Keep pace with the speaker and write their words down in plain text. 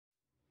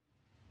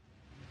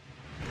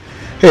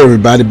Hey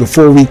everybody,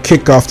 before we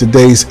kick off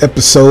today's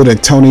episode,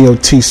 Antonio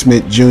T.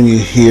 Smith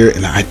Jr. here,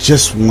 and I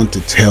just want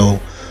to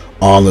tell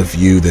all of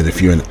you that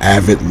if you're an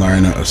avid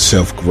learner of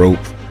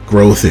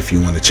self-growth, if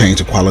you want to change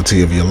the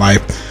quality of your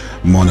life,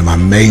 one of my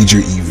major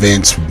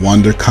events,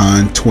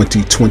 WonderCon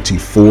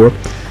 2024,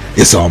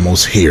 is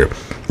almost here.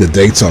 The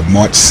dates are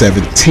March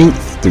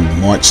 17th through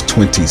March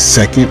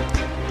 22nd.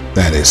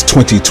 That is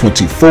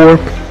 2024,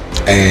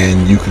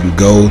 and you can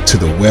go to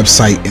the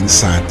website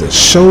inside the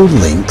show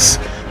links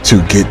to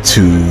get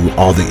to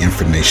all the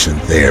information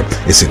there.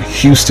 It's in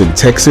Houston,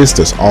 Texas.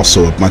 There's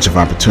also a bunch of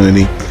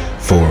opportunity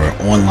for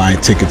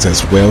online tickets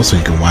as well, so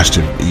you can watch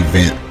the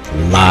event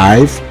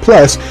live.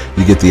 Plus,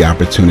 you get the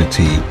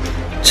opportunity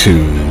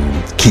to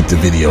keep the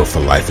video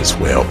for life as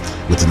well.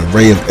 With an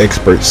array of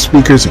expert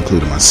speakers,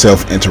 including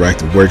myself,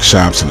 interactive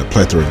workshops, and a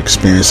plethora of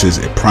experiences,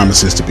 it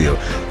promises to be a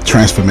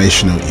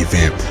transformational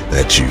event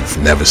that you've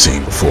never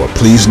seen before.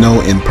 Please know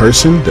in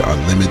person, there are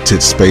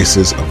limited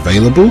spaces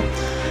available.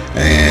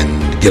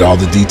 And get all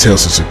the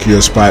details to secure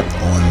a spot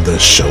on the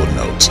show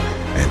notes.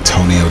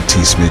 Antonio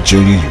T. Smith Jr.,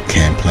 you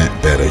can plant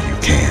better, you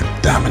can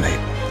dominate.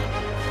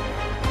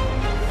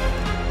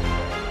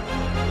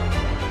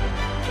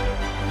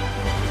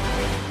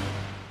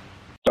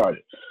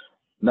 Started.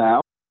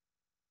 Now,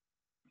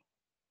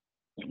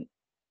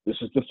 this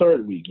is the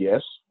third week,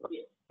 yes?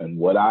 And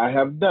what I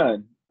have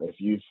done, if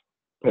you've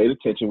paid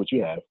attention, which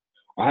you have,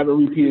 I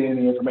haven't repeated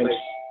any information.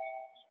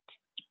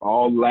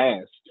 All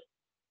last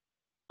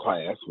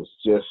class was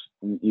just,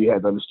 you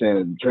had to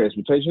understand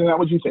transmutation. Now,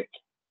 what do you think?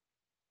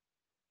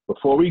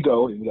 Before we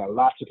go, we got a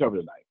lot to cover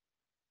tonight.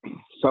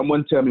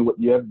 Someone tell me what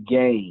you have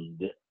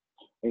gained,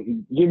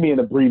 and give me an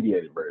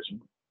abbreviated version,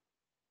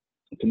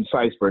 a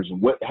concise version.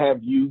 What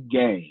have you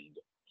gained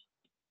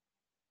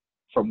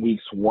from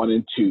weeks 1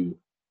 and 2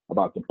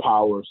 about the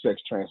power of sex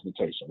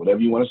transmutation? Whatever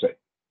you want to say,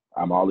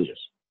 I'm all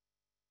ears.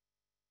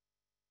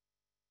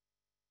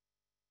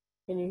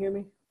 Can you hear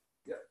me?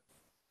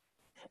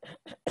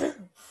 Yeah.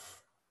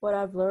 What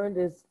I've learned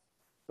is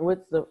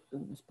with the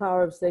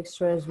power of sex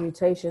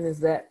transmutation is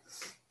that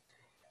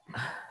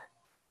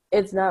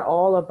it's not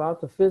all about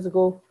the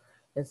physical.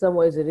 In some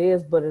ways it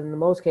is, but in the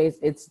most case,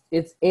 it's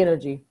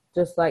energy,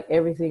 just like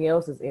everything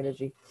else is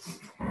energy.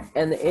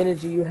 And the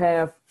energy you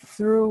have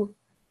through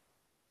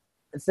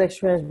sex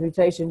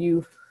transmutation,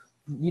 you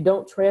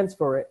don't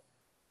transfer it,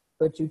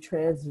 but you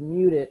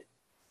transmute it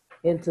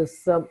into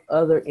some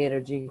other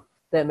energy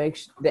that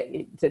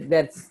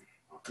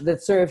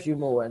serves you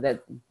more,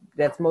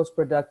 that's most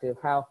productive.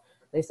 How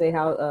they say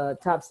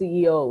top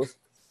CEOs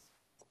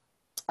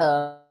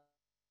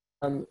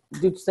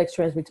do sex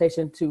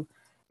transmutation to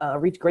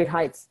reach great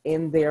heights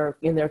in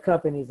their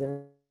companies,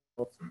 and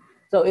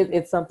so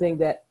it's something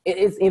that it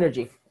is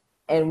energy.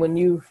 And when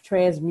you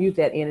transmute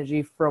that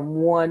energy from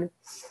one,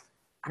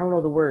 I don't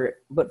know the word,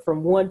 but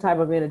from one type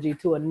of energy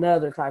to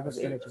another type of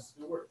energy,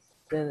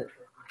 then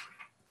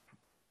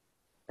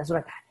that's what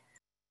I got.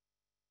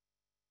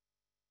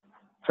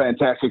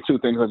 Fantastic. Two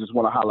things I just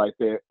want to highlight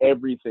there.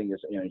 Everything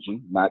is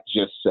energy, not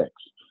just sex.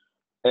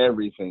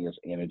 Everything is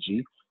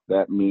energy.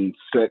 That means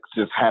sex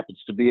just happens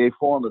to be a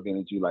form of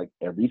energy like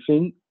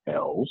everything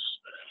else.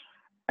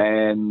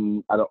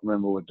 And I don't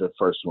remember what the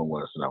first one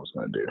was that I was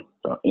going to do.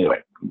 So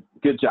anyway,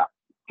 good job.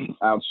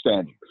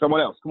 Outstanding.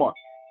 Someone else, come on.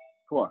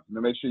 Come on.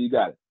 Let me make sure you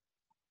got it.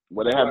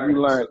 What have you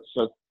learned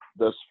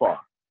thus far?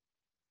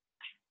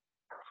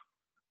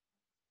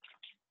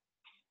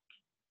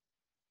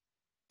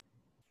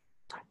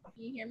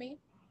 Can you hear me?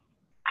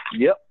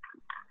 Yep.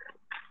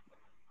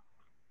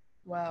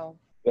 Well,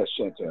 yes,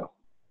 Chantel.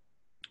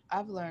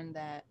 I've learned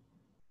that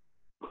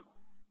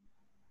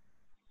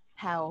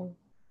how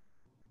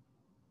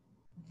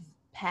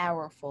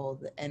powerful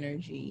the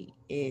energy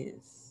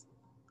is,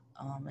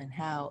 and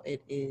how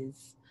it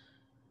is,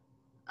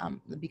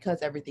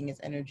 because everything is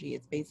energy,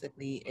 it's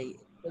basically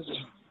the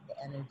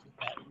energy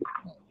that we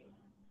put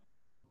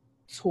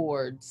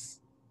towards,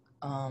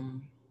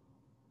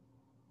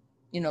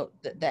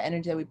 the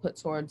energy that we put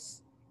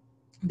towards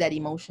that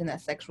emotion, that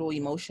sexual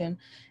emotion,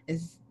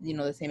 is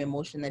the same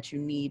emotion that you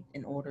need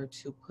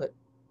to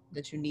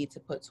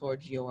put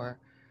towards your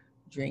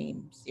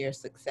dreams, your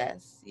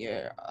success,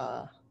 your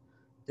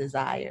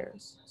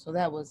desires. So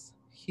that was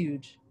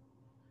huge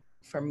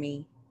for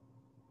me.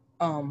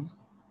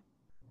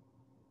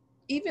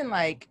 Even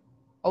like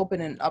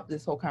opening up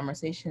this whole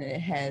conversation, it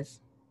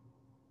has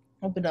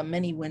opened up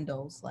many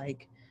windows,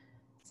 like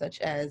such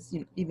as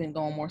even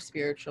going more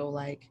spiritual,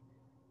 like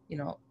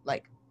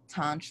like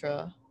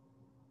tantra,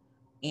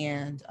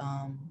 and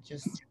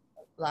just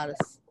a lot of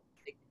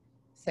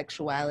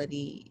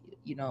sexuality,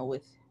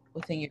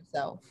 within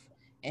yourself,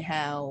 and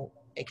how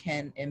it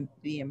can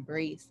be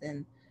embraced.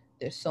 And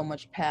there's so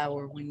much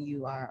power when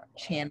you are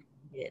channeling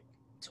it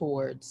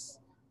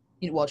towards,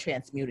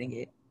 transmuting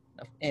it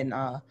and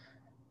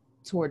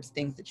towards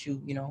things that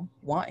you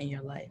want in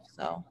your life.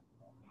 So,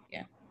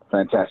 yeah.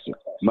 Fantastic.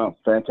 Mom,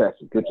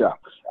 fantastic. Good job.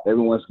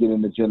 Everyone's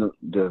getting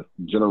the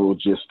general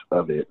gist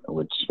of it,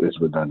 which is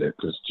redundant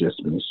because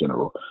just means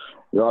general.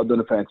 You're all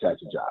doing a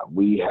fantastic job.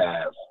 We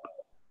have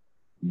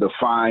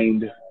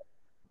defined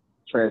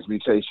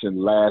transmutation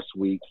last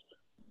week,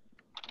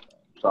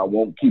 so I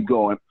won't keep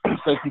going.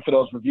 Thank you for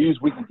those reviews.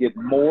 We can get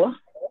more,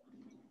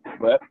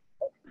 but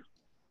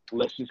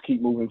let's just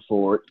keep moving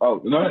forward.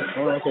 Oh, no,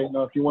 okay.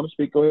 No, if you want to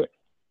speak, go ahead.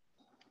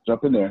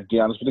 Jump in there.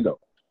 Deanna's for the go.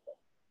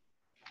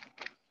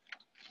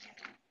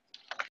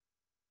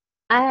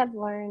 I have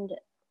learned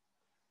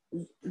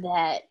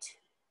that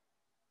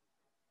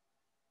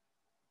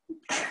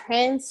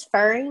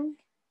transferring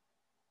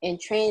and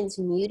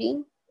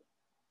transmuting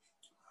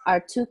are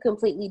two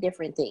completely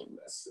different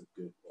things.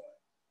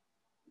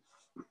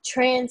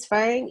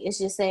 Transferring is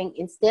just saying,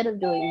 instead of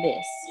doing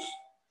this,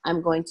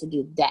 I'm going to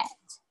do that.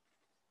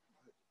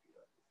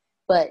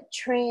 But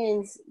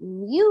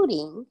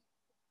transmuting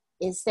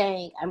is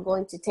saying, I'm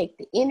going to take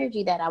the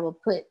energy that I will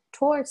put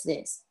towards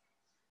this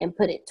and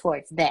put it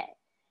towards that.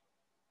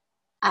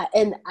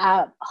 And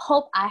I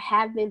hope I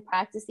have been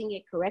practicing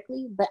it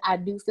correctly, but I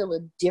do feel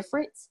a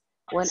difference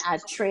when I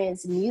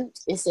transmute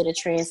instead of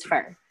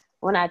transfer.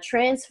 When I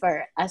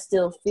transfer, I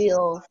still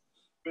feel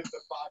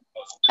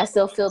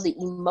the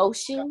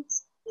emotion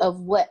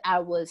of what I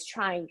was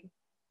trying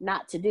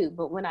not to do.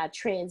 But when I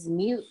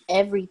transmute,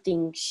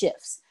 everything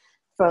shifts.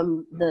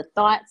 From the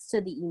thoughts to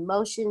the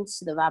emotions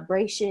to the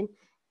vibration,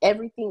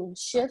 everything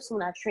shifts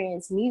when I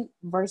transmute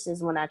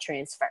versus when I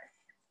transfer.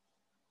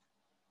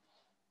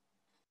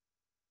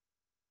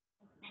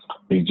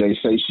 BJ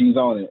say she's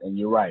on it, and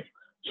you're right.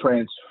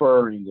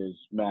 Transferring is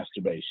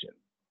masturbation.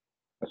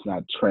 That's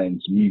not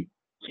transmuting.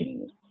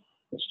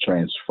 It's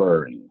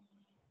transferring.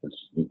 It's,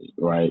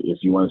 right? If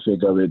you want to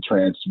think of it,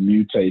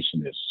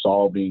 transmutation is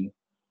solving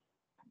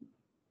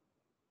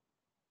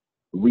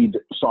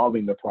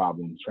the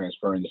problem.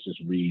 Transferring is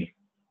just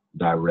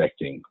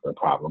redirecting the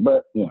problem.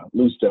 But,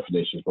 loose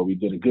definitions. But we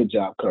did a good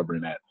job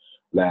covering that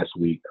last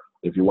week.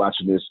 If you're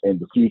watching this in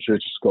the future,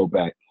 just go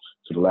back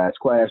to the last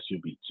class.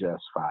 You'll be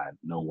just fine.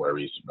 No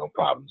worries, no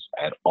problems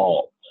at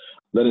all.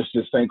 Let us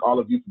just thank all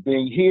of you for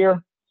being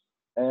here,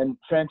 and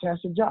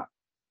fantastic job.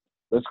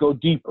 Let's go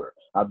deeper.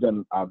 I've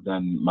done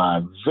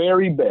my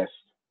very best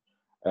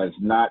as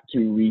not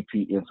to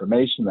repeat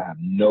information. I have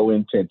no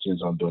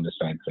intentions on doing the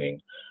same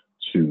thing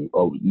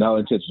no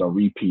intentions on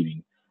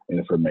repeating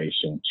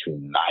information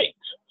tonight.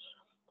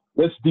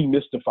 Let's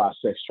demystify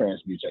sex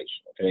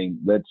transmutation. Okay,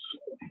 let's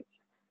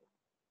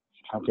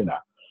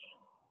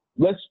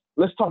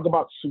talk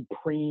about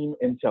supreme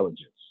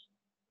intelligence.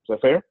 Is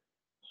that fair?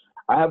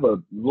 I have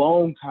a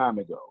long time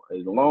ago,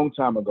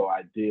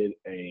 I did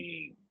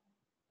a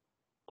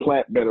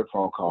Plant Better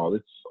phone call.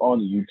 It's on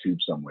YouTube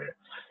somewhere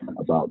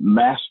about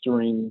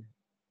mastering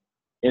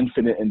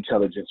infinite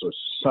intelligence or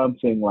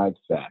something like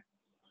that.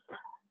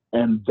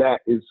 And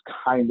that is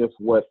kind of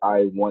what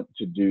I want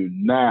to do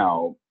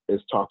now,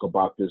 is talk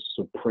about this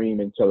supreme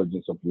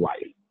intelligence of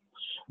life.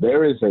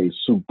 There is a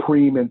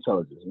supreme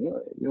intelligence.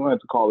 You don't have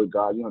to call it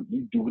God.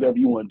 You do whatever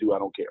you want to do. I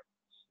don't care.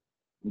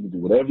 You can do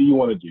whatever you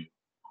want to do.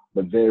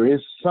 But there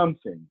is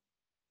something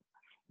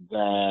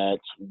that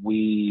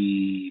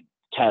we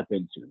tap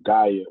into.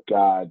 Gaia,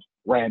 God,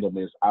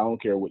 randomness. I don't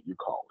care what you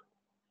call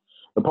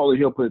it. Napoleon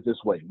Hill put it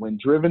this way: when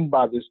driven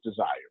by this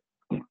desire,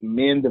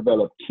 men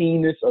develop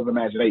keenness of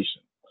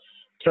imagination,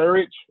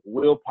 courage,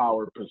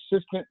 willpower,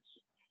 persistence,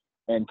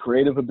 and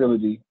creative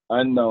ability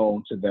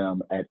unknown to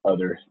them at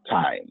other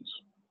times.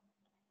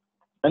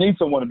 I need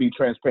someone to be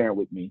transparent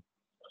with me,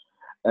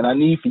 and I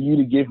need for you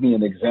to give me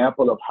an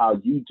example of how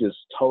you just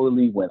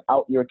totally went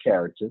out your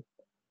character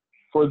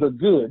for the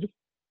good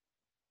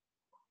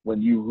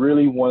when you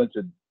really wanted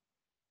to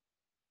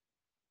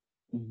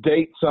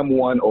date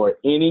someone, or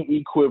any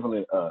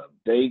equivalent of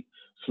date,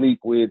 sleep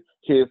with,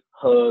 kiss,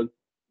 hug.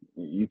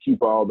 You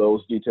keep all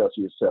those details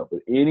to yourself,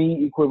 but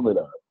any equivalent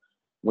of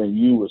when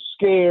you were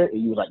scared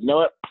and you was like, you know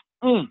what,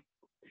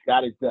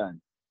 got it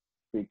done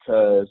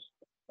because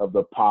of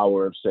the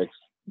power of sex.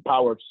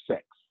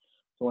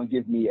 Someone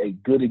give me a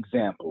good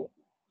example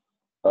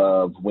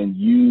of when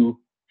you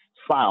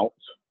found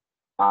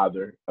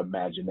either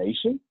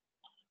imagination,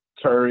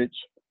 courage,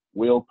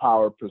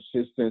 willpower,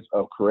 persistence,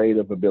 of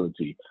creative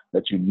ability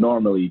that you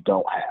normally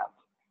don't have.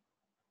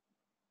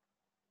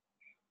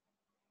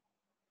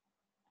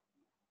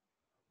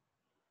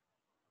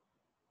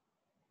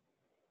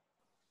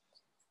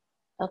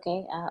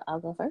 Okay, I'll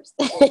go first.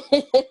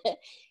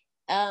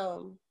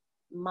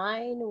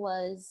 Mine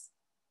was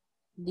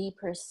the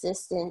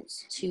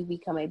persistence to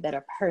become a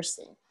better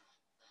person.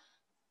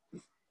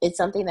 It's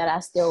something that I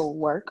still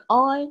work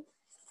on,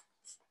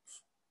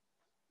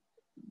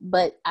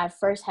 but I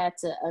first had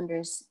to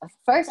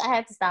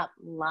stop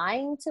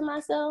lying to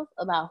myself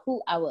about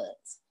who I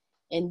was,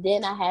 and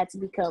then I had to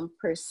become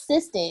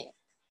persistent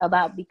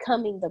about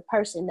becoming the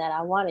person that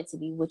I wanted to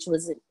be, which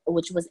was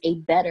a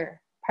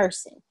better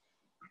person.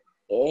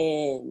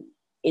 And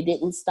it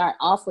didn't start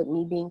off with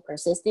me being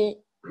persistent,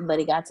 but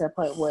it got to a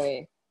point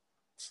where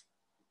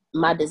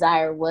my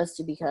desire was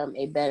to become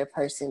a better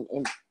person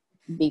and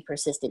be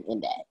persistent in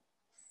that.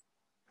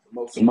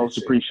 Most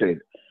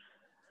appreciated.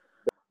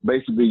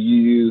 Basically,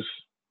 you use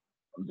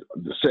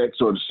the sex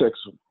or the sex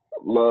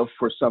love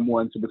for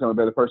someone to become a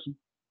better person?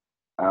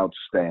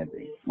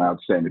 Outstanding.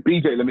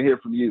 BJ, let me hear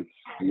from you.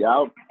 You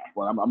out?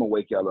 Well, I'm gonna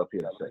wake y'all up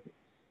here in a second.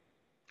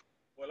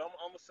 Well, I'm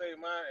gonna say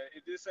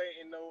mine. This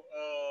ain't in no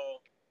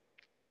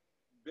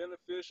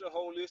beneficial,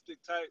 holistic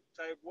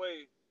type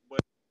way, but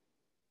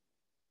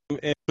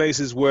in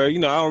places where I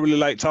don't really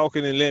like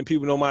talking and letting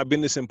people know my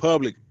business in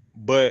public,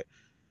 but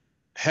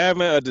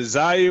having a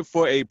desire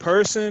for a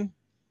person,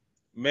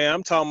 man,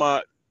 I'm talking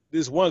about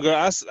this one girl.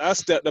 I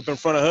stepped up in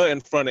front of her in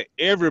front of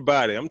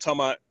everybody. I'm talking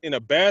about in a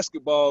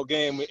basketball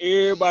game with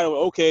everybody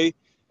was okay,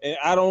 and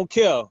I don't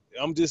care.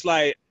 I'm just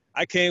like,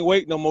 I can't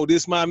wait no more.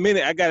 This is my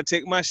minute. I got to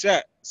take my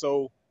shot.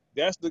 So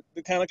that's the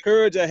kind of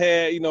courage I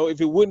had. If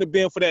it wouldn't have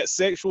been for that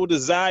sexual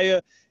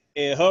desire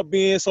and her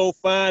being so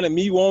fine and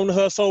me wanting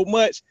her so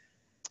much,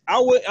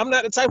 I'm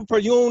not the type of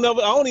person. I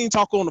don't even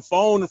talk on the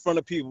phone in front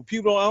of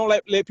people. I don't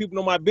like let people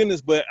know my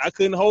business, but I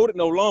couldn't hold it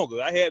no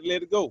longer. I had to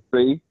let it go.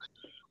 See,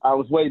 I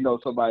was waiting on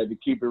somebody to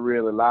keep it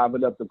real and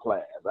liven up the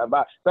class.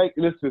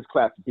 This is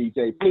class for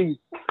PJ, please.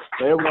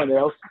 For everyone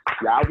else,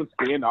 y'all was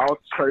being all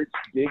church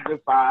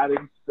dignified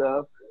and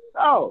stuff.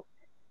 No.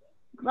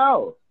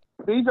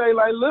 PJ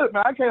like, look,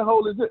 man, I can't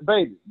hold it.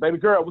 Baby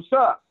girl, what's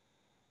up?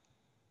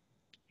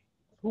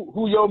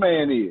 Who your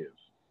man is?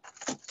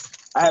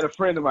 I had a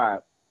friend of mine,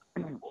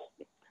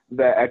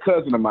 a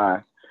cousin of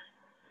mine.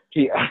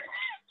 He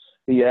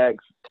asked.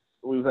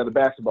 We was at a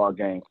basketball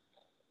game,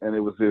 and it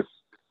was this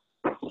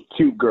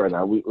cute girl.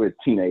 Now we're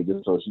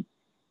teenagers, so she,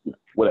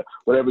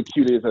 whatever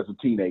cute is as a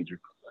teenager,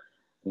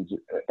 and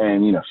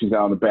she's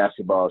on the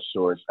basketball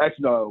shorts.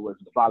 Actually, no, it was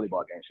a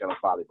volleyball game. She had on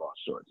volleyball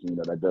shorts.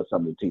 That does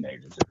something to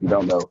teenagers. If you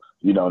don't know,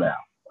 you know now.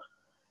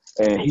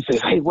 And he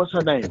says, "Hey, what's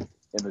her name?"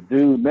 And the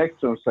dude next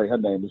to him say, "Her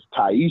name is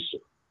Taisha."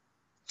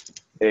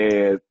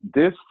 And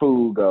this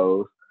fool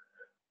goes,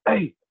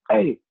 Hey,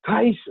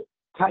 Taisha,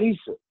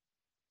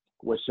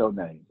 what's your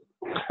name?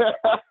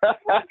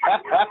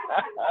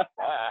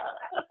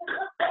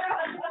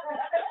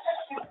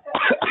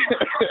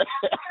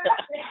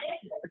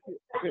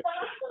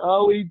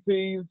 Oh, we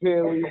teased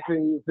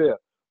him.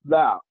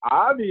 Now,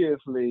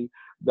 obviously,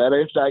 that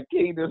ain't that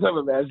keenness of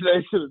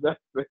imagination.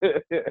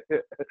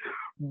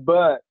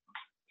 But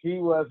he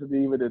wasn't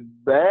even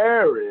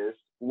embarrassed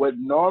what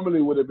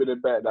normally would have been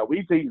embarrassed. Now,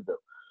 we teased him,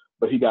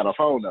 but he got a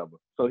phone number,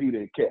 so he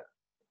didn't care.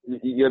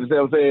 You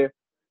understand what I'm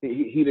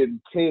saying? He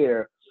didn't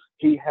care.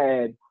 He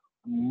had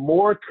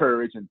more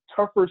courage and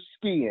tougher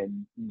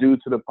skin due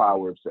to the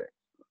power of sex.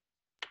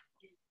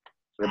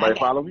 Everybody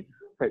follow me?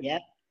 Hey.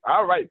 Yep.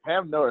 All right,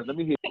 Pam Norris, let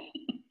me hear.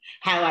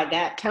 How I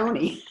got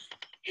Tony.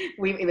 It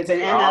was an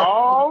MLK.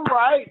 All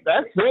right,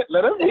 that's it.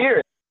 Let us hear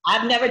it.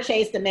 I've never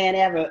chased a man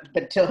ever,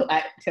 but till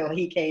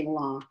he came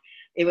along.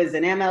 It was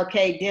an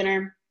MLK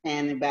dinner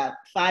and about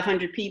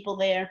 500 people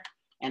there.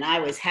 And I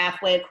was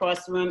halfway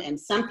across the room and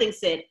something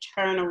said,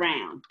 turn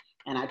around.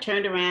 And I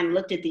turned around,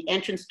 looked at the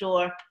entrance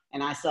door,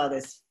 and I saw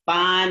this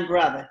fine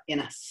brother in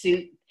a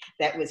suit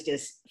that was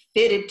just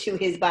fitted to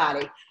his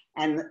body.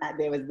 And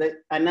there was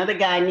another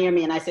guy near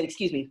me, and I said,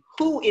 excuse me,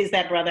 who is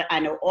that brother? I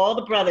know all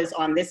the brothers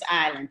on this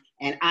island,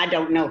 and I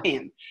don't know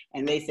him.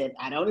 And they said,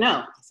 I don't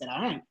know. I said,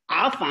 all right,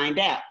 I'll find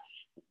out.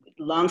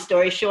 Long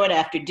story short,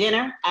 after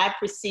dinner, I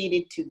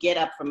proceeded to get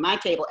up from my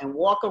table and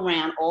walk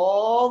around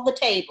all the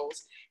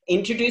tables,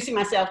 introducing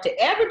myself to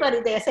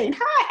everybody there, saying,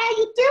 hi, how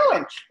you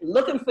doing?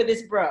 Looking for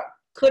this bro.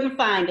 Couldn't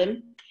find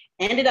him.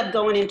 Ended up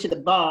going into the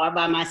bar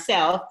by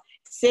myself,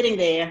 sitting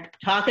there,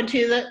 talking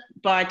to the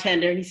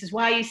bartender. He says,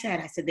 why are you sad?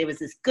 I said, there was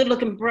this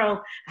good-looking bro.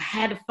 I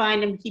had to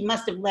find him. He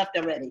must have left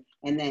already.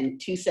 And then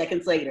 2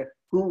 seconds later,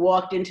 who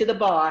walked into the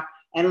bar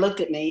and looked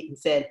at me and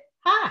said,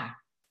 hi.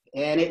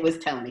 And it was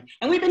Tony.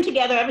 And we've been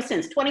together ever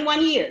since,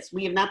 21 years.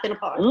 We have not been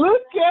apart.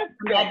 Look at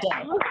that.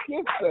 Look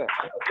at that.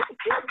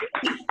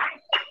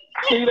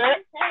 See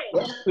that?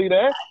 See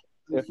that?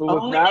 If it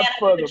was not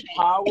for the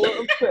power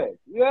of sex.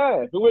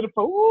 Yeah. If it were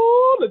for,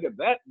 ooh, look at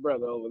that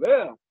brother over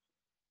there.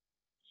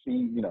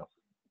 She,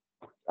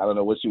 I don't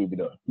know what she would be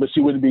doing. But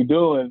she wouldn't be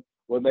doing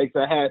what makes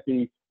her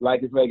happy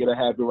like it's making her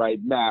happy right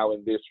now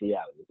in this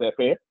reality. Is that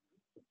fair?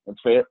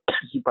 That's fair.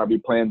 She's probably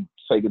playing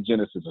Sega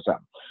Genesis or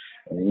something.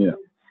 And,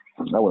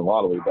 I went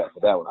all the way back to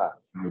that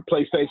one.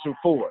 PlayStation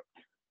 4.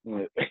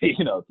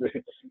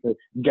 The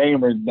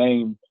gamer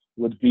name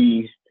would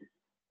be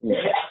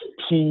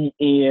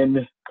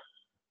PN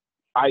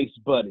Ice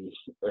Buddy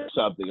or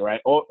something, right?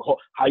 Or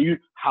how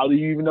do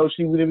you even know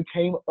she would even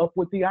came up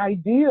with the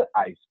idea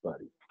Ice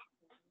Buddy?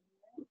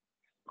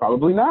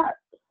 Probably not,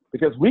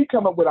 because we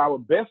come up with our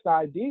best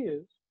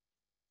ideas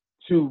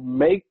to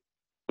make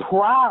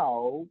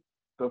proud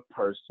the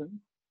person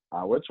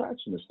our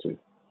attraction is to.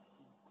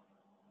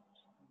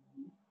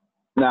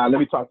 Now let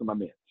me talk to my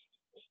men,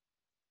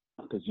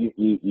 because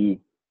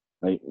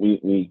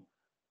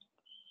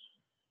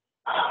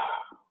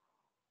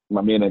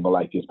my men ain't gonna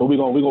like this, but we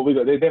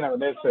gonna they're not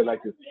necessarily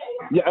like this.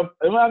 Yeah,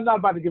 I'm not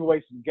about to give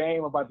away some game.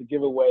 I'm about to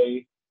give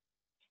away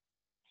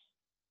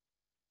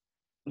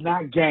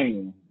not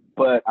game,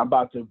 but I'm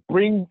about to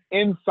bring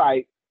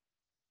insight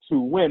to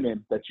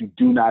women that you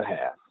do not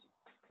have.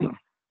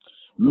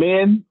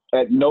 Men,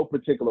 at no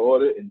particular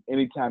order, and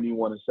anytime you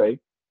want to say,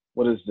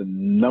 What is the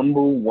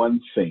number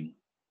one thing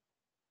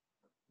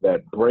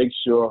that breaks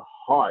your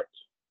heart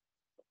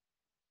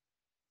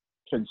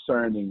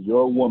concerning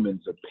your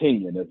woman's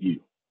opinion of you?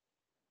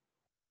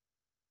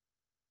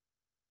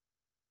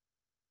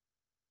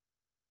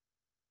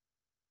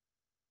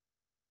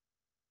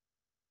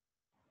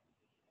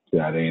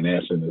 Yeah, they ain't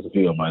answering this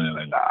field money.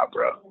 Like, nah,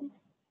 bro.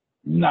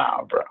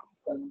 Nah, bro.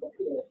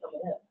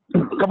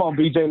 Come on,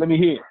 BJ, let me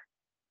hear it.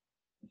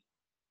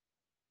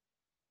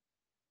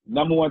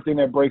 Number one thing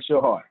that breaks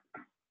your heart.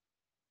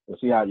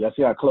 Y'all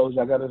see how close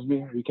y'all got us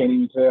being? We can't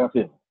even tell out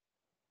there.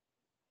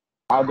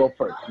 I'll go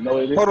first. You know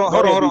what it is? Hold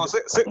on.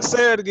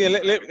 Say it again.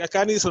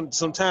 I need some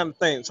time to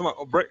think. Somebody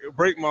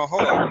break my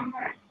heart.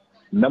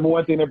 Number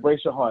one thing that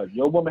breaks your heart.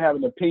 Your woman have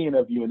an opinion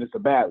of you and it's a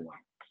bad one.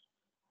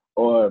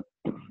 Or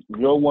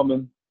your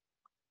woman,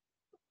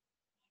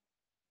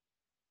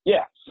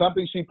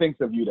 something she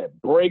thinks of you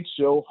that breaks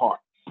your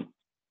heart.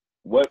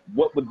 What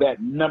would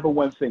that number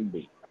one thing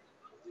be?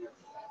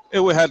 It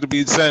would have to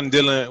be something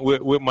dealing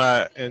with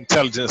my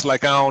intelligence,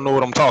 like I don't know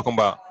what I'm talking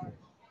about.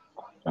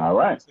 All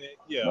right.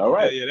 Yeah. All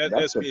right. Yeah,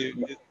 that's me.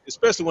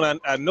 Especially when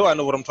I know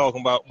what I'm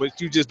talking about,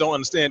 but you just don't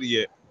understand it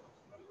yet.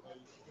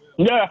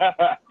 Yeah,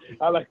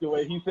 I like the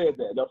way he said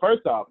that. Now,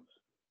 first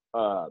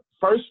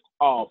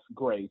off,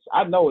 Grace,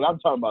 I know what I'm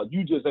talking about.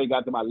 You just ain't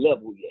got to my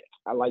level yet.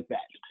 I like that.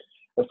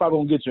 That's probably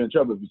gonna get you in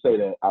trouble if you say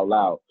that out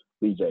loud,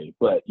 BJ.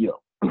 But you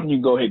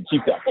can go ahead and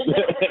keep that.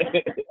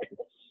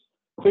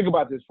 Think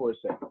about this for a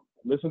second.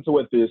 Listen to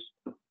what this.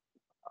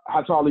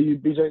 How tall are you,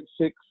 BJ?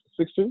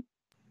 6'2"?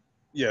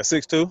 Yeah,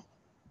 6'2".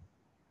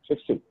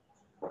 6'2".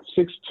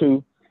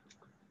 6'2".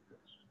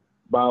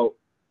 About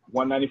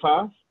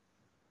 195.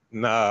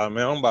 Nah,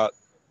 man, I'm about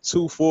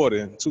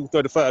 240,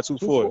 235,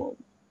 240.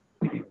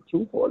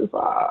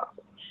 245.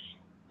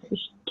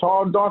 It's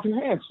tall, dark, and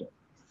handsome.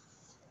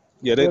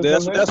 Yeah,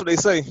 that's what they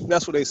say.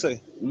 That's what they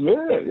say.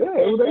 Yeah, that's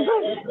what they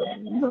say.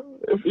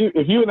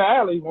 If you in the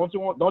alley, don't you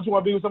want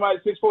to be with somebody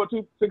 6'4",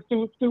 6'2",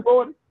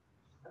 240?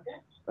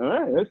 All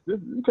right, that's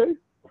okay.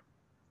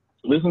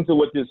 Listen to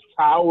what this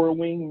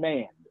towering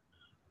man,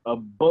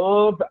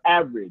 above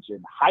average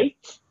in height,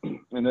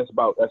 and that's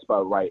about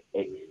right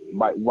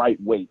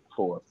weight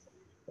for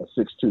a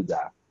 6'2"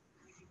 guy.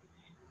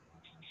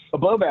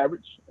 Above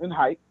average in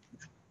height,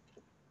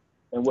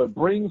 and what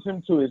brings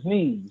him to his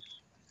knees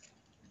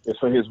is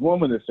for his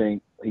woman to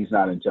think he's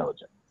not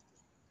intelligent.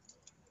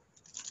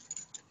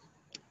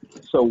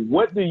 So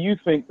what do you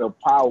think the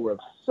power of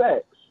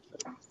sex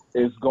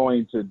is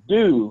going to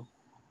do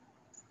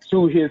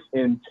to his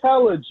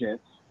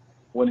intelligence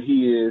when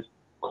he is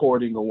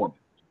courting a woman?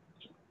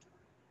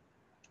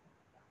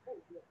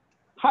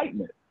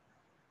 Heighten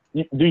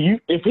it.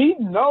 If he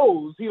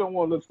knows he don't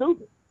want to look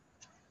stupid,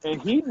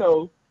 and he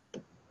knows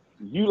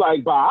you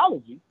like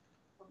biology,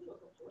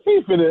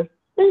 he's finna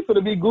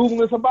be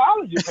Googling some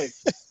biology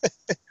papers.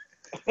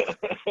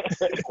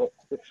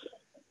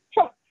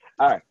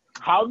 All right.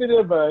 How many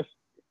of us,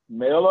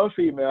 male or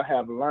female,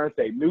 have learned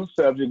a new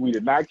subject we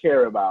did not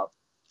care about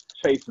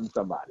chasing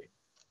somebody?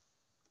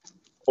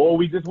 Or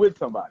we just with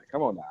somebody?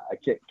 Come on now. I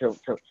can't.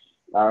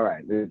 All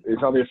right.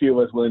 There's only a few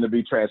of us willing to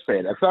be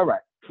transparent. That's all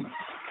right.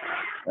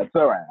 That's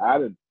all right.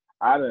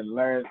 I done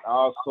learned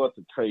all sorts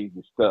of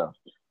crazy stuff.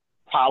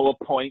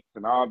 PowerPoints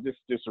and all this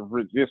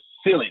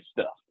silly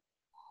stuff.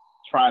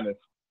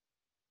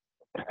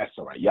 That's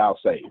all right. Y'all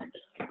say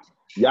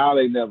y'all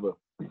ain't never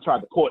tried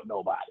to court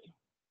nobody.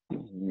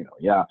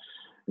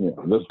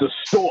 The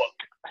stork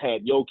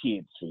had your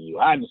kids for you.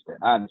 I understand.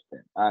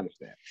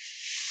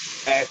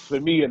 As for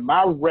me and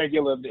my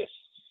regularness,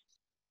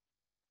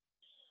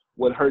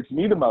 what hurts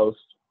me the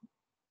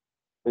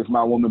is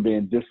my woman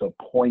being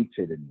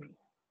disappointed in me.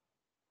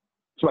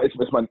 It's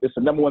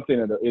the number one thing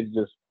that it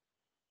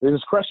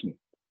just crushed me.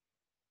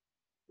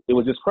 It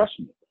would just crush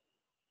me.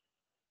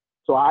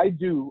 So I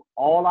do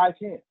all I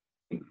can.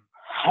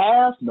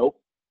 Half, nope.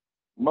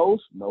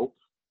 Most, nope.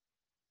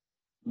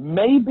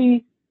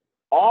 Maybe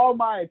all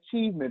my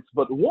achievements,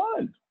 but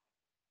one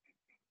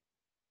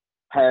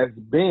has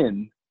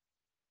been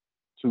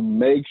to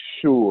make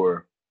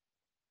sure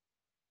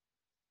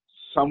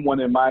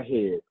someone in my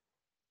head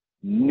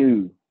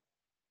knew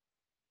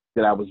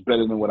that I was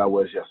better than what I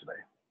was yesterday.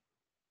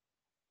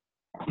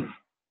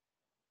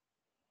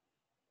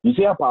 You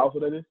see how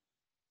powerful that is?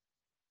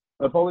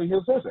 Napoleon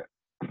Hill says that.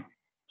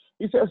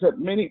 He says that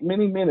many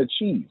men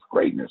achieve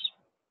greatness.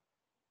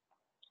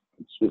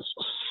 It's just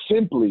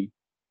simply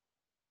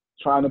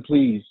trying to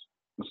please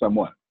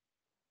someone.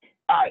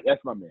 All right,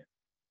 that's my man.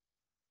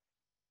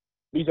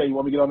 BJ, you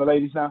want me to get on the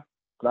ladies now?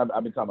 Because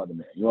I've been talking about the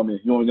man. You want me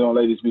to get on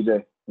ladies, BJ?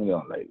 Let me get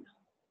on ladies.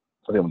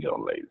 So then we get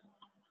on ladies.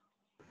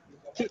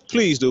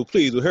 Please do.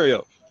 Hurry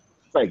up.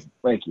 Thank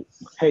you.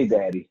 Hey,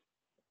 daddy.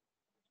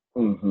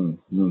 You're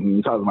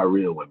talking about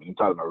real women.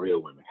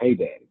 Hey,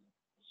 daddy.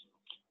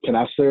 Can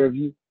I serve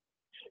you?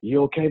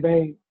 You okay,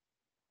 babe?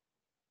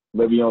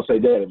 Maybe you don't say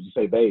daddy, but you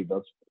say babe, don't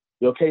you?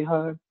 You okay,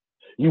 hon?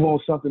 You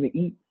want something to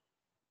eat?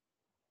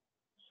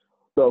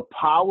 The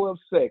power of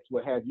sex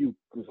will have you,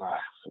 I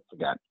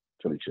forgot.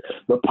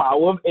 The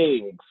power of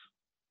eggs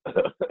I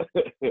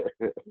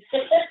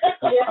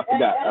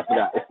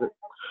forgot.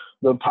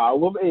 The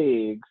power of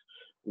eggs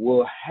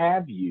will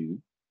have you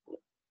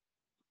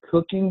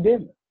cooking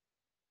dinner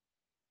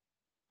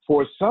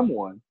for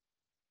someone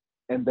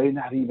and they're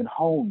not even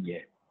home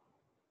yet.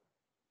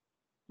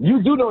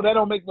 You do know that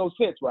don't make no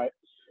sense, right?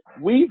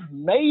 We've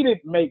made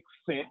it make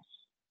sense.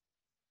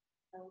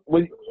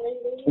 When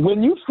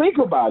you think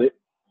about it,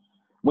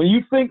 when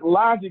you think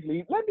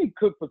logically, let me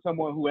cook for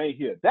someone who ain't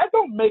here. That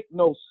don't make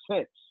no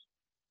sense.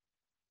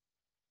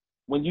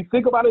 When you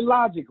think about it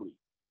logically,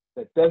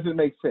 that doesn't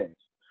make sense.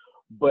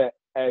 But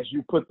as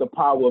you put the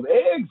power of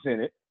eggs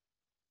in it,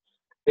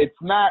 it's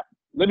not,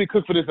 let me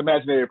cook for this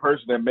imaginary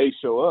person that may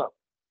show up.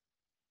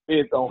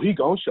 It's, oh, he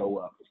gonna show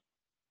up.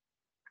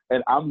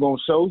 And I'm gonna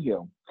show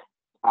him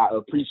I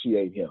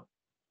appreciate him.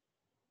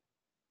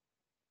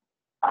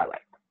 All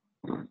right.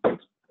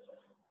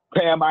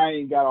 Pam, I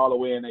ain't got all the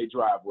way in their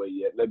driveway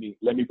yet. Let me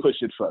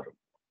push it further.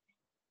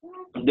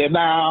 Then no,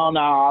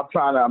 I'm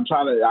trying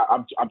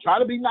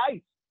to be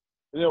nice.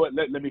 You know what?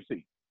 Let me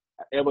see.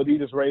 Emily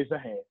just raised her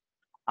hand.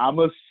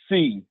 I'ma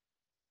see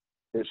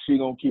if she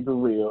gonna keep it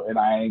real, and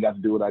I ain't got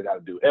to do what I got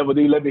to do.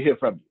 Emily, let me hear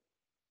from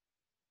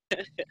you.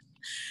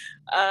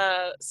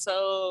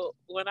 So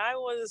when I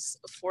was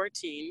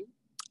 14,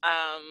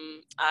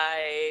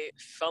 I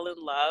fell in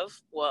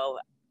love. Well,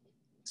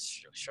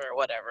 sure,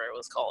 whatever it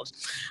was called.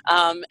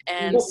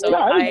 And so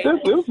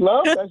it was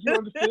love, as you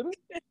understood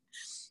it.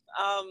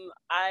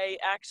 I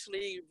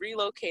actually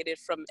relocated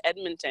from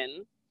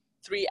Edmonton,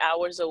 3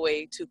 hours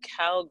away, to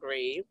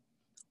Calgary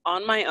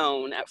on my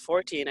own at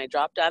 14. I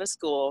dropped out of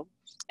school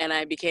and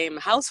I became a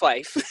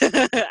housewife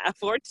at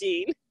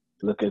 14.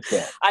 Look at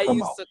that. I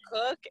used to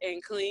cook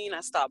and clean.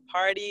 I stopped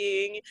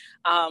partying,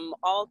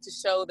 all to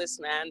show this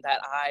man that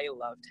I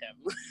loved him.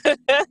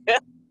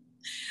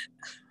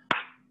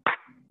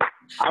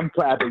 I'm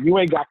clapping. You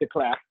ain't got to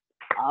clap.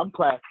 I'm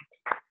clapping.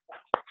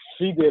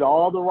 She did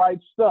all the right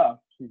stuff.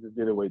 She just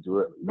did it way too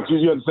early. But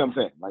you understand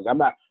what I'm saying? Like,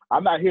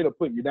 I'm not here to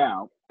put you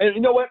down. And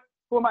you know what?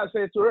 Who am I to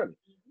say it's too early?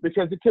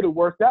 Because it could have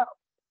worked out.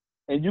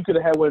 And you could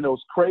have had one of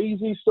those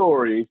crazy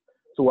stories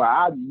to where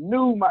I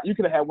knew you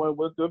could have had one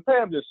with the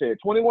Pam just said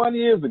 21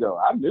 years ago.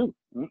 I knew.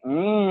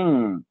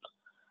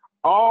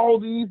 All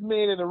these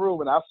men in the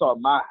room, and I saw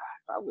mine.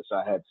 I wish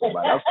I had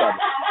somebody.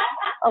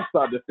 I'm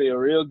starting to feel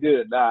real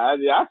good now.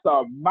 I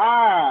saw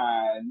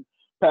mine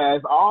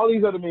pass. All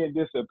these other men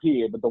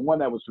disappeared, but the one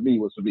that was for me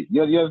was for me.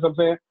 You know what I'm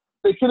saying?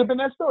 It could have been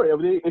that story.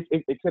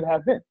 It could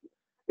have been.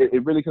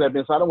 It really could have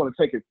been. So I don't want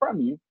to take it from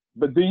you.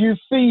 But do you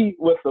see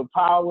what the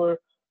power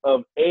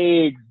of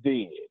eggs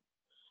did?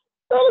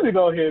 Let me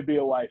go ahead and be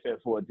a wife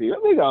at 14.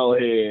 Let me go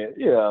ahead.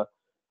 Yeah.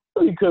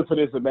 Let me cook for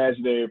this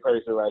imaginary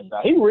person right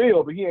now. He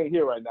real, but he ain't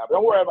here right now. But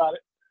don't worry about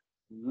it.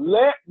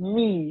 Let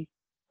me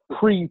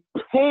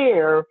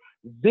prepare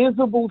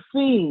visible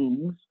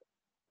things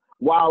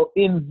while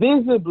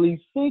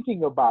invisibly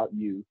thinking about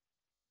you.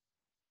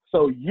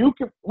 So you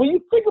can, when you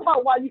think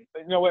about why you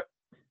know what?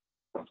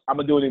 I'm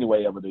going to do it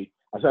anyway, Emily.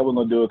 I said I wasn't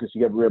going to do it because she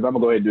got real, but I'm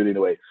going to go ahead and do it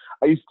anyway.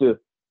 I used to,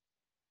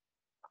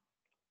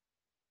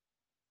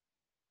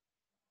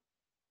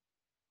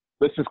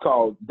 let's just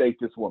call date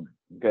this woman,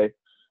 okay?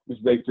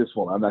 Let's date this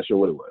woman. I'm not sure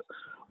what it was,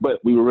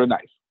 but we were real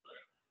nice.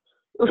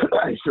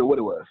 I ain't sure what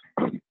it was.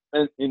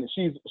 And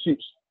she's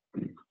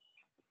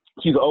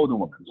an older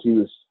woman.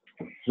 She's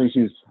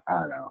I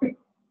don't know.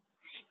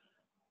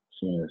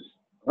 She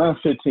was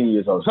 15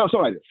 years old. Something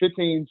like that.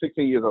 15,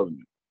 16 years old than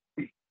me.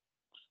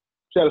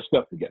 She had her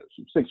stuff together.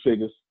 She was 6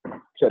 figures.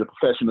 She had a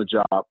professional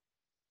job.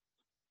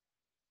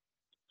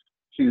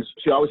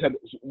 She always had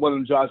one of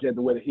the jobs. She had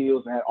to wear the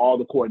heels and had all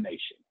the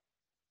coordination.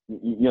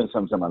 You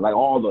understand what I'm saying? Like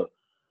all the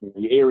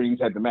earrings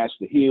had to match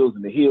the heels,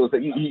 and the heels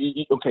that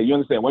okay, you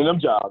understand? One of them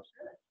jobs.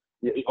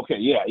 Okay,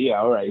 yeah,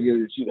 all right.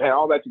 She had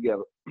all that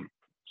together.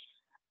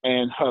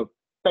 And her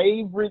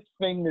favorite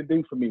thing to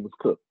do for me was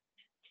cook.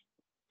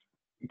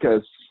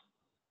 Because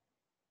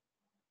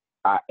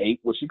I ate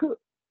what she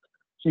cooked.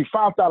 She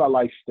found out I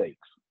like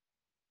steaks.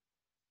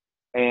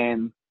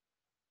 And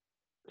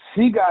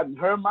she got in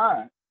her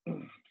mind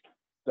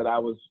that I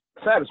was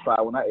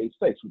satisfied when I ate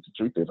steaks, which the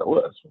truth is I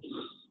was.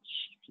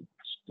 She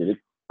did it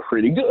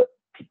pretty good.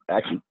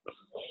 Actually,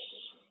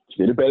 she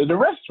did it better than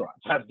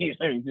restaurants. I mean,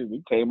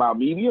 it came out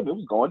medium, it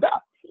was going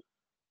down.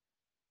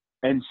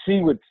 And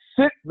she would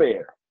sit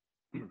there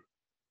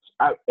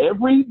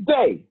every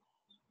day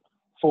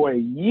for a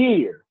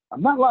year.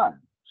 I'm not lying.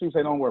 She would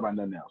say, don't worry about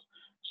nothing else.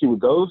 She would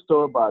go to the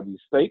store, buy these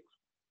steaks.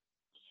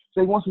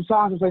 Say, want some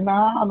sides? And say,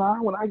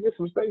 nah, when I get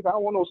some steaks, I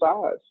don't want no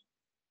sides.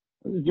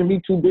 Just give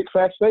me 2 big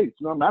fat steaks.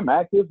 You know, I'm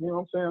active, you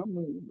know what I'm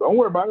saying? Don't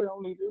worry about it, I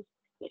don't need this.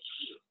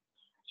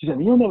 She said,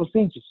 you'll never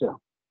feed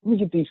yourself. Let me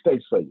get these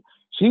steaks for you.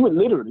 She would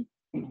literally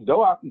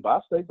go out and buy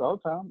steaks all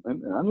the time.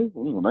 And I mean,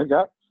 when I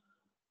got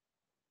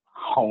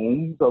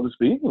home, so to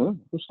speak, it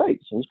was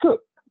steaks. It was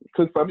cooked.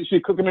 Cooked for me.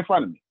 She'd cook them in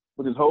front of me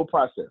with this whole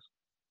process.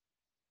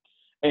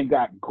 And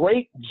got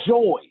great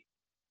joy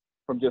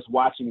from just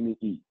watching me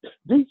eat.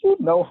 Do you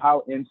know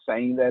how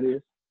insane that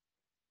is?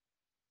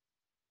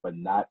 But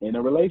not in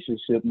a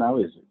relationship now,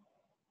 is it?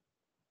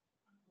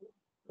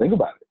 Think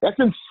about it. That's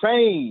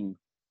insane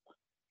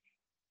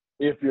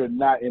if you're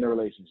not in a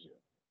relationship.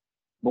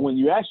 But when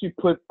you actually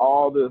put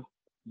all the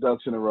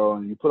ducks in a row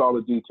and you put all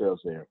the details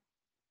there,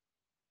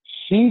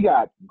 she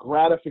got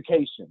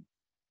gratification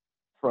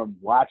from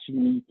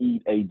watching me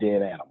eat a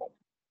dead animal.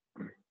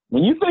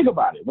 When you think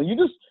about it, when you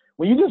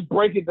just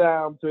break it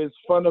down to its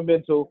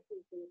fundamental,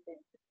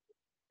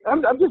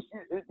 I'm just,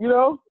 you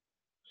know,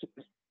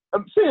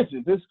 I'm serious.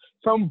 This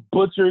some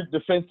butchered,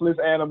 defenseless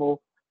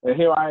animal, and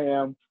here I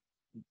am,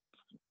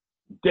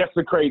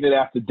 desecrated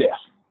after death.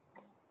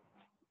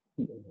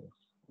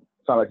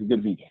 Sound like a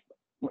good vegan.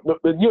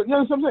 But you know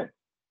what I'm saying?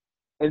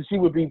 And she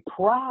would be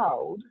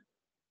proud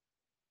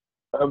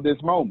of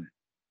this moment.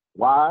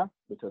 Why?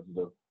 Because of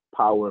the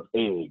power of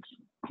eggs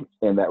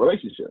in that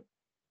relationship.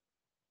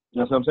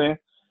 You know what I'm saying?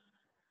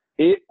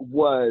 It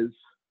was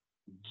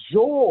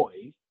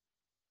joy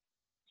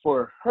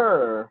for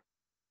her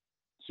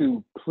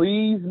to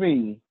please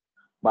me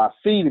by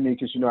feeding me,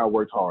 because you know I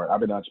worked hard. I've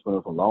been an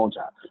entrepreneur for a long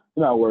time.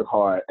 You know I work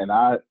hard, and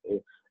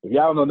if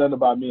y'all don't know nothing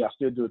about me, I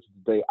still do it to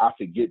today. I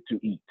forget to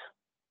eat.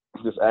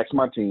 Just ask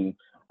my team.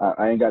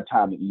 I ain't got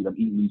time to eat. I'm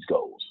eating these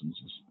goals.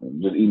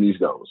 Just eating these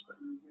goals.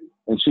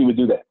 And she would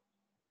do that.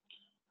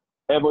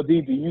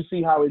 FOD, do you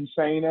see how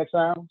insane that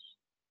sounds?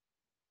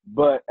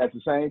 But at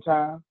the same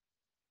time,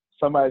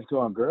 somebody's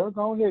going, girl,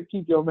 go ahead,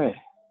 keep your man.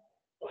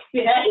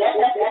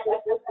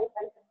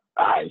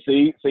 All right,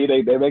 see,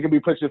 they making me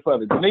push it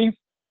further. Denise,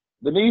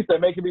 they're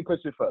making me push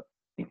it further.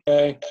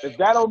 Okay. If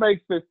that don't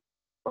make sense,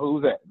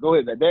 who's that? Go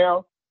ahead, is that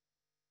Daryl?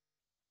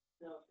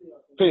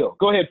 Phil.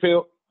 Go ahead,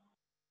 Phil.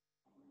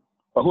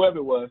 Or whoever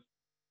it was.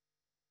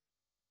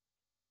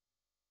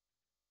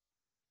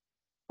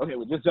 Okay,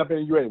 well, just jump in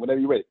and you're ready, whenever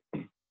you're ready.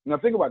 Now,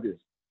 think about this.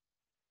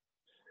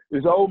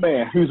 This old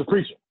man, he was a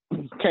preacher,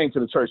 came to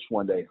the church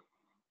one day.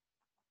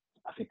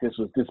 I think this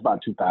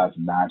about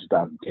 2009,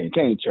 2010.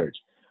 Came to church.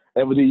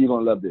 Everybody, you're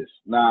gonna love this.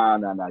 Nah,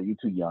 you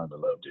too young to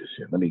love this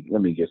shit. Let me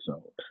get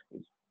some.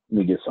 Let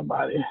me get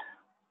somebody.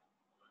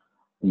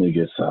 Let me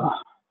get some.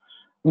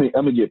 I'm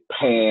gonna get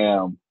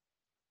Pam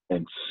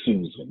and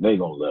Susan. They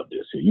gonna love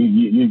this shit.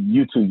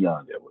 You too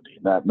young,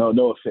 everybody.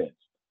 No offense,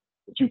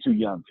 but you too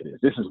young for this.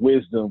 This is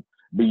wisdom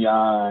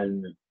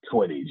beyond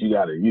 20s. You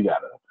gotta.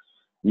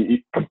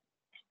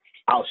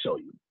 I'll show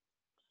you.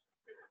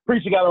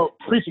 Preacher got up.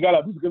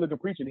 He's a good looking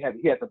preacher. He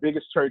had the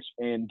biggest church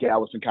in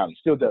Galveston County.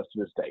 Still does to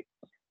this day.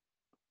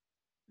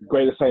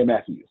 Greater St.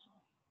 Matthews,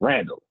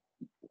 Randall.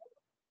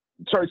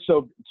 Church.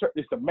 So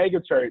it's a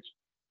mega church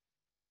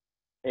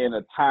in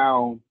a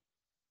town.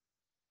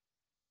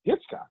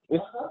 Hitchcock.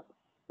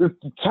 The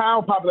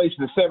town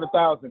population is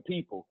 7,000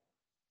 people.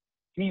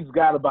 He's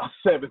got about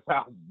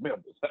 7,000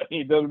 members.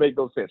 It doesn't make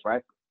no sense,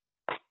 right?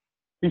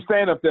 He's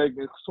staying up there.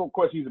 So of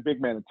course, he's a big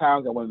man in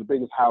town. Got one of the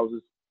biggest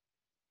houses.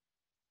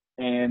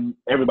 And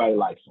everybody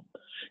likes him.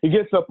 He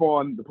gets up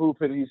on the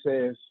pulpit and he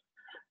says,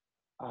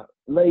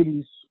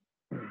 ladies,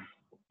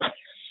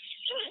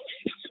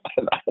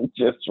 I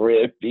just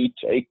read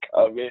BJ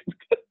comment.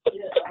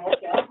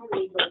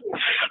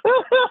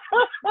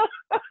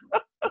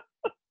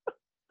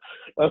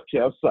 Okay,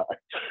 I'm sorry.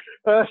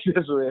 I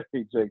just read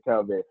BJ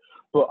comment.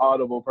 For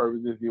audible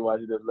purposes, you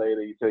watching this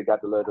later, you say,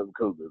 got to love them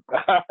cougars.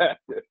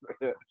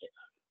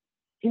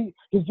 He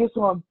gets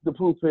on the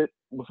pulpit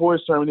before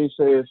his sermon, he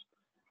says,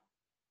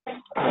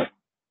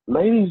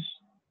 ladies,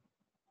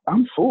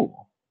 I'm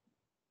full.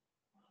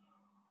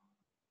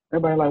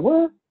 Everybody like,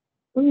 what?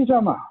 What are you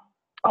talking about?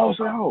 Oh,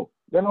 so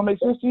that don't make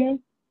sense to you?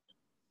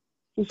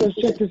 He says,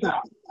 check this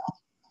out.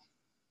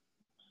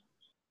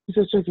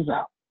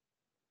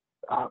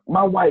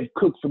 My wife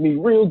cooked for me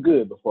real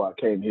good before I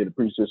came here to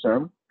preach this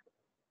sermon.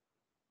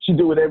 She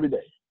do it every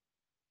day.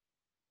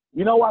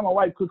 You know why my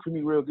wife cooked for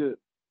me real good?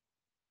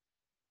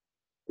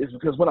 It's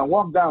because when I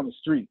walk down the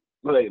street,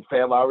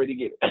 fam, I already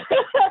get it.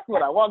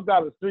 When I walk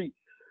down the street,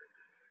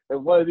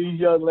 and one of these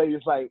young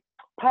ladies like,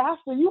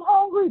 Pastor, you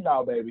hungry?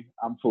 No, baby,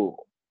 I'm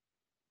full.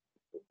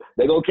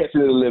 They gonna catch it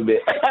in a little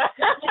bit.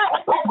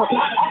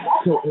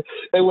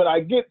 And when I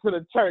get to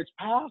the church,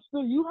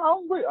 Pastor, you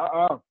hungry?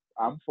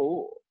 I'm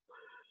full.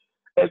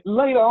 And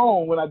later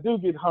on, when I do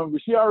get hungry,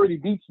 she already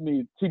beats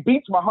me. She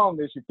beats my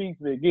hunger and she feeds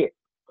me again.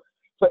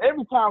 So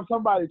every time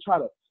somebody try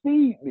to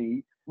feed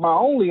me, my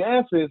only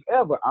answer is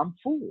ever, I'm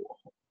full.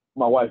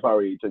 My wife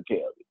already took care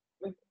of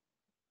it.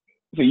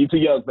 So you too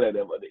young for that,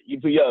 everybody. You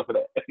too young for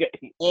that.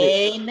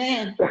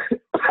 Amen.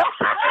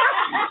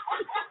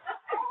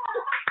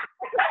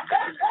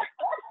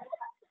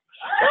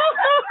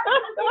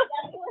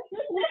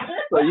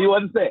 So you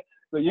understand.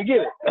 So you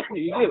get it.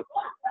 You get it.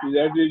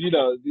 You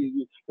know,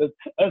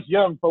 us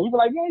young folks, we be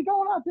like, hey,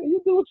 go out there.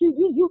 You do what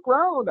you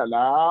grown. No.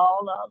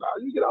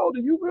 You get older,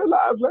 you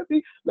realize, let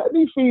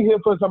me feed him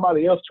for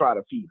somebody else try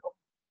to feed him.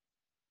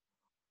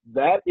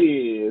 That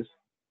is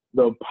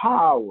the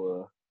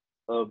power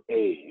of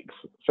eggs.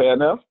 Fair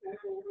enough?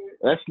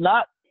 That's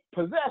not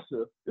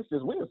possessive. This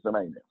is wisdom,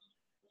 ain't it?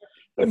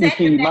 Let me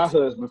feed my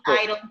husband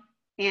title,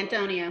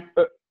 Antonio.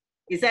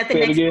 Is that the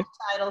next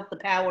title, The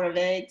Power of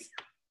Eggs?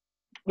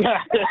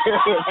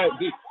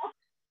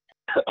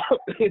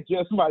 It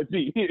just might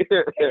be.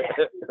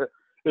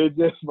 It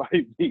just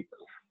might be.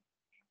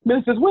 But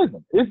it's just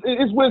wisdom.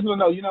 It's wisdom to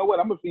know, you know what,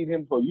 I'm going to feed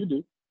him before you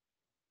do.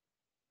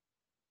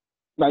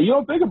 Now, you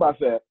don't think about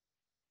that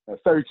at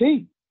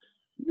 13.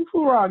 You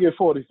fool around and get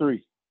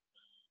 43.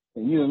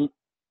 And you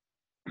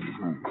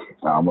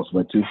I almost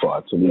went too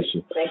far.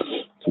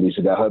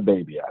 Talisha got her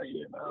baby out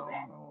here now.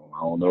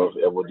 I don't know if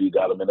Edward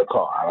got him in the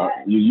car.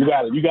 You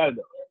got to know.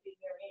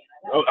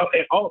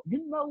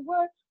 You know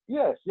what?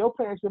 Yes, your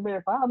parents been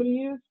married for how many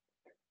years?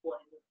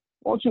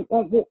 Won't you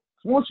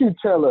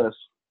tell us?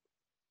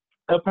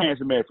 Her parents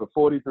been married for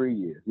 43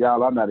 years.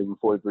 Y'all, I'm not even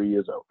 43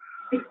 years old.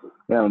 That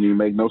don't even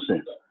make no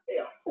sense.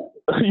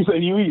 You say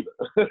you either.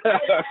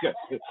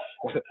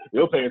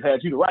 Your parents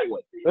had you the right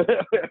way.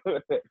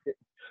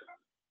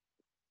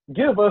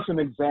 Give us an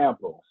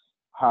example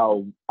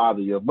how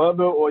either your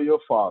mother or your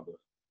father,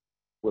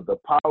 with the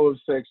power of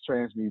sex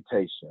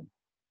transmutation,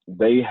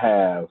 they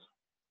have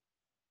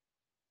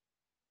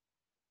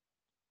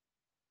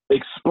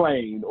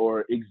explained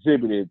or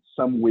exhibited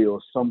some will,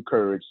 some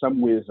courage,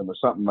 some wisdom, or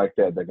something like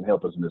that can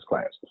help us in this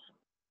class.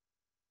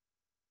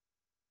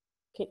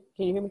 Can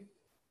you hear me?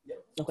 Yeah.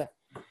 Okay.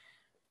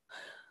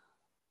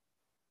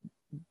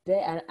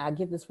 Dad, I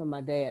get this from my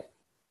dad.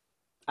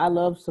 I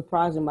love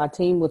surprising my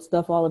team with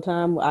stuff all the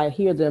time. I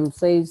hear them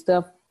say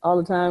stuff all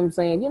the time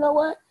saying, you know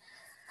what?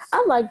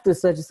 I like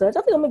this such and such.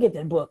 I think I'm going to get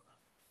that book.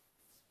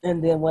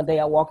 And then one day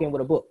I walk in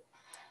with a book.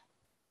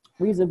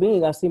 Reason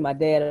being, I see my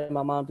dad and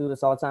my mom do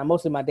this all the time.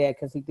 Mostly my dad,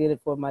 because he did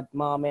it for my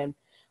mom and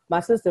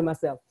my sister and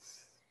myself.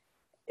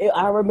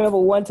 I remember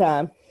one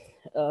time,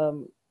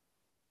 him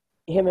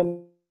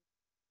and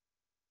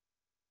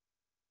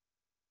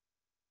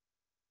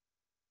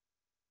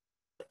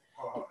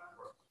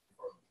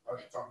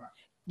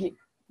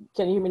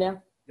can you hear me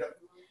now? Yep.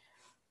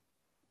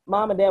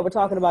 Mom and Dad were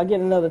talking about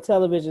getting another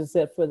television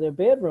set for their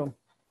bedroom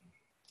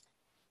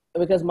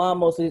because Mom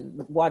mostly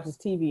watches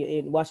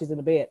TV while she's in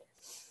the bed.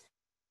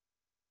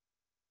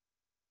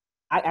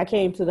 I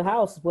came to the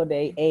house one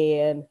day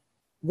and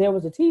there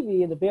was a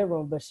TV in the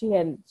bedroom, but she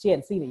hadn't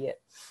seen it yet.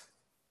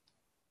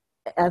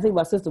 I think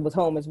my sister was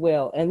home as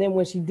well. And then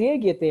when she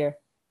did get there,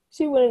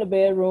 she went in the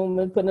bedroom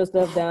and putting her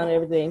stuff down and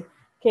everything,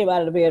 came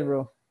out of the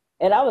bedroom.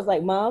 And I was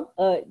like, Mom,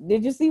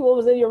 did you see what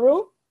was in your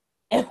room?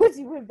 And when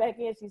she went back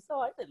in, she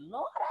saw it. I said,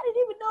 Lord, I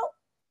didn't even know.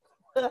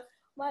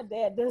 My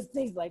dad does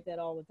things like that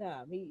all the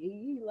time.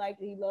 He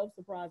loves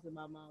surprising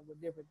my mom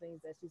with different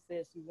things that she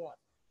says she wants.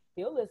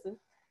 He'll listen.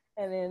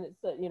 And then,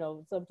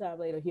 sometime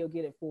later he'll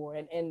get it for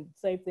her. And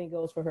same thing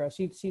goes for her.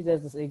 She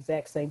does the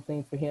exact same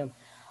thing for him.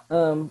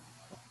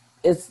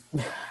 It's,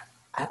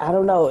 I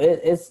don't know.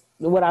 It's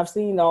what I've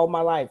seen all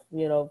my life,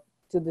 to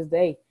this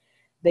day.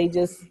 They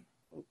just,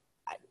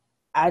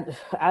 I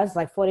was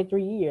like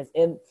 43 years.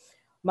 And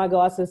my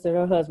god sister,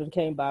 her husband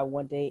came by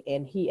one day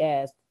and he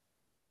asked,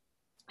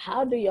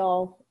 how have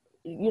y'all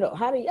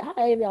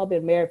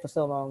been married for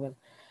so long? And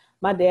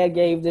my dad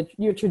gave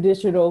your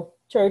traditional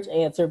church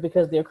answer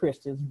because they're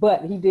Christians.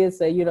 But he did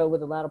say,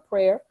 with a lot of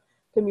prayer,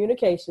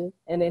 communication.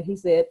 And then he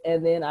said,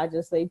 and then I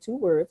just say 2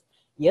 words,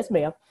 yes,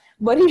 ma'am.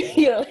 But he,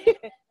 he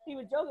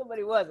was joking, but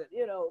he wasn't,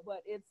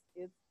 but it's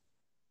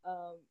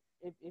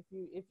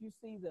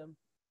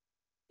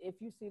if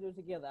you see them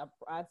together,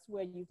 I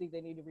swear you think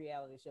they need a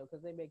reality show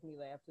because they make me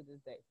laugh to this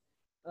day.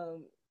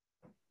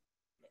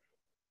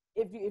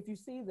 If you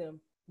see them,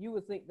 you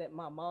would think that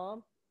my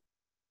mom,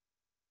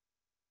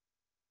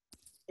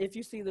 if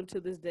you see them to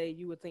this day,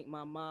 you would think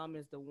my mom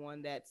is the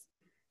one that's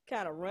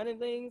kind of running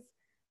things,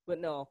 but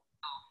no,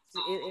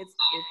 it's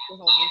the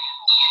homie.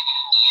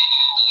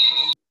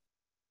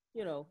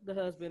 The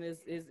husband is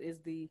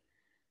the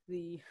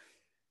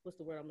what's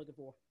the word I'm looking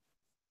for?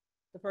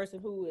 The person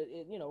who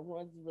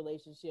runs the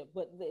relationship,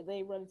 but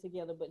they run it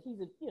together. But he's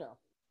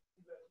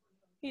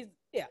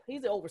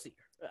the overseer.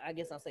 I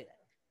guess I'll say that.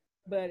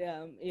 But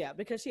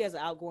because she has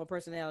an outgoing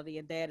personality,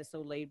 and Dad is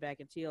so laid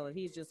back and chill, and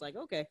he's just like,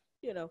 okay,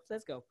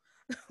 let's go.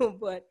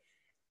 But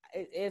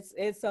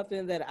it's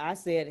something that I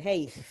said,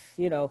 hey,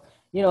 a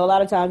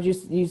lot of times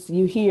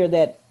you hear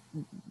that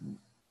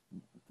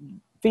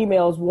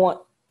females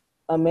want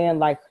a man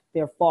like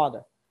their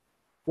father.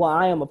 Well,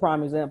 I am a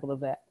prime example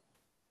of that.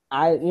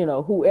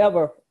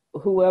 Whoever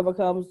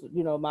comes,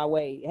 my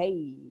way,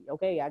 hey,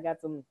 okay, I got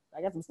some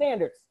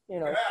standards,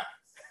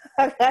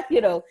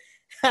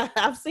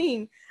 I've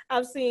seen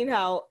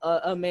how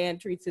a man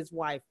treats his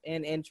wife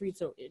and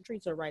treats her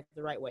the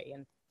right way.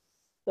 And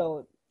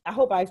so I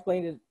hope I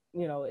explained it,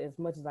 as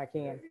much as I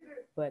can,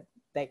 but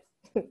thanks.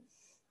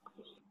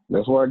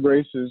 That's why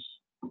Grace is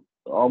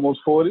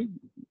almost 40,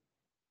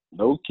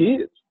 no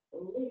kids.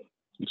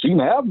 She can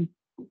have them.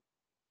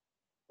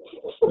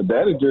 But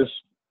Daddy just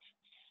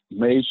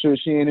made sure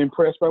she ain't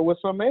impressed by what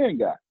some man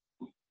got.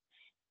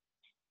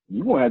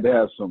 You gonna have to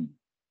have some,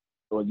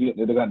 or they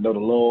got to know the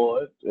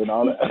Lord and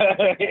all that.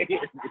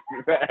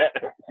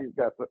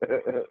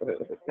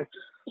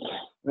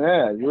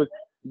 Yeah,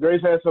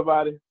 Grace had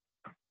somebody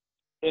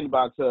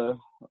inbox her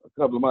a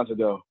couple of months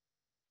ago.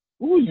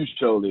 Ooh, you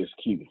show this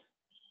cute.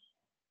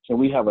 Can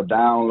we have a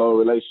down low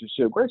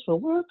relationship? Graceful,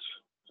 what?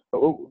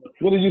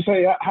 What did you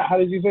say? How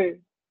did you say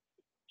it?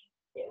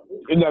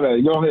 No,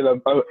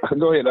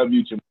 go ahead,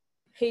 unmute you.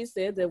 He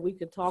said that we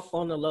could talk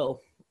on the low.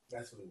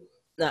 That's what it was.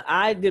 Now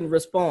I didn't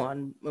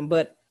respond,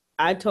 but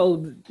I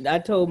told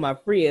my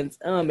friends,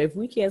 if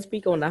we can't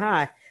speak on the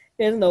high,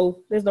 there's no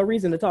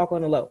reason to talk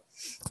on the low.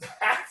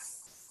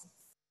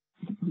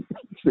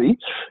 See,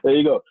 there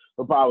you go.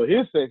 The power of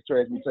his sex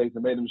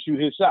transmutation made him shoot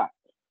his shot.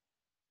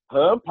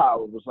 Her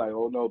power was like,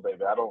 oh no,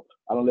 baby, I don't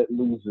let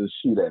losers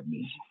shoot at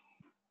me.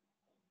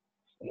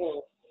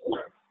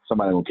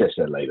 Somebody will catch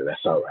that later.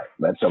 That's all right.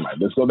 Let's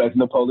go back to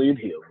Napoleon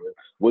Hill.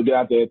 We'll get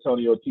out the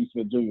Antonio T.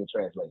 Smith Jr.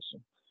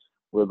 translation.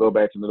 We'll go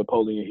back to the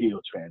Napoleon Hill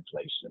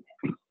translation.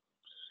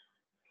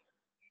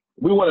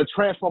 We want to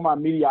transform our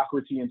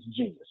mediocrity into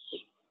genius.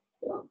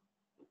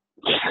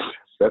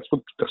 That's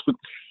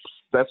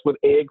what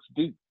eggs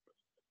do.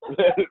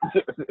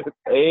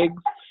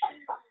 Eggs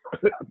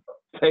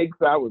takes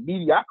our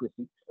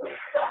mediocrity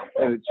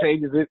and it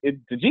changes it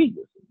into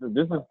genius.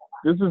 This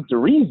is the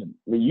reason.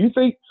 I mean,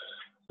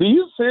 do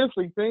you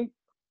seriously think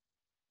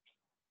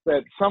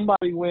that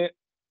somebody went,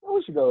 oh,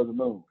 we should go to the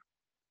moon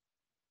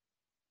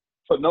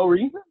for no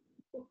reason?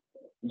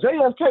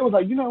 JFK was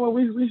like, you know what,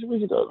 we should go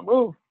to the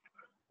moon.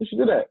 We should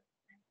do that.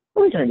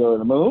 We can't go to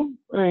the moon.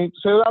 I mean,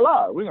 say it out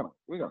loud. We're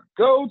gonna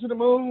go to the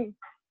moon.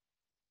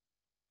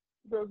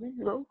 Because,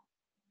 you know,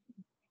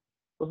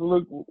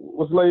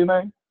 what's the lady's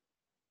name?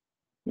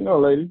 You know,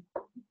 lady.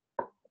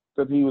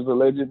 That he was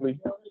allegedly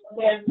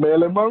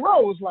Marilyn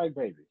Monroe was like,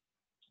 baby.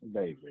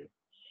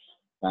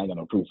 I ain't got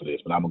no proof of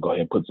this, but I'm gonna go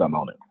ahead and put something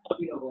on it.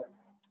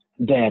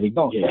 Daddy,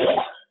 go ahead.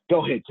 Go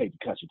ahead and take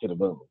the country to the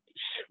moon.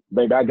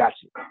 Baby, I got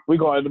you. We're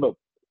going to the moon.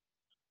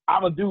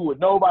 I'm gonna do what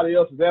nobody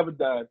else has ever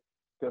done.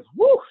 Because,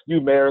 woo,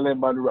 you Marilyn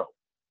Monroe.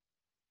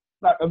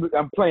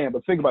 I'm playing,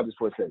 but think about this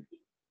for a second.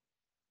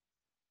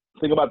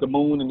 Think about the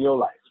moon in your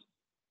life.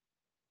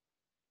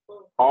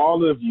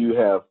 All of you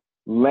have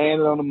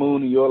landed on the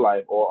moon in your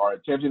life or are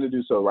attempting to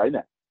do so right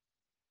now.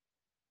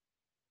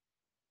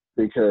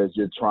 Because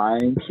you're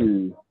trying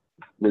to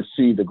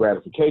receive the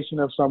gratification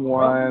of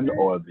someone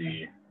or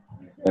the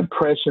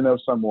impression of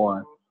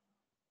someone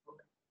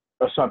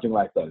or something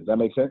like that. Does that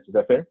make sense? Is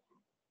that fair?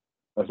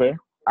 That's fair?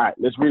 All right,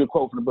 let's read a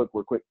quote from the book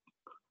real quick.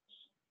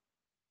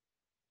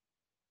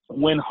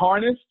 When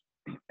harnessed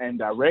and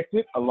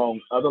directed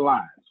along other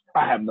lines,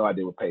 I have no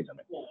idea what page I'm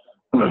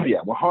in. Yeah,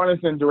 when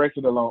harnessed and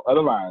directed along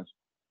other lines,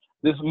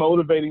 this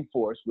motivating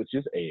force, which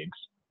is eggs,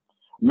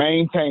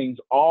 maintains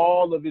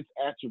all of its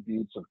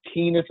attributes of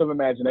keenness of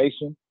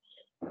imagination,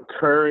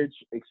 courage,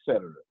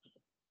 etc.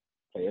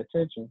 Pay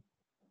attention.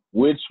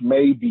 Which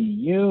may be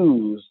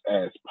used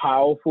as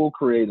powerful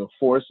creative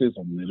forces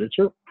in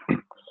literature,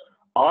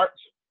 art,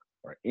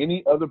 or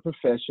any other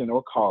profession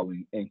or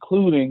calling,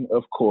 including,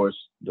 of course,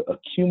 the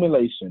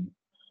accumulation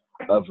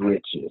of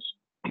riches.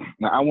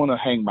 Now, I want to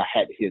hang my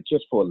hat here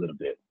just for a little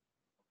bit.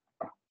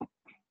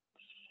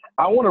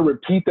 I want to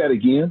repeat that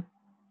again.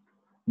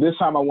 This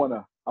time, I want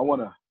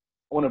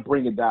to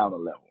bring it down a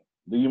level.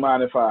 Do you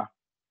mind if I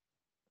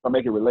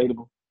make it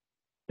relatable?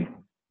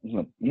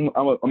 I'm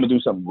gonna do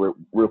something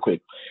real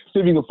quick.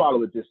 See if you can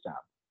follow it this time.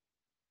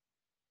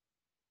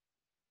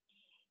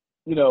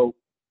 You know,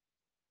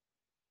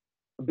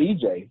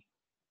 BJ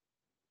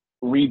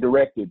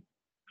redirected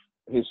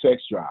his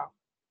sex drive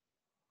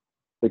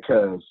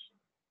because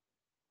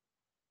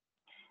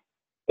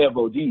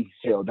FOD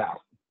held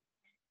out.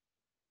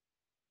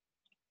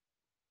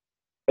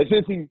 And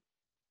since he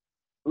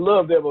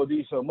loved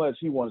FOD so much,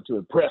 he wanted to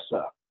impress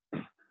her.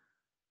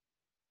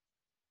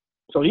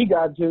 So he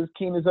got to his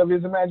keenness of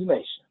his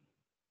imagination,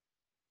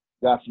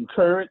 got some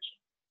courage.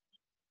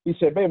 He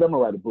said, baby, I'm gonna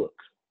write a book.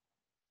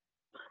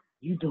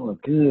 You doing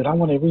good. I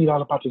want to read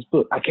all about this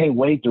book. I can't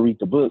wait to read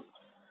the book.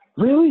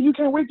 Really? You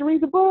can't wait to read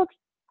the book?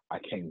 I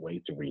can't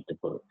wait to read the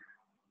book.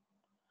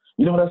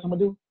 You know what else I'm gonna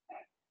do?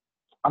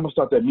 I'm gonna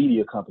start that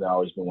media company I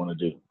always been wanting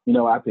to do. You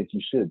know, I think you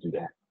should do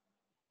that.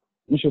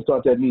 You should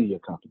start that media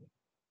company.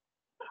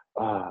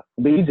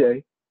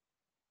 BJ,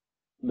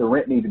 the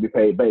rent needs to be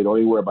paid. Babe, don't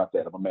even worry about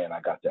that. I'm a man.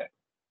 I got that.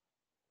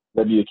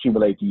 Let me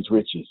accumulate these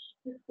riches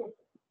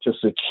to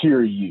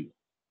secure you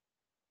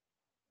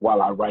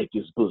while I write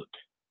this book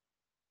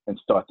and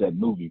start that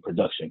movie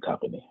production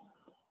company.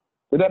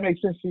 Does that make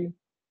sense to you?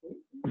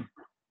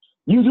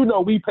 You do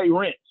know we pay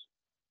rent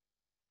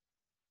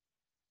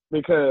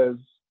because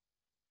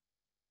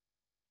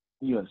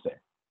you understand.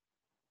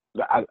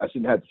 I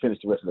shouldn't have to finish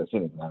the rest of that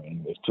sentence. I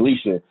mean, if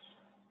Talisha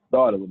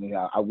thought it with me,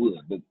 I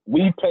would. But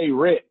we pay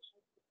rent.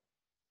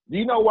 Do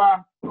you know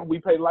why we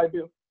pay the light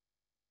bill?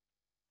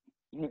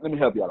 Let me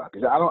help y'all out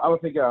because I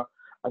don't think y'all.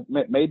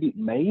 Maybe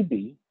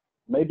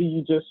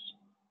you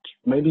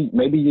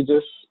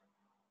just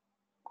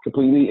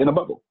completely in a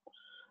bubble.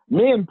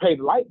 Men pay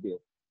the light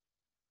bill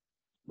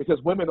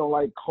because women don't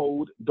like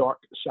cold, dark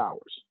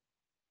showers.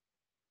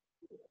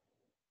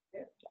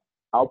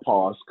 I'll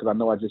pause because I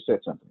know I just said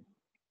something.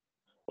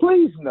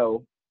 Please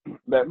know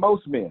that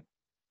most men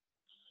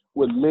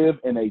would live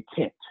in a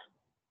tent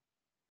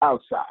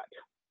outside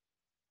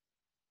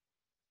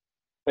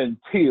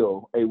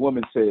until a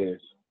woman says,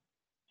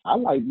 I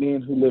like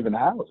men who live in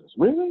houses.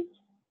 Really?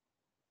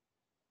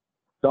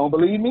 Don't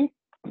believe me?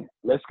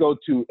 Let's go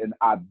to an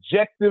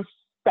objective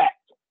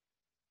fact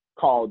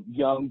called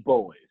young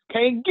boys.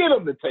 Can't get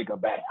them to take a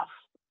bath.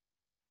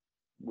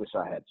 Wish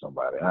I had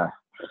somebody, huh?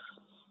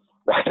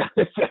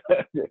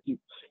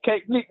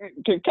 can't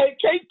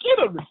get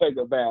them to take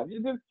a bath.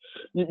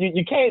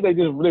 You can't. They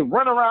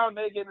run around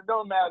naked and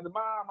don't matter.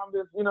 Mom, I'm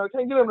just,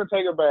 can't get them to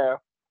take a bath.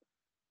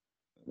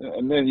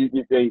 And then you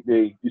say,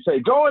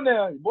 go in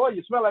there, boy,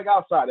 you smell like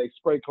outside. They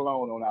spray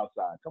cologne on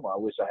outside. Come on, I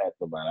wish I had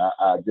somebody.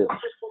 I just,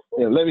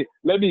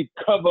 let me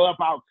cover up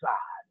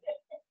outside.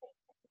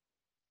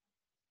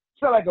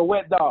 Smell like a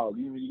wet dog.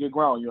 You get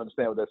grown, you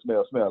understand what that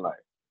smell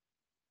like.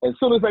 As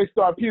soon as they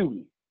start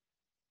puberty,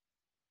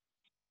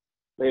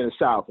 they in the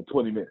shower for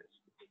 20 minutes.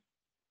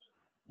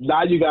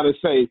 Now you got to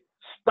say,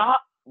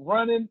 stop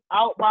running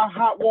out my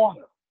hot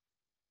water.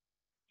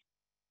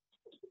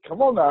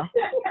 Come on now.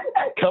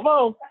 Come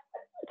on.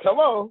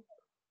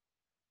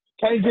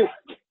 Can't get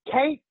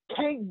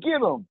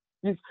them.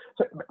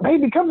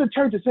 Baby, come to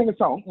church and sing a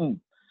song.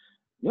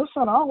 Your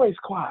son always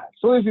quiet.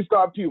 As soon as you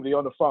start puberty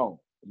on the phone,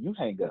 you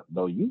hang up.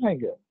 No, you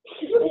hang up.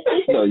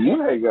 No,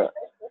 you hang up.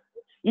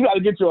 You got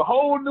to get you a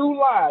whole new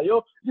line.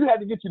 You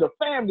had to get you the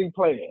family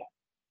plan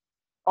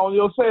on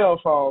your cell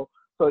phone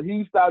so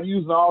he stopped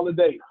using all the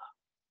data.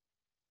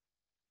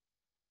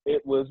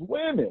 It was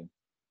women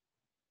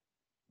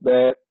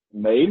that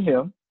made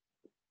him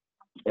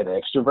an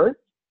extrovert,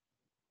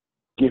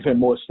 give him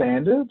more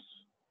standards,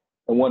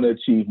 and want to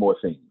achieve more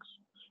things.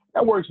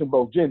 That works in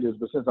both genders,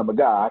 but since I'm a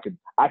guy,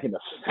 I can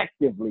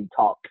effectively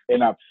talk,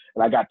 and I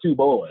got two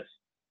boys.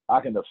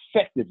 I can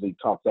effectively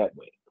talk that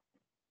way.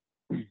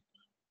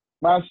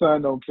 My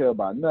son don't care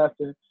about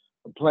nothing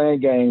but playing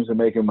games and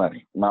making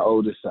money. My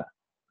oldest son.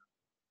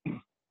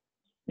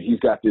 You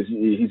got to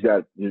see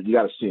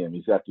him.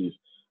 He's got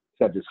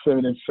this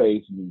feminine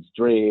face and these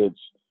dreads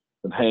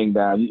and hang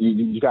down.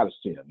 You got to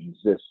see him.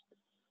 He's just,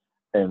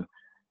 and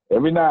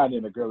every now and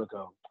then a girl will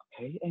go,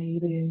 hey,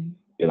 Aiden.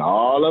 And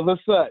all of a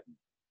sudden,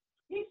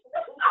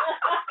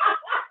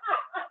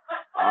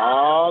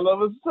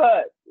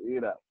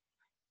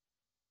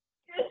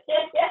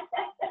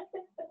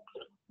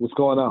 what's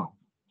going on?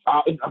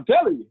 I'm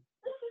telling you.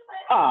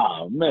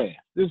 Oh, man,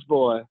 this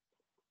boy,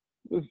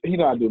 he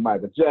know how to do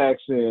Michael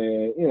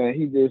Jackson.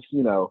 He just,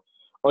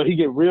 or he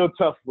get real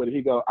tough with it.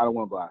 He go, I don't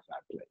want to go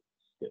outside and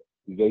play.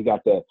 He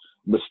got that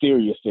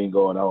mysterious thing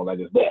going on like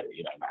his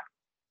daddy, now.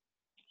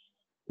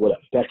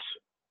 Whatever.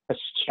 That's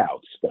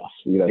child stuff.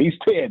 He's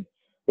 10,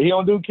 but he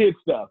don't do kid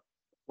stuff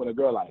when a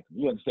girl likes him.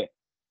 You understand?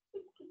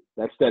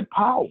 That's that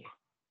power.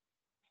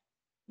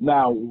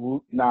 Now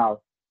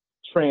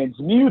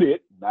transmute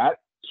it, not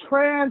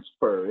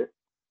transfer it,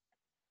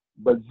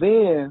 but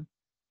then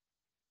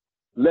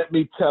let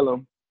me tell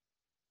him.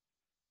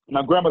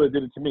 My grandmother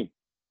did it to me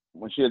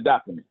when she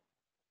adopted me.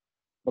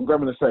 My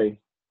grandmother say,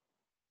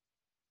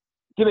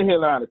 get in here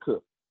and learn how to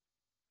cook.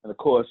 And of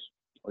course,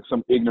 like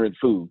some ignorant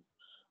food.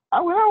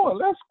 I went, oh,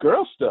 that's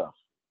girl stuff.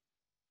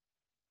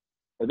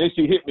 And then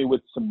she hit me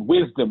with some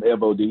wisdom,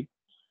 FOD.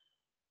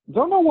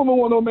 Don't no woman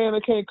want no man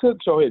that can't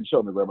cook. Show ahead and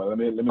show me, grandma. Let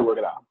me work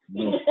it out.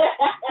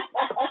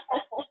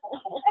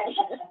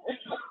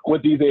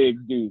 What these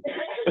eggs do.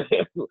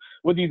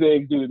 What these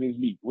eggs do to this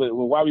meat.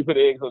 Why we put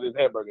eggs on this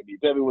hamburger meat?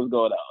 Tell me what's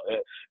going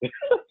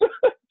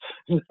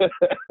on.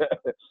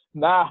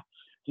 Nah,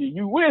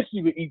 you wish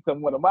you could eat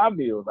one of my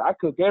meals. I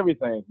cook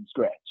everything from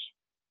scratch.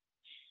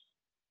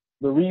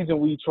 The reason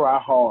we try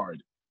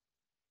hard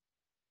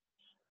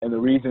and the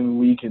reason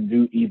we can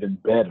do even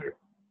better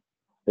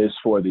is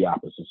for the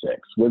opposite sex,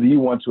 whether you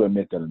want to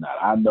admit that or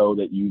not. I know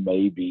that you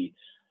may be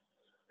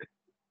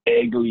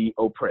eggly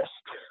oppressed.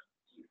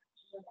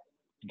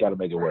 You got to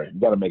make it work. You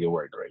got to make it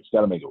work, Grace. You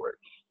got to make it work.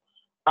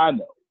 I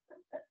know,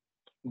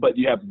 but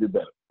you have to do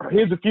better.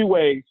 Here's a few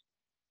ways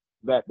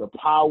that the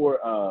power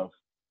of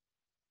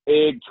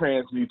egg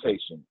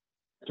transmutation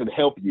can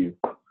help you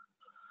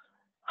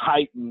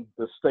heighten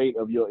the state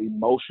of your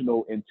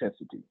emotional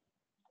intensity.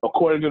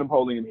 According to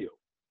Napoleon Hill,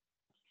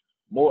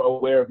 more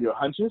aware of your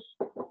hunches,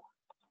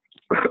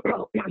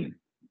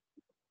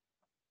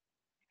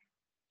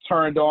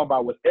 turned on by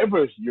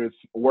whatever you're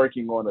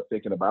working on or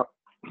thinking about.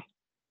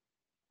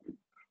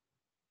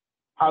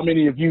 How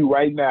many of you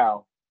right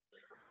now,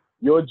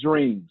 your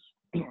dreams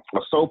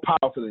are so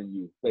powerful in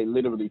you, they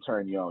literally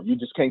turn you on. You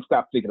just can't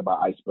stop thinking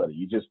about ice butter.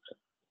 You just,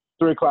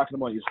 3 o'clock in the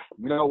morning,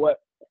 you know what?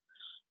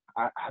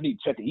 I need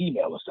to check the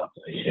email or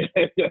something.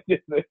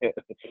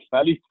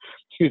 I need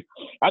to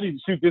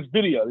shoot this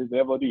video, this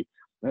MOD.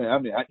 Man,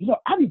 I'm in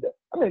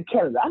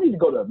Canada. I need to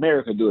go to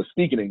America and do a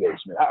speaking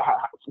engagement.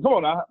 Come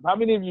on now. How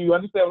many of you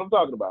understand what I'm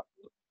talking about?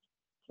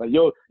 Like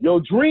your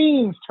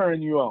dreams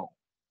turn you on.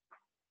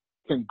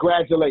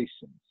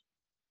 Congratulations.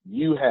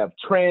 You have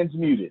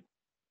transmuted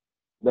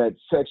that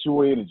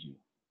sexual energy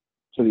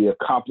to the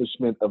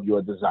accomplishment of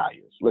your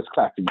desires. Let's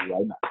clap for you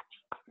right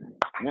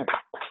now.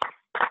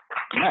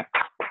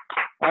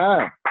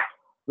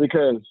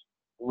 Because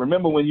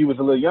remember when you was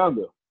a little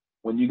younger,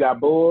 when you got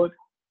bored,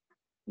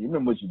 You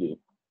remember what you did.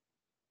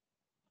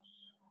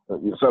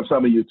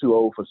 Some of you too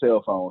old for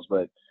cell phones,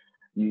 but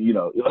you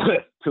know,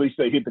 till you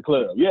say hit the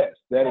club. Yes,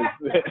 that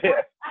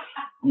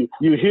is.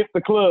 you hit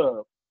the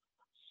club,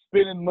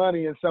 spending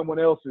money in someone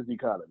else's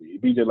economy.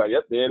 Be just like,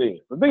 yep, there it is.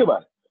 But think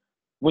about it.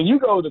 When you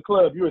go to the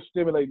club, you're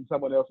stimulating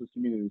someone else's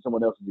community,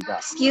 someone else's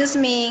economy. Excuse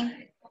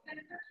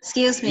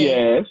me.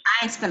 Yes.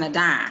 I ain't spent a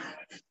dime.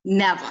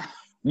 Never.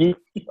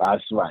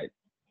 That's right.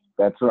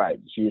 That's right.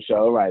 She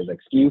sure right.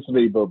 Excuse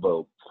me,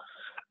 boo-boo.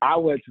 I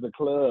went to the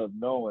club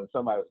knowing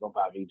somebody was going to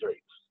buy me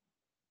drinks.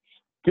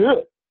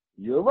 Good.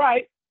 You're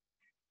right.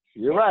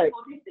 You're right.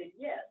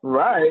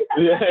 Right.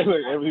 Yeah.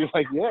 Everybody's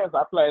like, yes.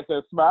 I flashed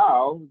that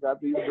smile. Got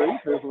these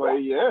drinks this way.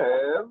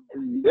 Yes.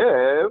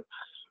 Yes.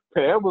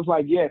 Pam was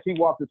like, yes. He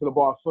walked into the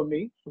bar for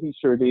me. He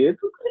sure did.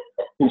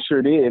 He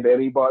sure did.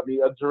 And he bought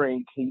me a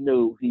drink. He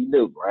knew.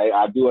 Right.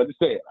 I do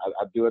understand.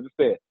 I do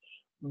understand.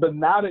 But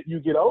now that you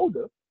get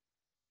older,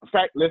 in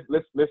fact, let's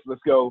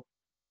go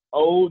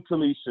old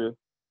Talisha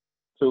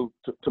to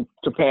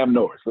Pam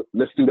Norris.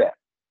 Let's do that.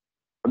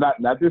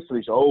 Not this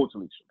Talisha, old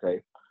Talisha,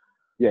 okay?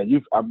 Yeah,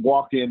 I'm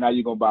walked in, now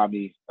you're gonna buy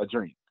me a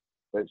drink.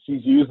 But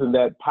she's using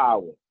that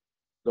power,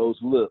 those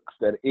looks,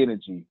 that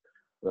energy,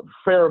 the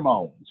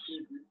pheromones.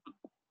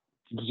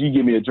 You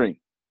give me a drink.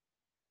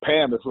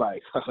 Pam is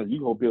like, you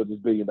gonna build this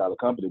 $1 billion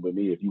company with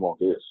me if you want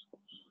this.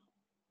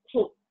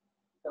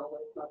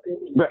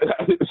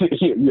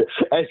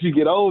 As you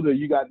get older,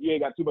 you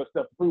ain't got too much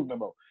stuff to prove no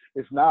more.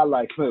 It's not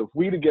like, if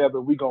we together,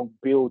 we gonna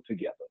build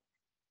together.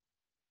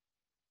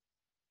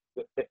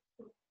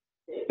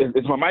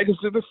 Is my mic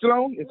still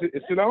on? Is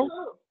it still on?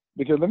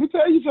 Because let me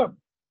tell you something.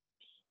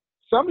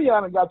 Some of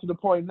y'all done got to the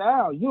point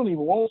now you don't even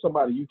want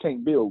somebody you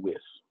can't build with.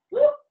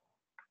 Yeah.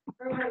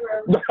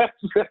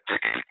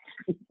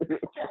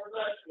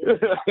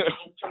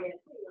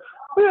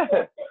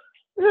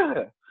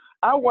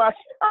 I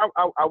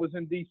was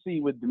in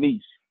DC with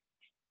Denise,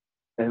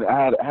 and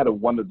I had a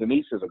wonderful.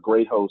 Denise is a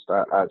great host.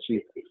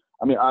 Honestly,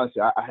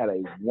 I had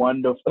a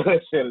wonderful. To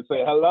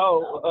say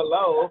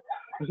hello.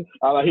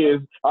 All I hear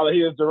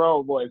is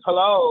Jerome voice.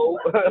 Hello.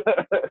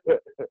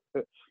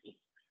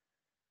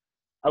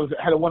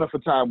 Had a wonderful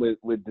time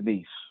with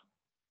Denise,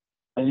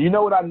 and you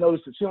know what I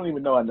noticed? She don't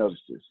even know I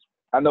noticed this.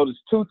 I noticed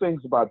two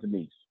things about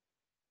Denise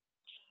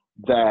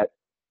that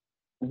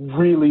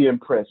really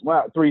impressed.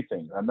 Well, three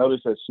things. I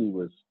noticed that she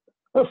was.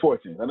 4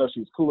 things. I know she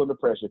was cool under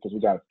pressure because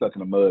we got stuck in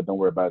the mud. Don't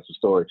worry about it. It's a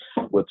story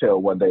we'll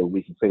tell one day when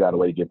we can figure out a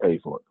way to get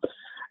paid for it.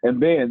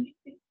 And then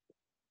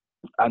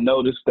I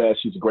noticed that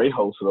she's a great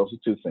host. So those are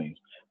 2 things.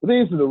 But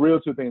these are the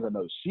real 2 things I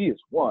noticed. She is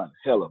one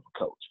hell of a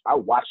coach. I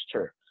watched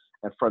her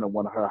in front of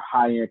one of her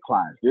high-end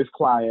clients. This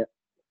client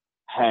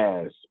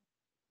has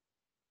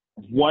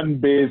one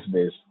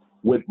business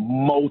with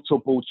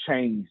multiple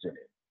chains in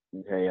it.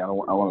 Okay, I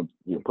want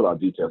to put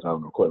out details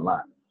on the recording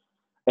line.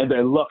 And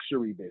they're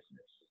luxury business.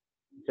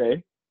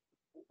 Okay,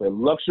 they're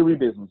luxury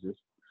businesses.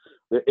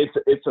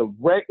 It's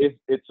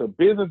a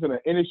business in an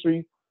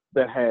industry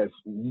that has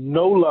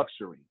no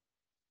luxury,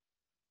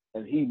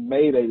 and he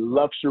made a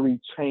luxury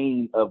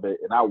chain of it.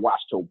 And I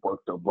watched her work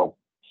the rope.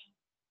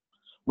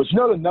 But you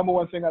know the number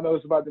one thing I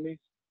noticed about Denise?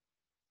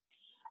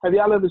 Have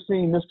y'all ever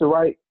seen Mr.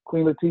 Right,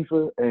 Queen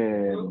Latifah,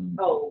 and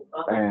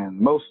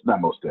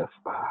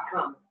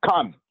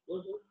Common?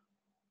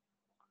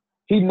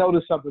 He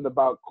noticed something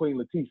about Queen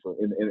Latifah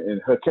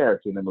in her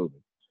character in the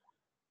movie.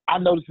 I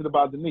noticed it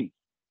about Denise.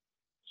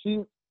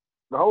 The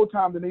whole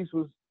time Denise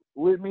was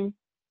with me,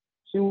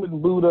 she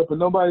wouldn't boot up in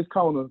nobody's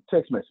corner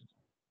text message.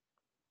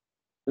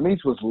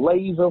 Denise was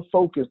laser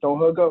focused on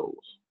her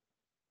goals.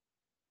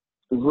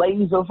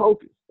 Laser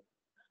focused.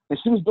 And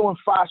she was doing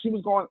 5. She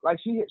was going, like,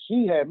 she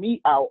had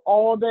me out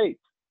all day.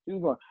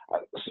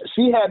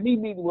 She had me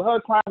meeting with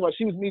her clients while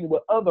she was meeting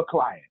with other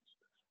clients.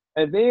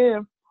 And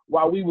then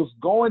while we was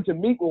going to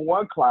meet with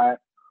one client,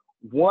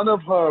 one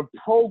of her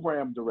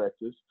program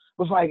directors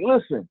was like,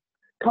 listen,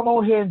 come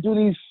on here and do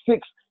these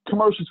 6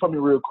 commercials for me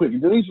real quick.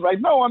 And Denise was like,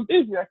 no, I'm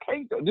busy. I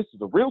can't do it. This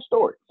is a real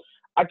story.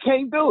 I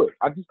can't do it.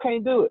 I just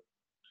can't do it.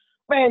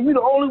 Man, you're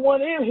the only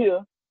one in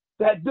here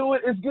that do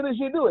it as good as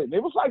you do it.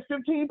 There was like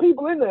 15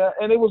 people in there,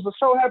 and it was a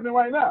show happening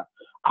right now.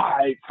 All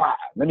right, fine.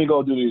 Let me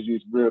go do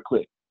this real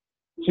quick.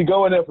 She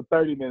go in there for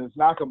 30 minutes,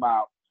 knock him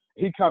out.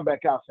 He come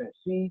back out saying,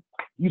 see,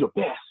 you the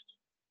best.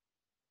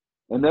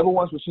 And never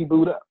once was she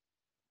booed up.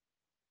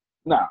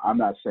 Now, I'm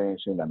not saying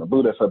she ain't got no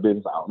boo. That's her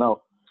business. I don't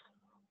know.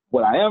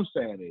 What I am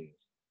saying is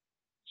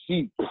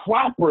she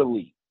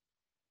properly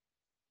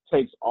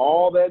takes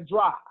all that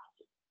drive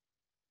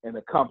and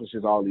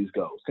accomplishes all these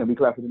goals. Can we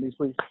clap for Denise,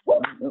 please?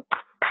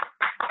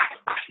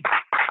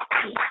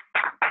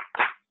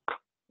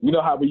 You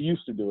know how we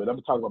used to do it.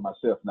 I'm talking about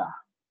myself now.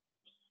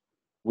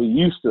 We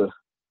used to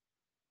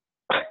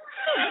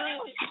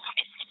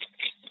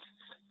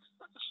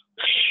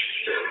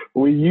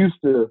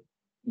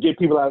get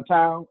people out of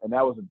town, and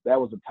that was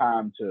a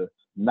time to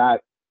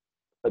not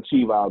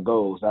achieve our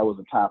goals. That was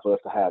a time for us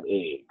to have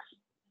eggs.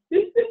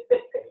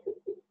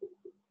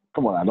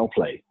 Come on now, don't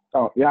play.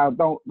 Don't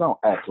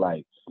act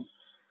like.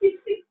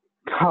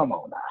 Come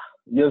on now.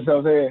 You know what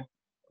I'm saying?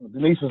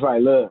 Denise was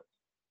like, look,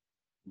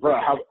 bro,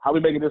 how we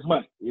making this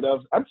money? You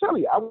know, I'm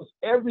telling you, I was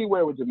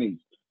everywhere with Denise.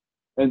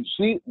 And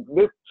she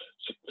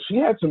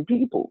had some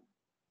people.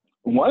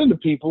 One of the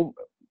people,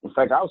 in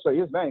fact, I'll say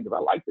his name because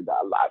I like the guy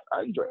a lot.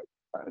 Andre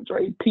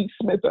P.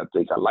 Smith, I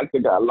think. I like the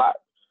guy a lot.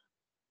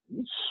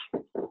 He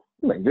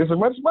makes just as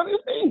much money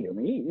as me. I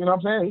mean, you know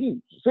what I'm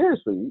saying?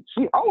 Seriously,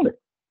 she owned it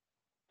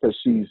because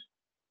she's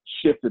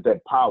shifted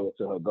that power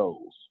to her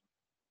goals.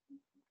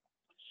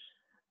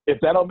 If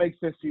that don't make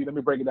sense to you, let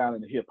me break it down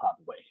in the hip-hop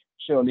way.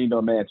 She don't need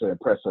no man to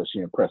impress her. She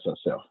impress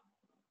herself.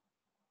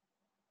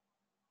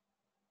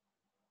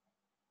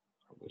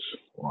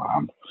 Well,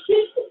 I'm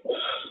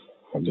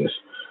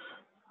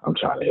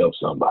trying to help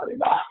somebody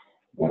now.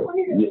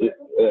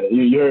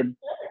 You heard?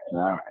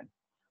 All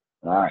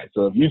right.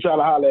 So if you try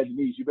to holler at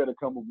Denise, you better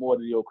come with more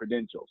than your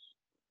credentials,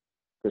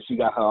 because she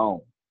got her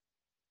own.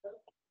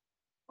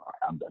 All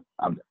right, I'm done.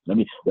 Let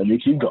me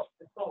keep going.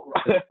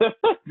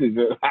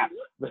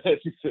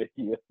 She said,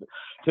 yeah.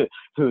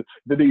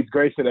 Denise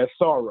Grayson, that's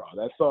sorrow.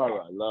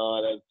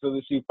 Lord, as soon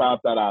as she found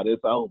that out,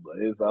 it's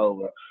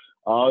over.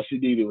 All she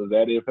needed was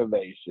that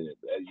information.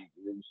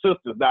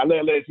 Sisters, now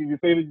let you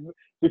see it?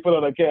 She put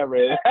on her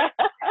camera.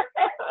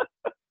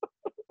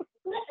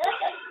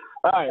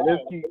 All right,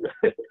 let's keep.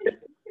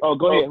 Oh,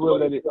 go ahead. Whoever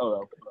that is.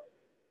 Oh,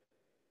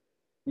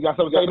 you got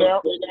something to say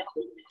now?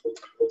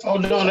 Oh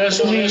no,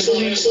 that's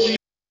me.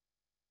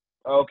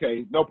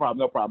 Okay, no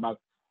problem.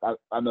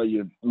 I know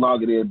you're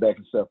logging in back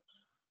and stuff.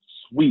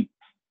 Sweet.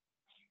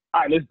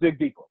 All right, let's dig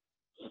deeper.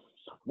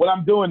 What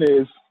I'm doing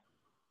is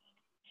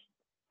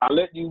I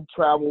let you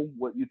travel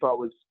what you thought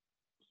was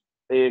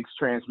eggs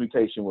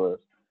transmutation was.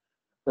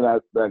 And I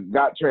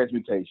got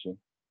transmutation.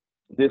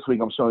 This week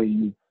I'm showing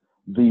you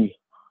the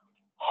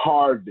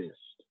harvest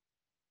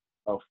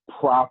of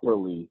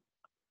properly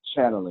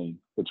channeling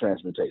the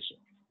transmutation.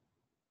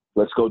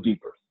 Let's go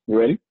deeper. You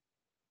ready?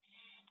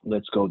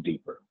 Let's go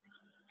deeper.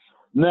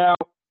 Now,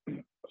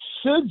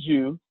 should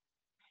you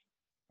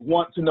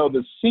want to know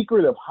the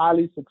secret of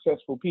highly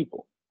successful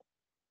people,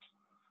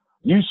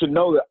 you should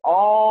know that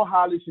all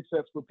highly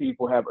successful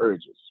people have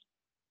urges.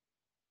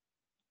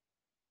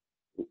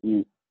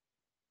 Would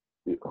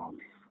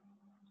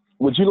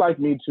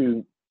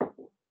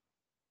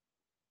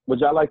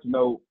y'all like to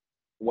know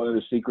one of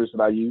the secrets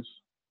that I use?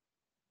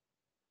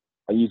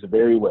 I use it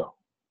very well.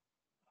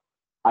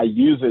 I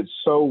use it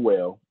so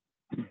well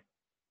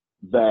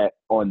that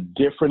on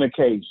different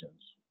occasions,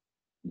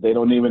 they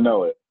don't even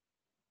know it,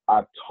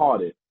 I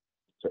taught it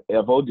to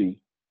FOD,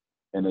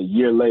 and a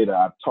year later,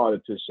 I taught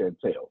it to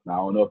Chantel. Now, I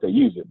don't know if they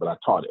use it, but I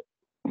taught it.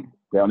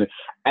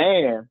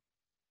 And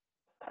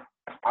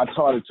I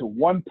taught it to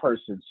one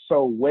person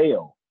so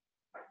well,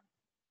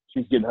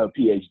 she's getting her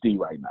PhD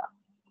right now.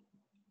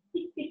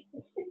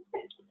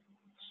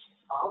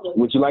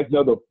 Would you like to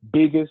know the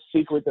biggest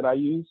secret that I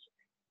use?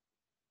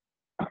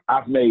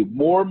 I've made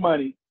more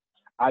money.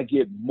 I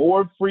get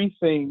more free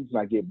things.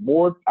 I get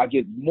more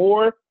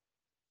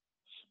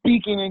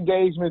speaking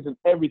engagements and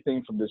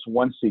everything from this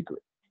one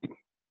secret.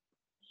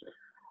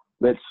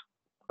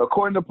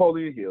 According to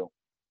Napoleon Hill,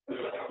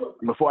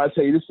 before I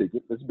tell you the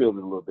secret, let's build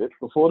it a little bit.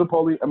 According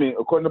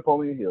to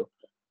Napoleon Hill,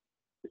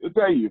 it'll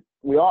tell you,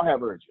 we all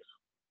have urges.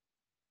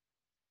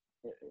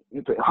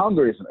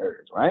 Hunger is an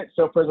urge, right?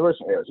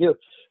 Self-preservation urge. He'll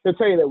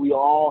tell you that we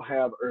all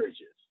have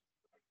urges.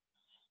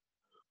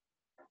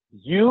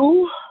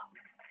 You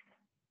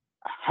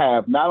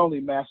have not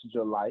only mastered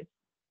your life,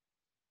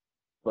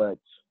 but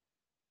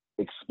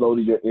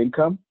exploded your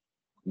income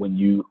when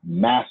you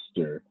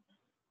master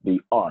the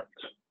art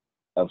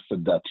of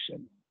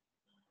seduction.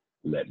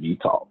 Let me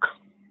talk.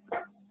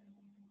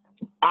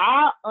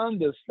 I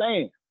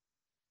understand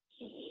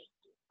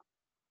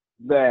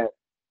that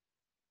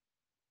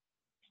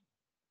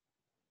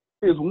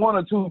there's one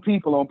or two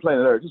people on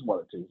planet Earth, just one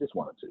or two,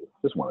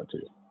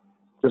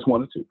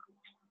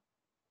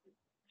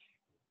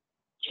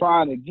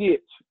 trying to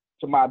get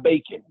to my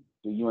bacon.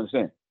 Do you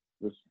understand?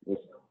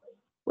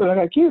 Well, I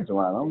got kids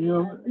around.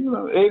 You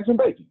know, eggs and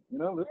bacon.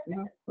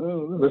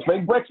 Let's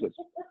make breakfast.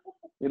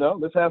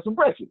 Let's have some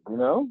breakfast.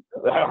 All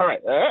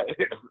right,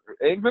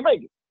 eggs and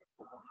bacon.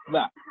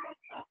 Now,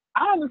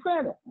 I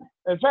understand that.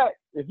 In fact,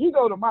 if you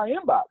go to my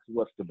inbox,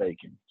 what's the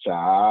bacon?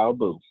 Child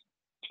boo.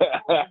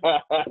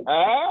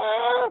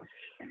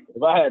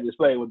 If I had to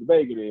explain what the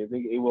bacon is,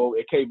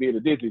 it can't be in the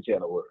Disney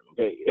Channel word,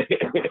 okay?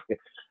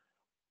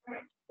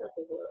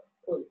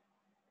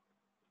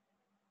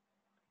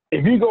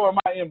 If you go in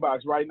my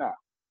inbox right now,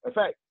 in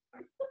fact,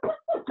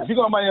 if you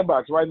go in my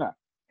inbox right now,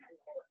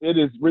 it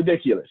is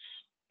ridiculous.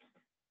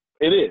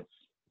 It is.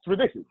 It's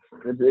ridiculous.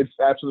 It's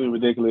absolutely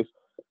ridiculous.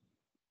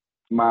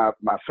 My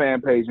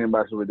fan page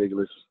inbox is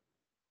ridiculous.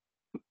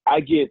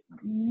 I get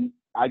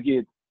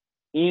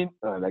in.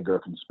 That girl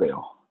can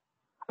spell.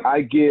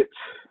 I get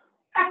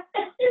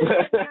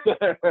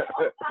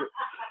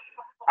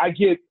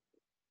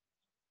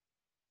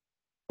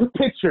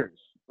pictures.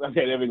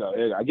 Okay, there we go.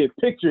 I get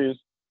pictures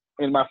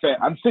in my fan.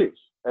 I'm serious.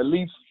 At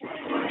least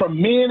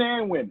from men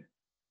and women.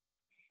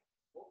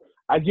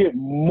 I get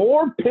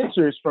more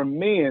pictures from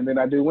men than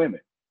I do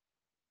women.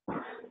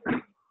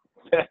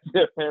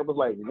 I was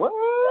like, what?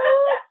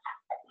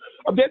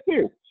 I'm dead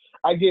serious.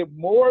 I get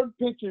more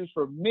pictures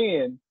from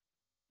men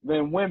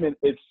than women,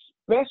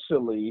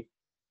 especially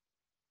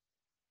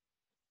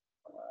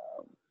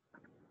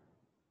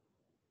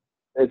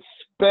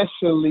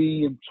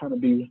I'm trying to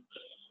be,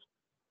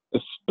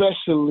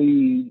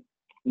 especially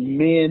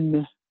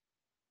men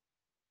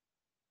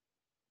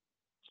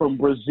from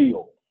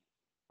Brazil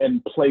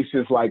and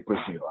places like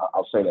Brazil.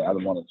 I'll say that. I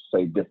don't want to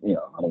say different,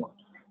 I don't want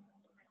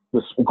to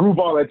just group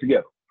all that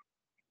together.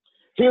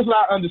 Here's what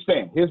I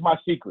understand. Here's my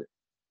secret.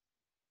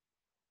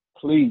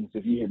 Please,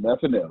 if you hear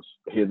nothing else,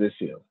 hear this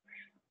here.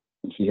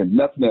 If you hear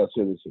nothing else,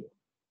 hear this here.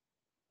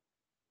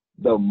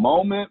 The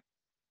moment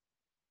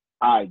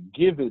I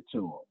give it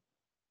to them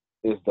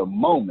is the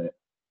moment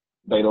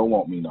they don't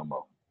want me no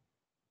more.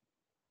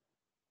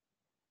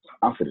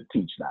 I'm finna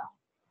teach now.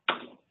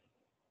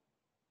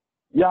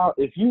 Y'all,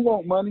 if you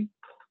want money,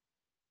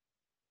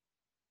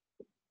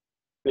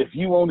 if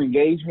you want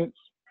engagements,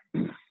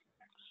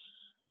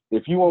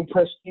 if you want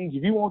prestige,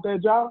 if you want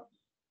that job,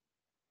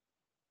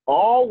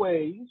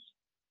 always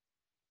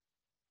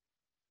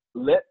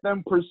let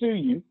them pursue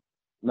you.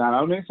 Now,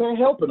 I'm not saying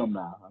helping them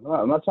now. I'm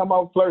not talking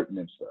about flirting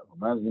and stuff.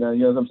 You know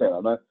what I'm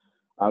saying?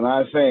 I'm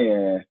not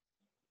saying,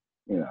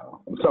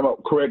 I'm talking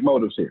about correct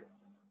motives here.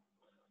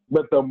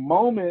 But the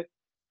moment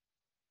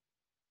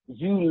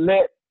you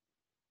let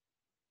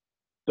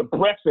the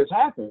breakfast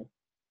happen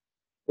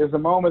is the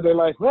moment they're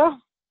like,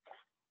 well,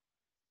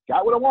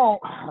 got what I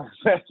want.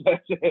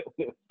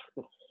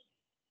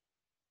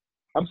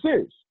 I'm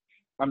serious.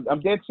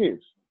 I'm dead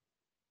serious.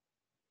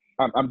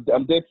 I'm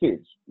dead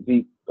serious.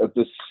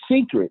 The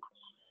secret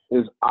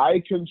is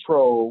I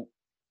control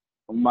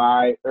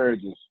my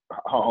urges.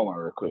 Hold on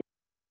real quick.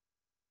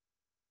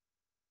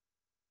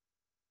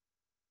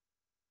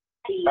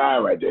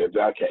 All right, Dave.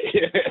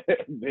 Okay.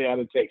 They had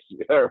to text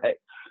you. All right.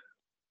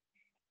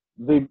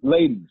 The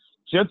ladies,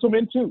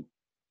 gentlemen too,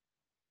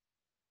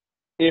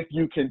 if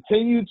you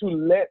continue to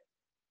let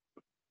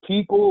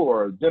people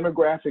or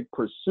demographic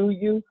pursue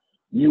you,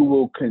 you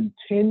will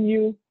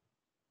continue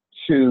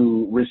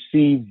to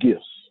receive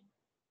gifts.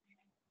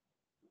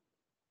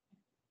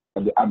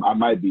 I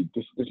might be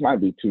this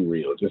might be too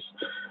real. Just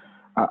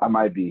I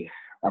might be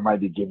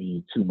giving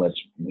you too much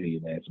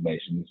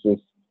information. It's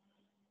just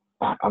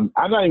I'm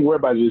not even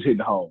worried about just hitting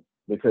home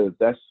because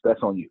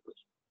that's on you.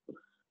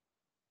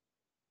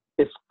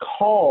 It's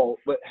called,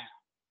 but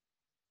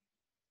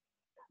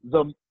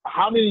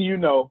how many of you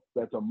know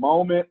that the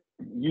moment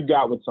you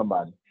got with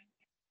somebody,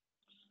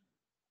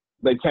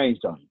 they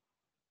changed on you?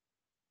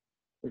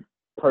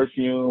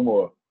 Perfume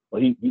or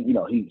he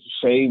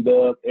shaved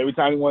up every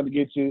time he wanted to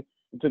get you.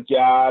 He took you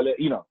out,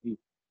 he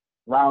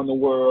around the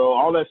world,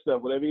 all that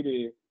stuff, whatever he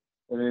did,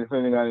 and then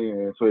something got in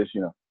and switch,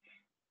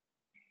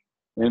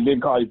 and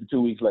didn't call you for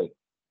 2 weeks later.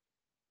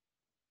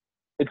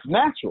 It's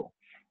natural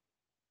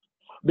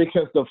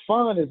because the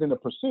fun is in the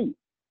pursuit.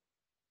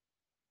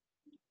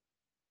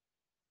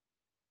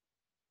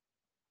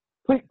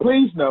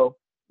 Please know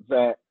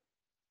that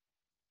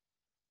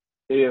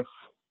if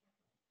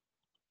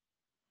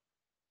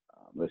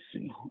let's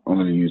see, I'm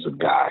going to use a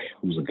guy.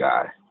 Who's a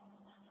guy?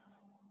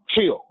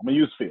 Phil. I'm going to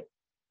use Phil.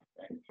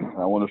 I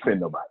don't want to offend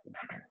nobody.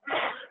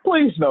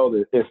 Please know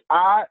that if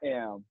I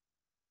am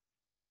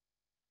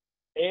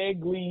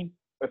ugly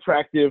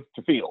attractive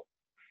to Phil,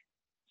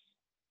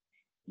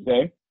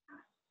 okay,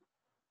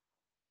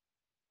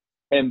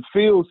 and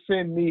Phil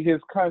send me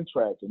his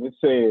contract and it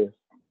says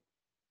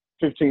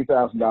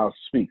 $15,000 to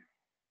speak,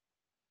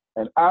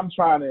 and I'm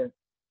trying to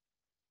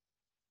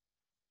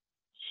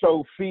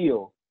show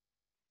Phil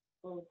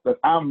that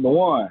I'm the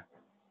one,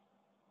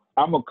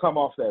 I'm gonna come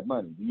off that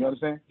money. Do you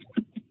understand?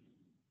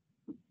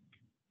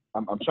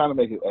 I'm trying to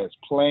make it as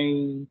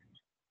plain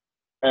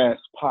as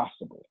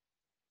possible.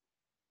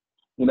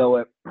 You know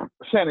what,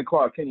 Shannon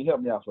Clark, can you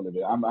help me out for a little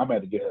bit? I'm going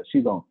to get her.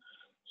 She's on.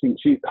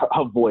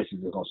 Her voice is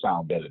gonna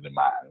sound better than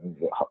mine.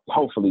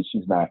 Hopefully,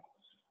 she's not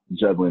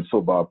juggling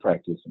football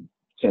practice and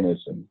tennis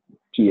and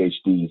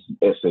PhDs and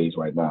essays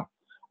right now.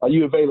 Are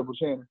you available,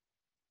 Shannon?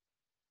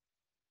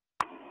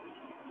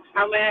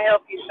 How may I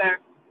help you, sir?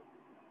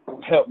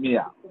 Help me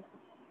out.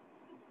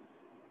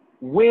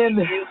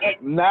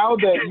 Now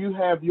that you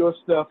have your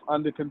stuff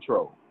under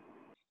control,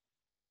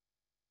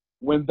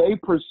 when they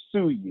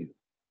pursue you,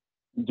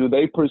 do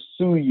they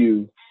pursue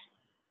you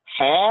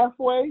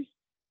halfway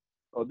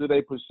or do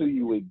they pursue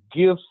you with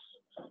gifts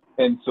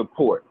and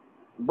support?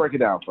 Break it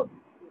down for me.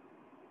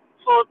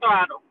 Full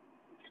throttle.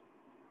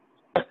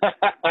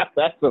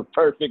 That's a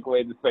perfect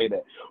way to say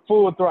that.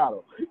 Full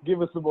throttle.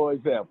 Give us some more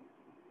examples.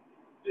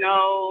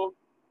 No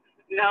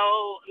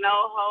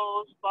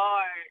holds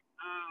barred.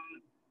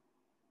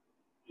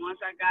 Once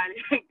I got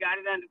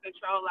it under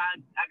control, I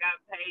got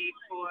paid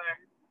for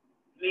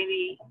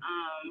many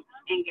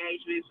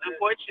engagements.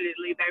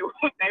 Unfortunately,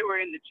 they were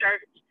in the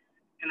church,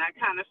 and I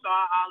kind of saw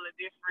all the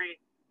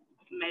different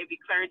maybe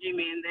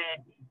clergymen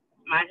that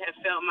might have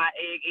felt my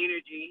egg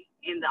energy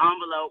in the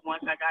envelope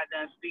once I got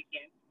done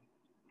speaking.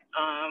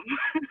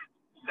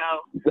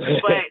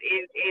 But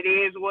it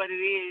is what it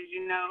is,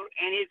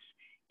 and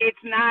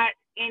it's not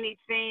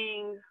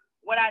anything.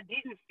 What I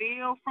didn't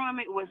feel from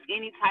it was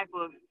any type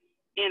of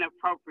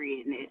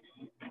inappropriateness,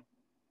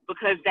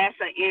 because that's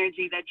an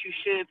energy that you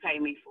should pay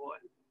me for.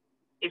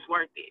 It's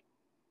worth it.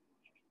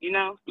 You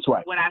know? That's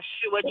right. What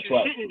you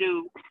shouldn't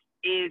do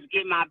is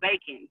get my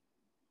bacon.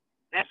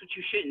 That's what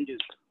you shouldn't do.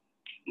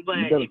 But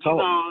if you're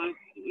going,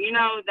 you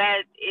know,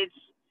 that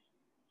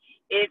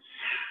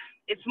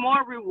it's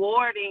more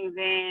rewarding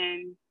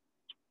than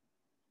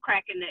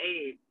cracking the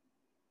egg.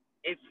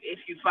 If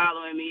you're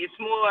following me, it's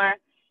more.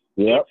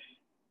 Yep.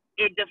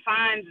 It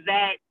defines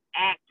that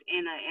act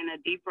in a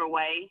deeper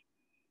way.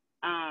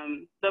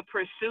 The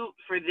pursuit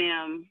for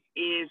them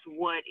is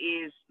what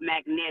is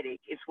magnetic.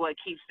 It's what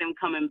keeps them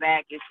coming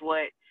back. It's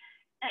what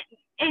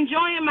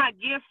enjoying my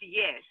gift,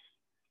 yes,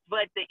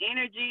 but the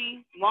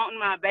energy, wanting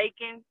my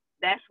bacon,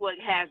 that's what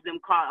has them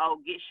call.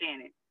 Oh, get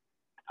Shannon.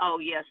 Oh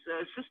yes,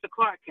 Sister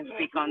Clark can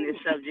speak on this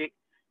subject.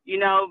 You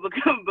know,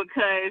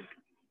 because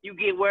you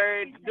get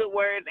good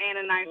words, and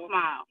a nice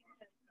smile,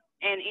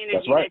 and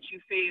energy that you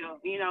feel.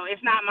 You know,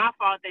 it's not my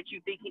fault that you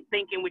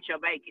thinking with your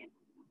bacon.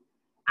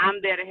 I'm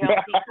there to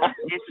help people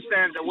and to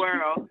serve the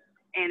world.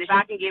 And if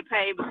I can get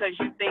paid because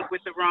you think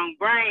with the wrong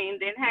brain,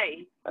 then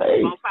hey,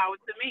 more power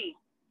to me.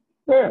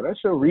 Yeah,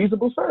 that's your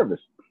reasonable service.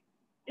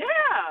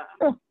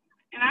 Yeah.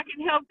 And I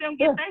can help them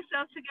get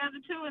themselves together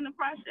too in the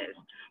process.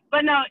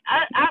 But no,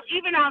 I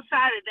even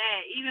outside of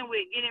that, even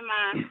with getting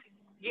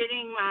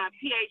my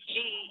PhD,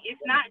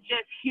 it's not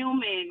just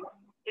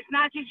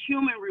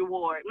human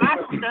reward. My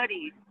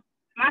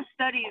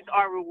studies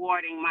are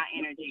rewarding my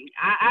energy.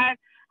 I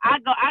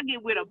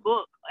get with a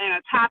book and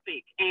a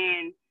topic,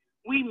 and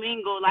we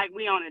mingle like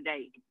we on a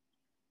date.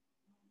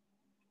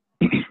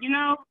 You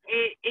know,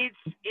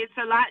 it's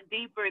a lot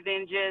deeper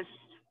than just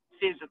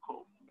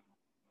physical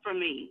for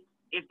me,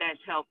 if that's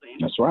helping.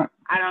 That's right.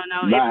 I don't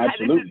know. Nah,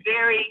 This is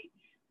very,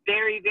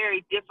 very,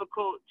 very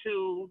difficult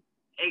to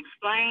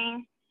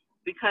explain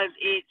because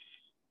it's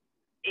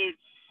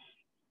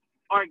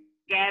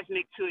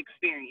orgasmic to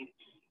experience.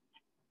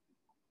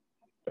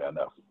 Fair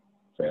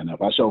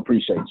enough. I sure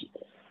appreciate you.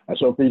 I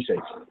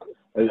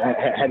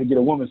had to get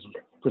a woman's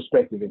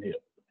perspective in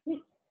here.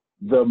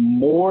 The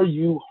more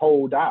you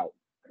hold out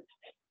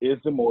is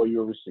the more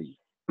you'll receive.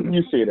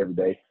 You see it every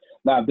day.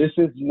 Now, this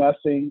is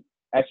nothing.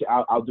 Actually,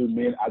 I'll do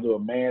men. I'll do a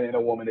man and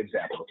a woman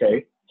example,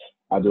 okay?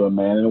 I'll do a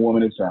man and a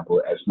woman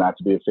example as not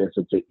to be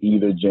offensive to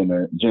either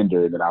gender,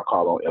 and then I'll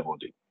call on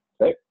FOD,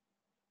 okay?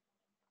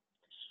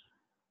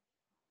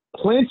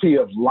 Plenty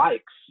of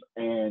likes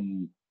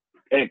and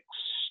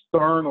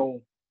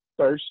external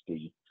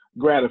thirsty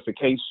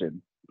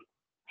gratification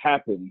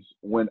happens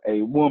when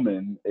a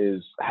woman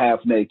is half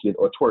naked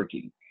or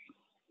twerking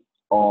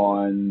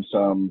on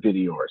some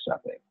video or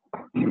something.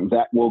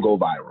 That will go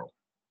viral.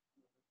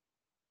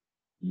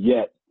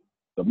 Yet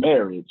the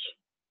marriage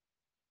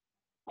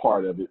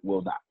part of it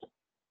will not.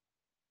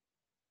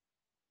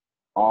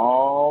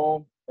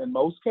 In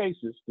most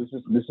cases, this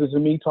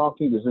isn't me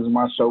talking, this isn't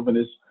my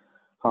chauvinist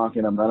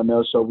talking. I'm not a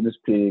male chauvinist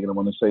pig, and I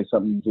want to say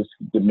something just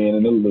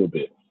demeaning a little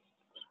bit.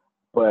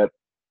 But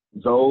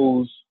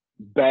those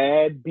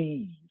bad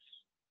bees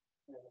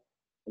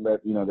that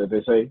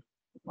they say,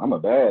 I'm a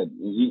bad,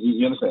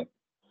 you understand?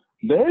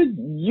 They're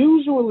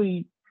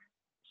usually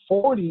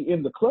 40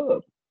 in the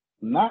club,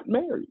 not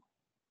married.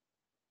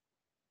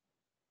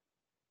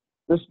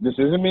 This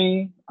isn't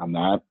me. I'm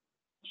not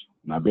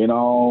being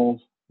all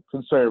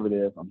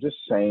conservative. I'm just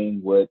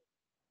saying what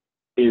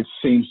it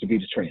seems to be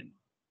the trend.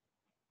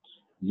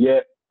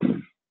 Yet,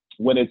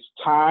 when it's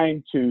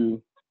time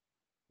to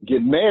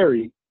get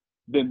married,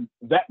 then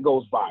that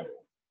goes viral.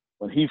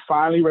 When he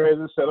finally ready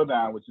to settle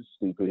down, which is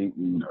stupid,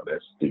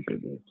 that's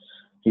stupid.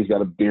 He's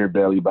got a beer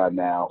belly by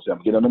now. So I'm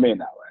getting on the man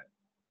now, right?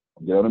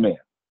 I'm getting on the man.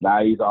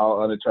 Now he's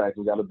all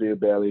unattractive, got a beer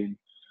belly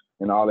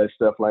and all that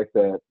stuff like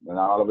that. And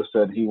all of a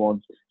sudden he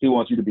wants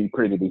you to be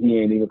pretty, but he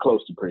ain't even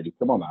close to pretty.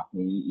 Come on now.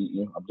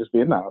 I'm just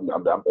being now.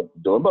 I'm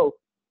doing both.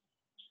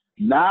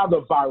 Now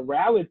the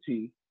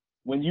virality,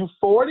 when you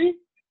 40,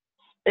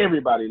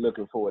 everybody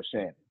looking for a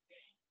Shannon,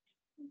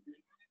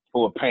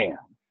 for a Pam.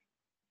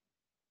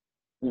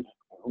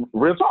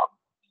 Real talk.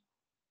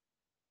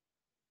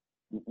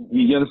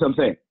 You understand what I'm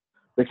saying?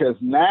 Because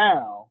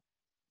now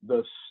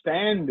the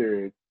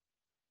standard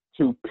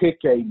to pick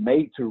a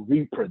mate to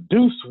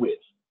reproduce with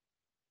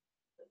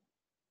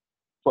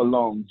for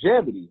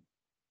longevity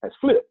has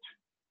flipped.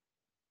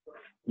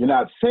 You're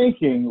not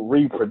thinking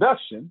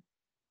reproduction,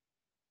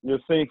 you're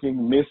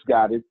thinking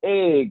misguided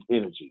egg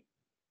energy.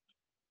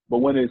 But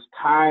when it's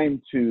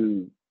time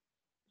to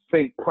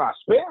think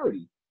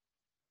prosperity,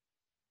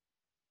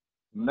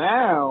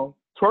 now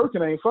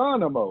twerking ain't fun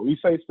no more. We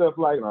say stuff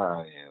like,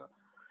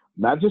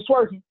 not just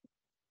twerking.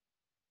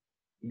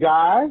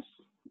 Guys,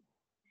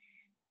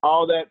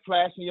 all that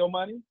flashing your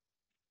money,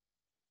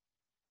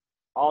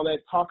 all that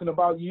talking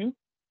about you,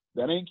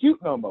 that ain't cute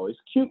no more. It's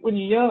cute when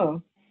you're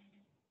young.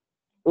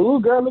 Ooh,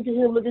 girl, look at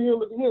him, look at him,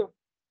 look at him.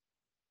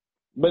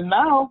 But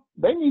now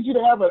they need you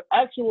to have an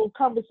actual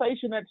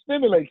conversation that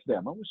stimulates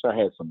them. I wish I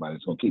had somebody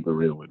that's gonna keep it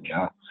real with me.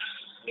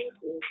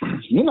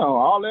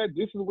 all that,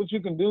 this is what you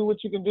can do,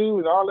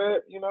 and all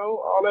that,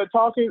 all that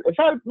talking.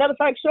 Matter of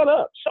fact, shut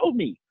up. Show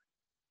me.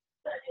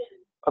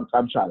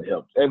 I'm trying to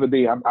help. Every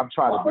day, I'm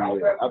trying to be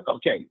there.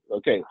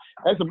 Okay.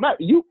 As a matter,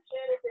 you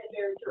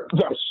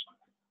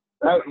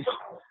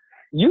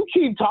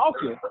keep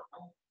talking.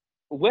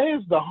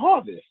 Where's the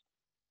harvest?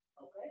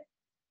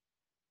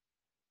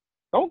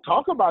 Don't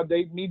talk about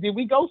dating me. Did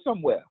we go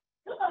somewhere?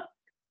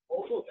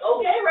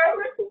 Okay,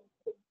 Reverend.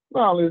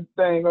 Well, this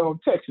thing on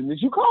texting.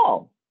 Did you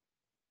call?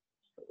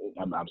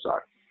 I'm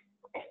sorry.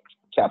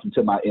 Tapping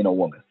to my inner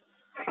woman.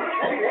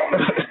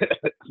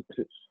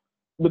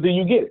 But do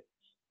you get it?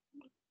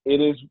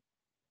 It's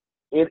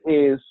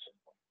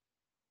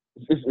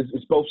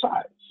both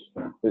sides.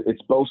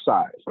 It's both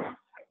sides.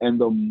 And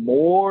the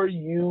more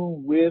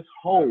you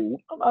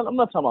withhold, I'm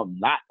not talking about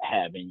not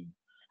having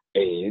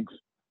eggs.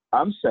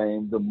 I'm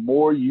saying the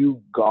more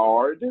you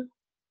guard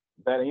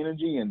that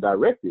energy and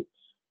direct it,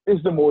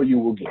 is the more you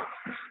will get.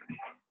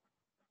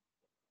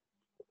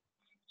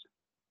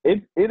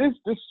 It is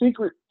the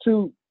secret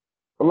to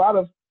a lot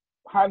of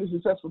highly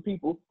successful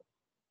people's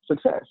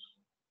success.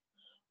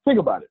 Think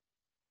about it.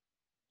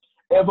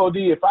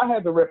 FOD, if I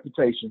had the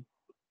reputation,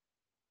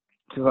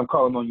 because I'm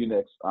calling on you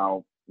next,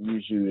 I'll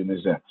use you in this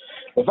example.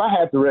 If I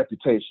had the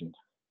reputation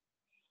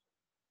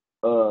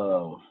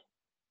of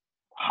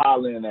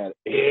hollering at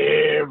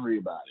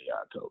everybody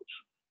I coach,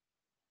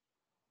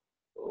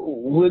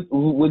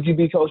 would you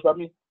be coached by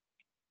me?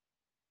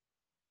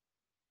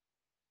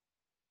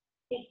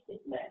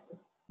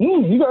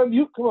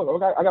 You come on.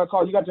 Okay, I got to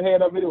call. You got your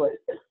hand up anyway.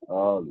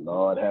 Oh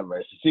Lord, have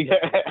mercy. See,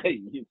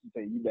 you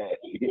say you bad.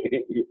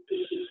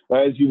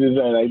 As you just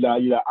say, like, nah, I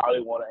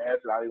didn't want to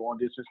answer. I didn't want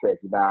to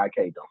disrespect you. Nah, I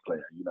can't. Don't play.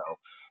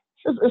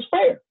 It's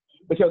fair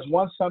because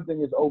once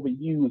something is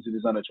overused, it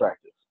is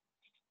unattractive.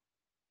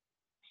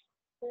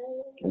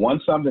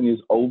 Once something is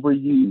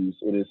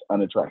overused, it is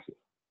unattractive.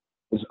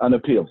 It's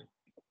unappealing.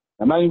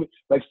 I'm not even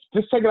like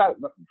just take it out.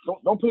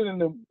 Don't put it in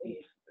the.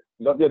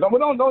 Don't even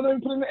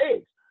put it in the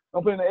eggs.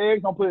 Don't put it in the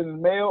eggs. Don't put it in the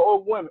male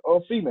or woman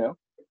or female.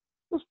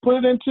 Just put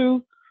it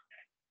into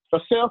a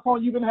cell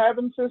phone you've been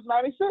having since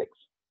 '96.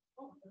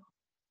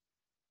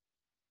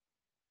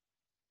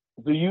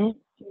 Do you?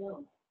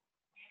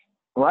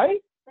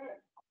 Right?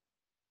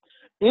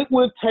 It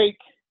would take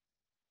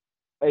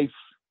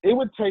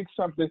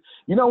something.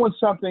 When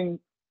something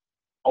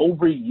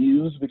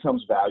overused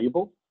becomes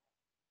valuable,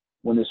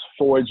 when it's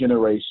 4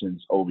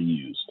 generations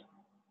overused,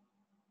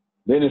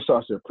 then it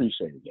starts to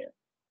appreciate again.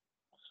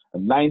 A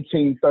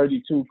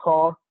 1932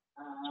 car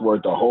is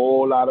worth a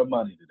whole lot of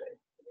money today.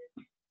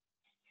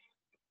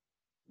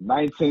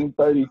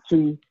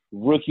 1932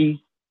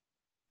 rookie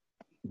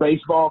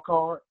baseball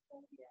card,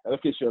 that'll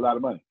get you a lot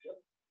of money.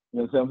 You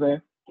know what I'm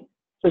saying?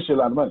 Fits you a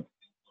lot of money.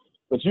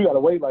 But you got to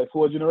wait like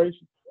 4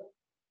 generations.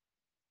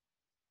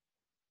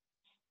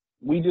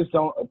 We just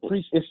don't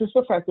appreciate. It's just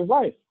a fact of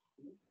life.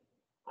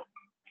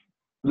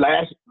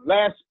 Last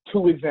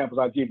 2 examples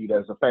I'll give you that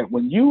as a fact.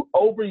 When you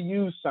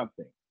overuse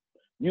something,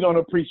 you don't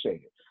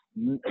appreciate it.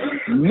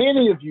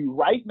 Many of you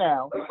right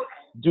now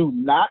do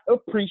not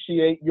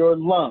appreciate your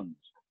lungs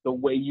the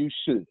way you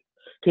should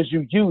because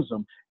you use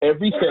them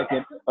every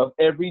second of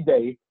every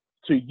day.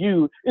 To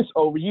you, it's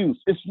overused.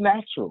 It's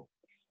natural.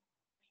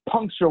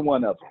 Puncture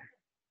one of them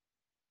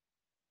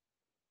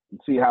and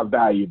see how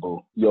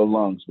valuable your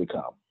lungs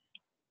become.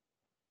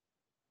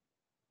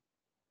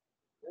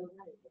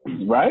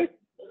 Right?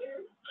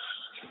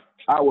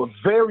 Our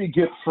very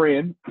good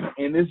friend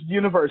in this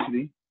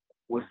university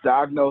was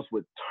diagnosed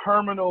with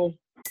terminal.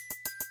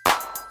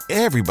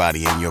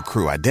 Everybody in your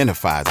crew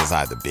identifies as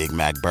either Big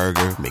Mac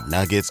Burger,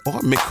 McNuggets,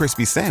 or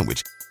McCrispy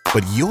Sandwich.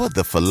 But you're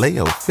the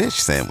Filet-O-Fish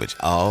Sandwich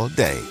all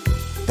day.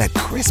 That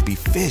crispy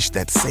fish,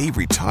 that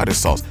savory tartar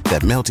sauce,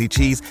 that melty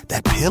cheese,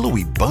 that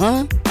pillowy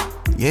bun.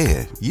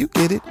 Yeah, you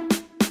get it.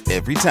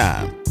 Every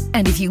time.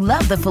 And if you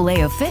love the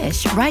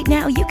Filet-O-Fish, right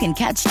now you can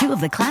catch 2 of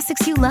the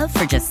classics you love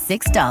for just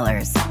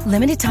 $6.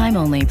 Limited time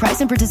only.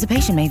 Price and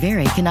participation may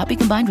vary. Cannot be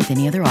combined with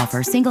any other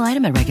offer. Single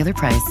item at regular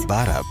price.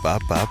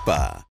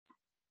 Ba-da-ba-ba-ba.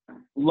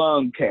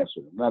 Lung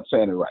cancer. I'm not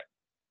saying it right.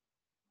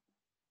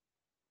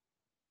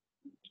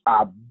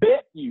 I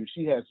bet you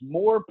she has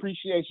more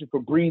appreciation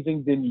for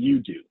breathing than you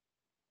do.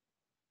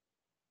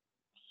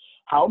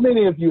 How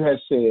many of you have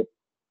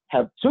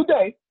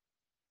today,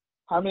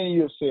 how many of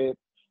you have said,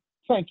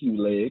 thank you,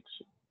 legs,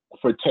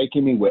 for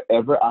taking me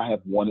wherever I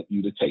have wanted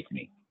you to take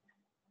me?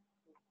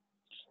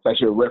 It's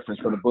actually a reference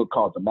from a book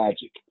called The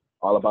Magic,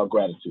 all about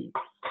gratitude.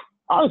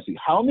 Honestly,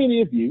 how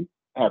many of you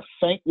have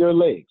thanked your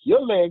legs?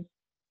 Your legs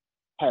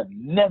have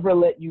never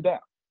let you down.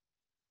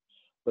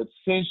 But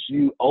since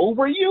you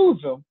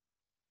overuse them,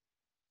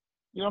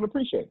 you don't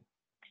appreciate it.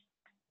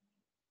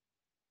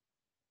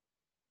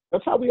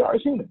 That's how we are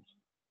as humans.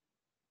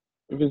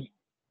 Because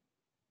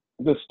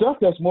the stuff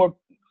that's more,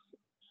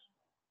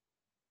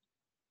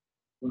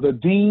 the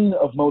dean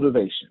of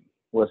motivation,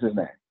 what's his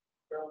name?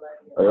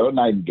 Earl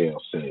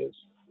Nightingale says,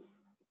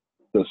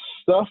 the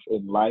stuff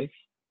in life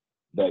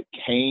that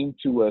came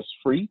to us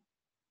free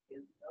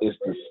is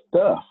the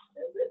stuff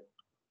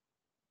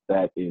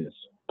that is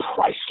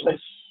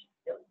priceless.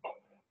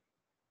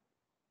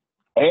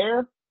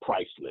 Air,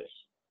 priceless.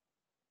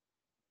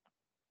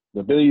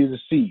 The ability to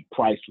see,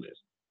 priceless.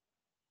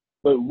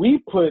 But we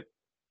put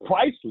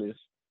priceless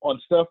on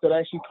stuff that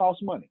actually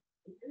costs money.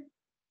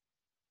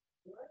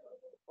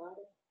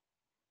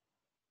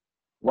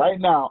 Right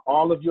now,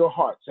 all of your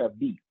hearts have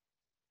beat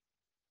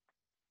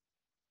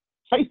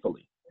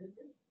faithfully.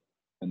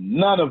 And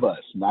none of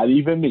us, not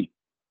even me,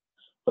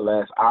 for the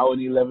last hour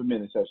and 11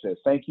 minutes have said,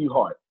 thank you,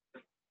 heart,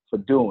 for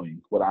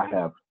doing what I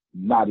have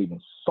not even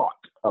thought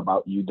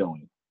about you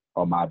doing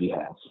on my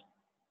behalf.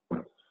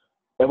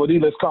 MOD,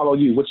 let's call on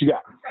you. What you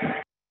got?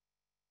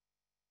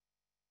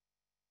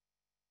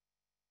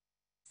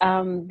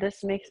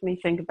 This makes me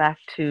think back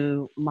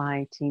to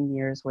my teen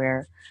years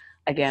where,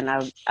 again,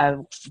 I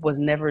was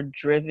never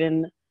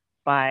driven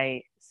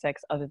by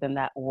sex other than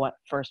that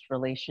first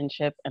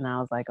relationship. And I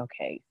was like,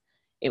 okay,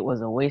 it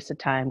was a waste of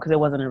time because it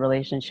wasn't a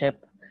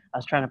relationship. I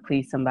was trying to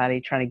please somebody,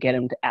 trying to get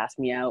him to ask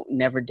me out,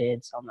 never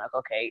did. So I'm like,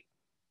 okay,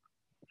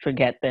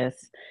 forget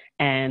this.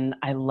 And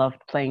I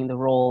loved playing the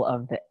role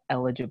of the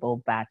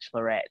eligible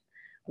bachelorette,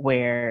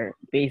 where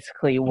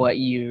basically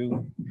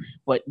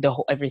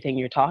everything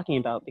you're talking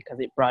about, because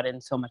it brought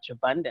in so much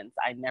abundance.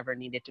 I never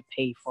needed to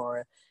pay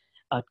for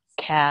a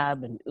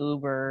cab, an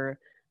Uber.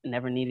 I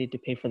never needed to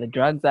pay for the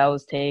drugs I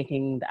was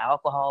taking, the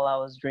alcohol I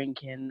was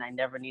drinking. I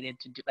never needed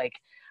to do,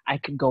 I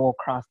could go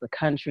across the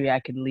country. I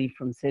could leave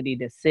from city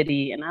to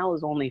city. And I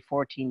was only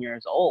 14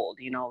 years old,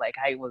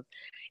 I was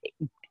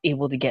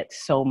able to get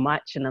so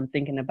much. And I'm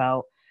thinking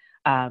about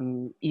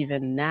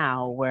even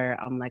now where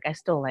I'm like, I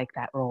still like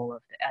that role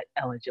of the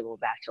eligible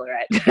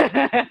bachelorette,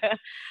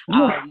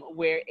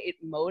 where it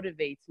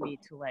motivates me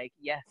to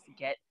yes,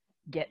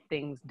 get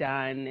things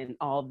done and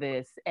all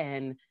this,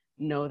 and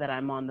know that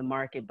I'm on the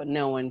market, but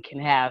no one can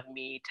have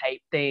me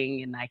type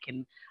thing. And I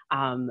can,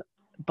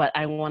 but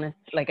I want to,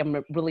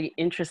 I'm really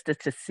interested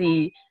to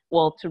see,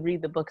 to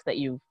read the books that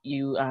you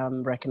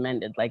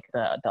recommended, like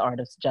the Art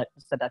of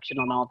Seduction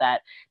and all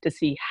that, to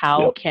see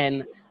how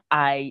can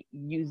I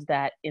use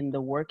that in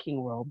the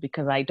working world,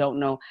 because I don't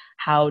know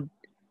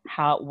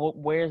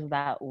where's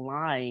that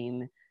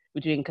line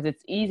between, because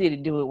it's easy to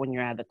do it when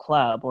you're at the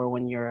club or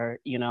when you're,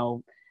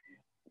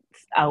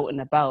 out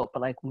and about,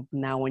 but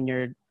now when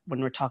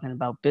we're talking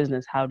about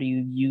business, how do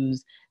you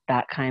use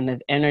that kind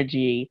of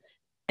energy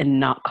and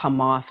not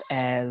come off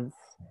as,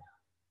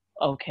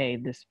 okay,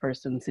 this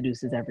person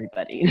seduces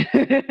everybody?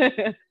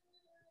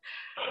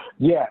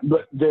 Yeah,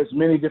 but there's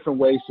many different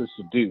ways to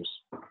seduce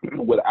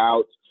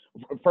without.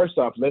 First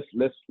off,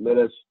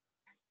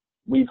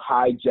 we've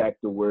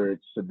hijacked the word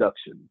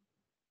seduction.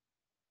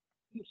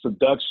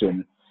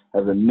 Seduction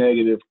has a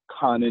negative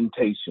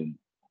connotation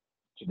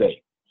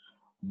today.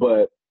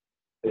 But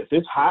if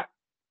it's hot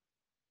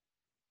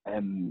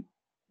and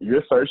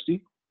you're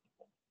thirsty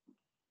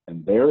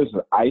and there is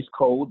an ice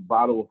cold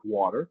bottle of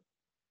water,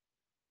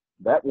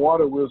 that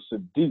water will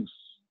seduce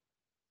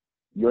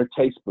your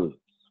taste buds,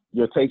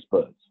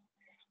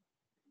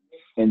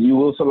 and you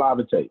will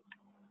salivate.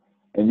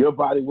 And your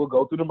body will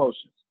go through the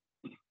motions,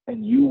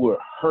 and you will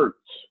hurt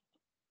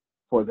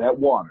for that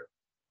water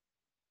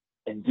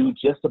and do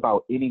just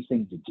about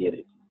anything to get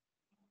it.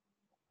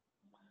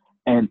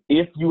 And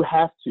if you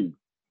have to,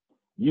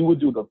 you will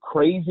do the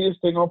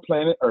craziest thing on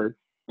planet Earth,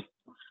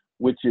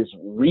 which is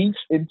reach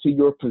into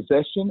your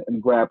possession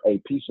and grab a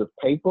piece of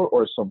paper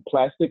or some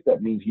plastic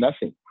that means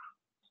nothing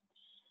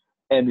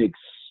and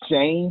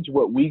exchange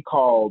what we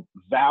call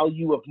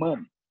value of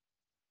money.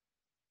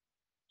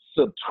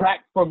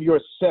 Subtract from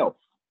yourself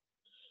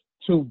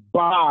to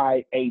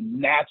buy a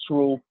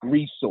natural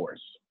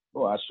resource.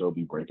 Oh, I sure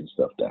be breaking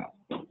stuff down.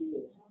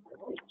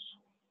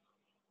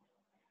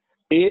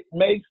 It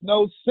makes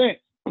no sense.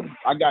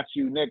 I got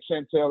you next,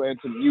 Chantel, and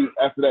to you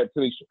after that,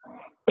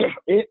 Tanisha.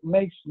 It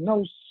makes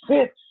no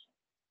sense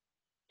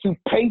to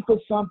pay for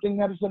something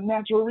that is a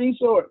natural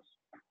resource.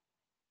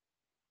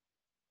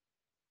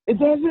 It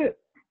doesn't.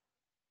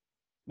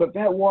 But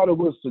that water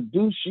will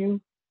seduce you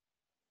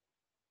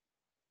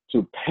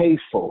to pay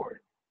for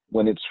it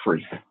when it's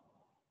free.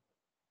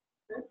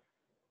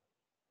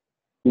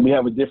 Do we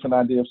have a different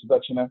idea of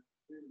seduction now?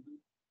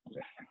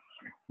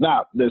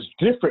 Now, there's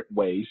different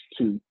ways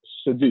to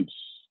seduce.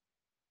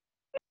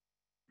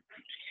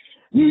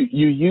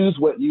 You use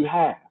what you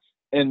have.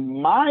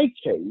 In my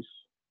case,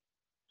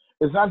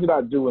 it's not that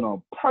I do it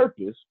on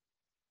purpose,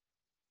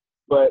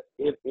 but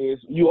it is,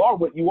 you are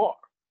what you are.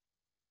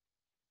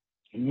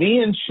 Me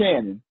and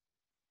Shannon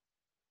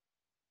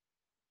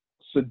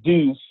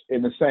seduce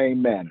in the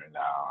same manner. Now,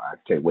 I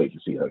can't wait to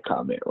see her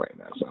comment right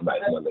now, so I'm not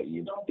going to let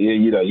you know.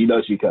 You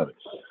know she's coming.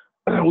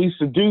 We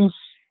seduce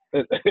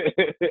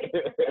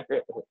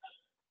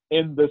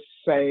in the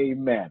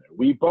same manner.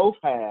 We both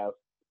have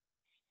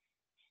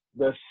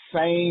the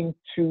same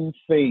two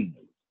things.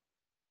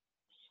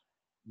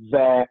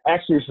 That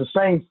actually, it's the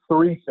same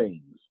three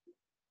things.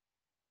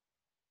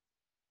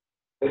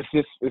 It's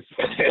just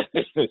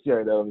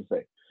here, let me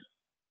say.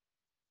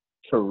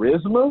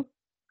 Charisma,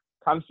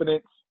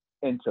 confidence,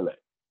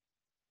 intellect.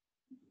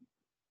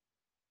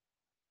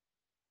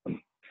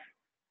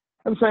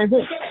 I'm the same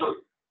thing.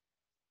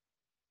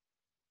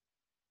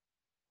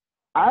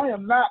 I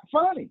am not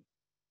funny.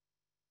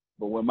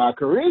 But when my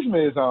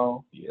charisma is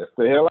on, yes,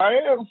 the hell I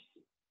am.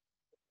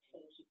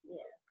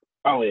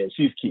 Oh, yeah,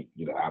 she's cute.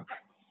 You know,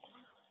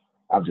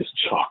 I'm just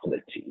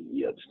chocolatey.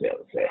 You understand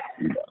what I'm saying?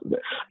 You know,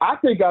 I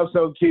think I'm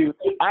so cute.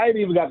 I ain't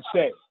even got to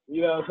shave.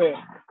 You know what I'm saying?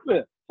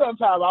 Look,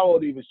 sometimes I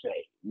won't even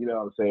shave. You know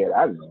what I'm saying?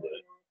 I just do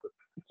it.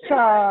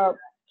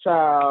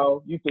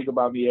 Child, you think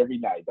about me every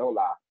night. Don't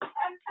lie.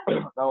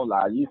 Don't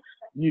lie.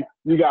 You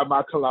got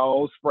my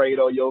cologne sprayed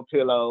on your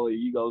pillow, and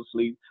you go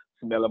sleep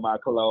smelling my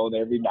cologne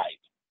every night.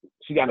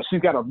 She's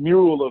got a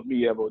mural of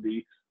me,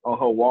 MOD, on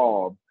her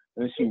wall,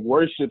 and she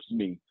worships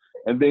me,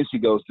 and then she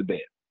goes to bed.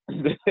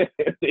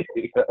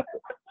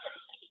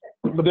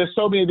 But there's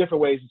so many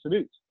different ways to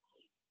seduce.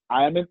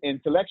 I am an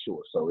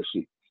intellectual, so is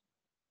she.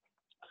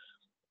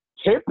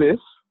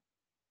 Tempest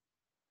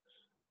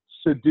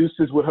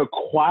seduces with her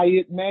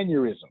quiet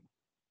mannerism.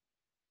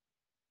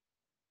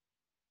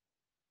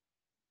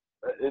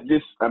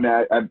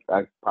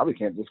 I probably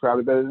can't describe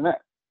it better than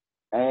that.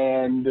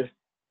 And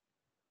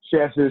she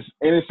has this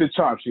innocent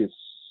charm. She is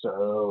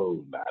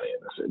so not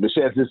innocent, but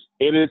she has this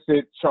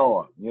innocent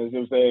charm. You know what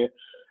I'm saying?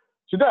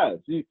 She does.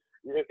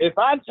 If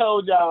I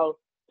told y'all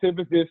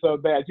Tempest did so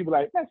bad, you'd be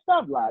like, man,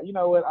 stop lying. You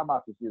know what? I'm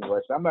out to see the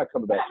rest. I'm not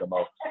coming back no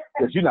more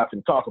because you're not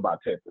going to talk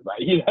about Tempest.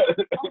 Like, you know?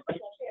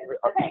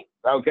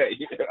 Okay.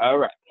 All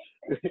right.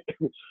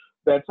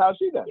 That's how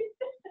she does it.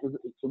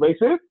 It makes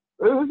sense?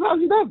 That's how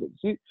she does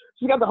it.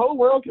 She got the whole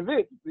world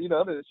convinced, you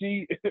know, that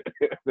she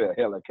the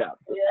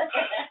helicopter.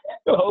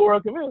 The whole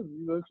world convinced,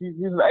 you know, she's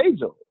an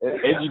angel.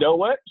 And you know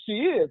what? She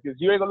is, because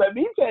you ain't gonna let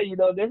me tell you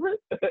no different.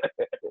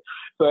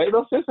 So ain't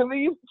no sense in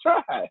me even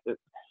try.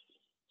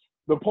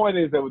 The point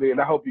is that, and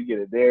I hope you get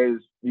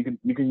it, you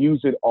can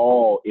use it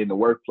all in the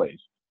workplace.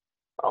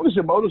 As long as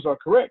your motives are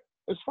correct,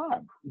 it's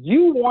fine.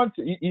 You want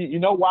to, you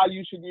know why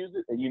you should use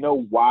it, and you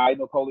know why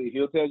Napoleon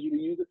Hill tells you to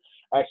use it.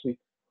 Actually,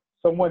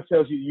 someone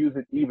tells you to use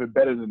it even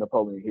better than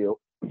Napoleon Hill,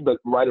 but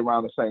right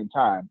around the same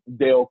time,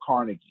 Dale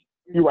Carnegie.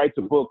 He writes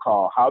a book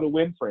called How to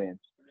Win Friends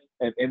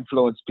and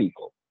Influence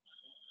People.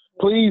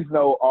 Please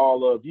know,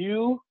 all of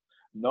you,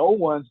 no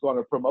one's going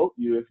to promote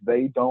you if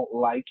they don't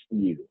like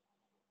you.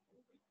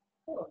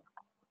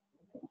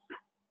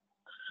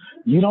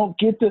 You don't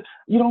get to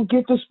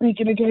speak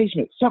in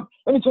engagements.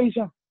 Let me tell you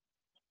something.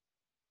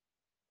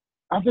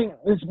 I think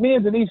me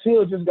and Denise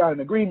Hill just got an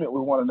agreement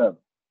with one another.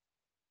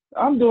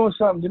 I'm doing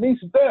something.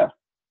 Denise is there.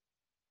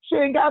 She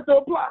ain't got to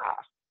apply.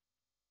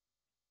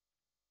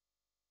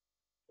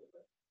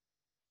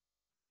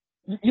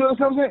 You know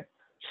what I'm saying?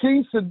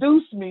 She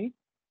seduced me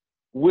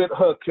with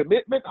her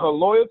commitment, her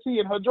loyalty,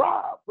 and her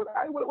drive. But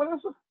what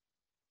else?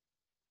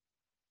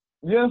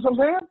 You know what I'm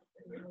saying?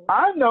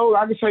 I know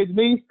I can say,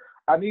 Denise,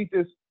 I need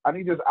this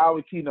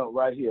hour keynote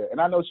right here,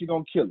 and I know she's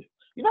gonna kill it.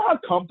 You know how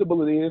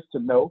comfortable it is to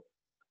know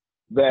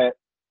that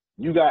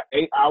you got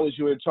 8 hours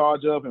you're in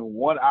charge of, and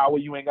 1 hour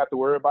you ain't got to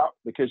worry about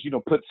because you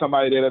don't put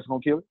somebody there that's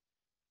gonna kill it.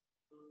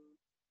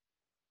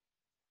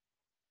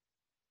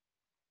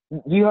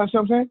 Do you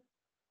understand what I'm saying?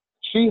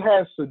 She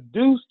has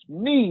seduced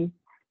me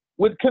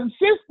with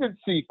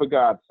consistency, for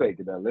God's sake.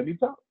 Now, let me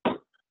talk.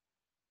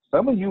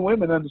 Some of you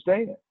women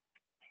understand.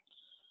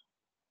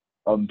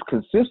 A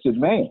consistent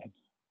man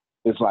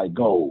is like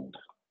gold.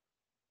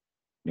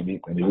 Let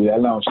me leave that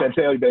alone.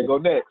 Chantel, you better go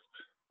next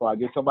before I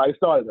get somebody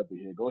started up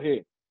here. Go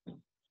ahead.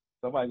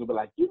 Somebody gonna be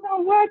like, you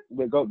know what?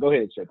 But go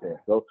ahead,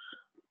 Chantel.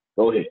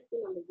 Go ahead.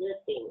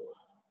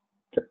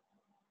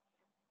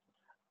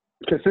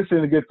 Consistent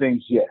in the good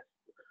things, yes.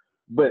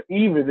 But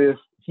even if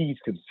he's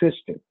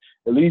consistent,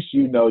 at least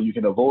you know you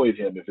can avoid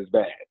him if it's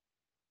bad.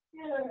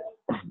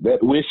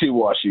 That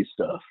wishy-washy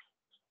stuff.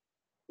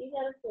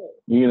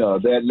 You know,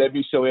 that let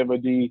me show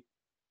MD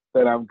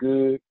that I'm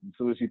good. As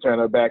soon as she turn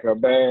her back,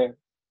 I'm bad.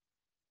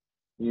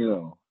 You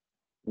know,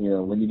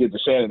 when you get to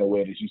Shannon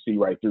awareness, you see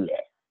right through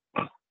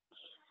that.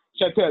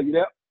 Chantel, you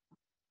there?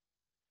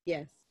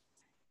 Yes.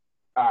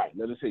 All right,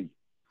 let us see you.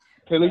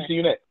 Taylor, see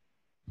you next.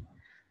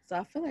 So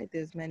I feel like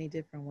there's many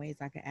different ways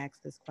I can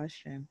ask this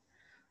question.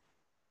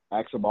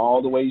 Ask them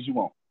all the ways you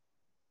want.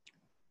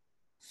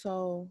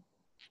 So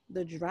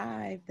the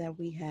drive that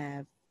we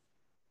have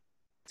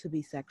to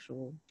be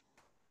sexual,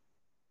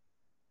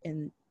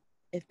 and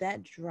if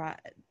that drive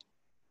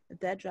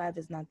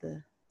is not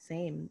the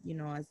same, you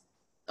know, as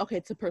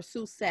to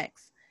pursue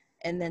sex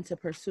and then to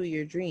pursue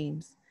your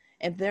dreams,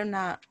 if they're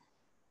not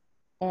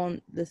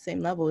on the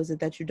same level, is it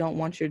that you don't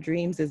want your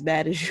dreams as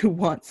bad as you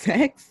want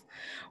sex?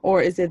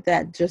 Or is it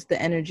that just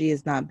the energy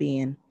is not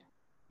being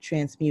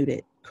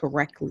transmuted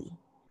correctly?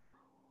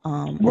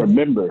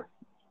 Remember,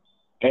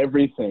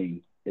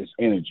 everything is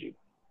energy.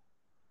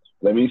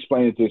 Let me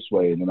explain it this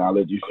way, and then I'll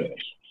let you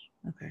finish.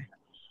 Okay.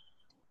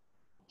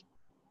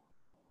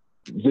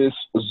 This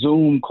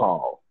Zoom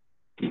call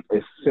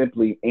is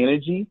simply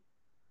energy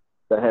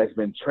that has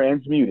been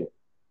transmuted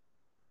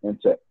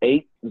into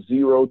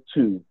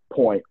 802.11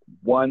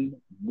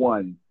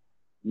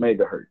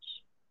 megahertz,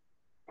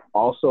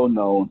 also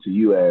known to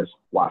you as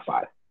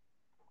Wi-Fi.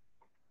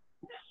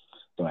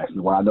 Don't ask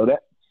me why I know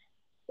that.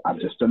 I'm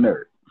just a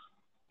nerd.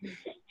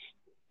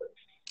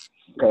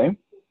 Okay?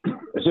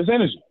 It's just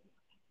energy.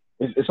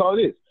 It's all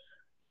it is.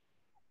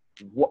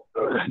 What,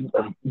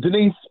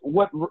 Denise,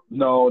 what?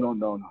 No, don't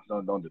do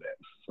that.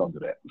 Don't do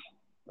that.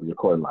 You're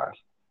recording live.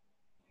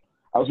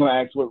 I was going to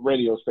ask what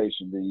radio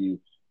station do you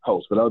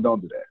host, but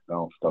don't do that.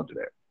 Don't do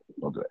that.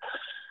 Don't do that.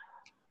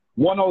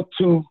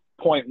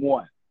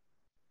 102.1.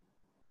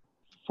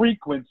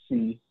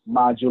 Frequency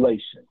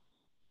modulation.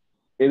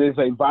 It is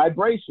a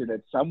vibration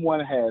that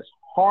someone has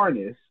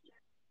harnessed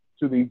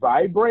to the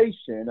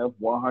vibration of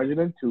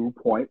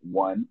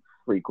 102.1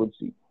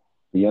 frequency.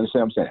 Do you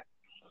understand what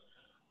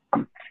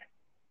I'm saying?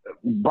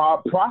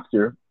 Bob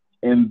Proctor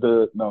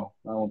no,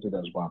 I don't think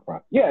that was Bob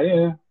Proctor.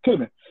 Yeah, could have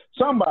been.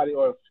 Somebody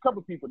or a couple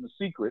of people in The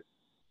Secret,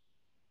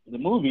 the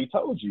movie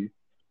told you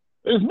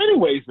there's many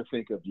ways to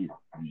think of you.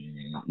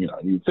 You know,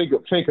 you think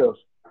of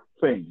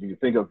things. You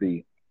think of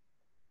the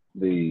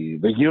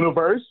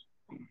universe,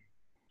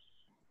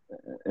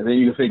 and then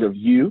you can think of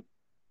you.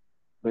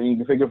 Then you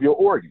can think of your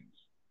organs.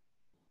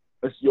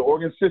 It's your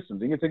organ systems.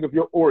 Then you can think of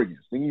your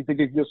organs. Then you think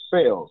of your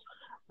cells.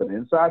 But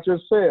inside your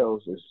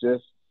cells, it's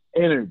just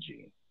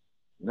energy.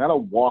 Not a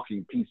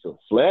walking piece of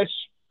flesh.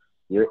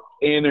 Your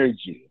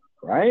energy,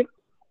 right?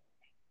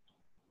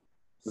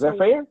 Is that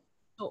fair?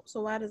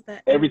 So why does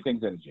that?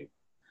 Everything's energy.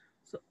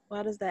 So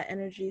why does that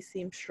energy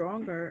seem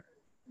stronger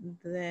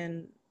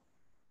than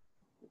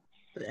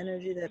the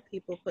energy that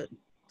people put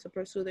to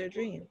pursue their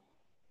dream?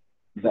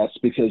 That's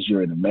because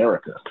you're in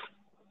America.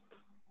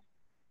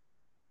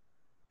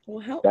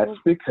 That's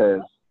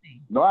because,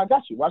 no, I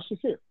got you. Watch this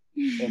here.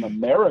 In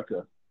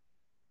America,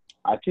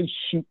 I can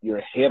shoot your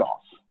head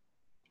off.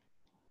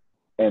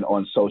 And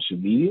on social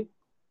media,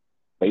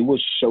 they will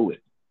show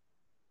it.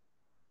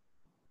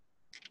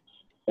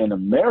 In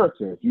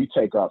America, if you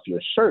take off your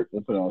shirt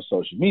and put it on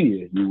social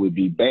media, you would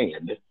be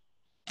banned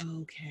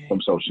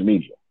from social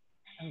media.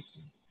 Okay.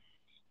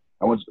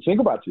 I want you to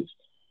think about this.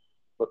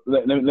 But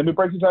let me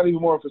break this down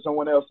even more for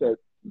someone else that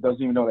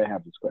doesn't even know they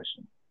have this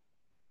question.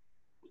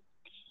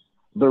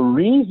 The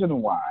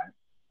reason why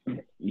I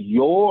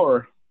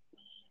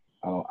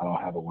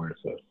don't have a word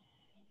for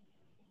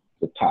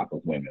the top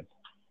of women.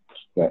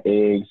 We got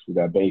eggs, we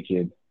got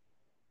bacon,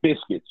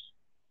 biscuits.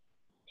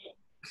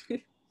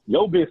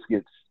 Your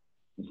biscuits,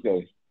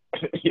 okay.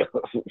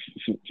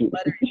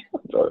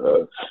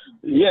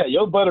 Yeah,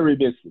 your buttery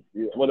biscuits.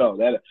 Yeah, well, no,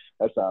 that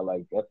sound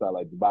like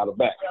the bottom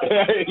back.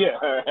 Yeah,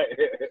 right.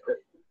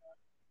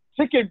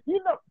 Chicken,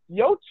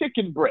 your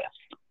chicken breast.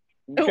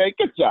 Okay,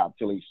 good job,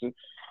 Talisha.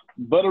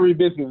 Buttery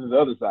biscuits is the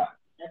other side.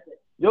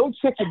 Your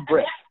chicken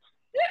breast.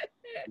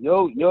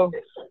 Yo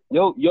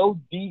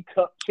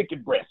D-cup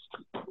chicken breast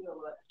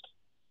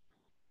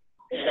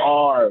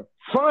are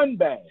fun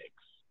bags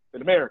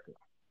in America.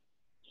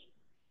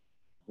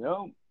 You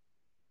know,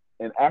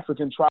 in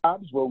African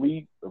tribes where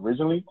we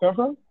originally come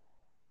from,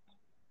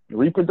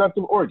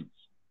 reproductive organs.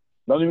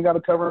 Don't even got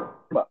to cover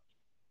them up.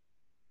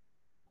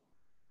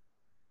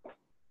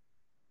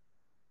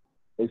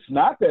 It's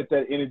not that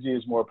energy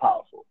is more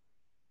powerful.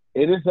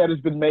 It is that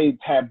it's been made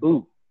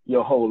taboo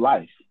your whole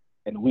life.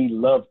 And we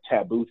love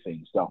taboo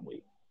things, don't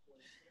we?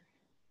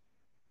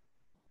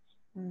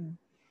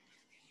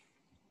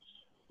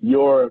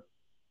 Your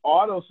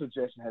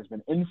auto-suggestion has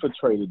been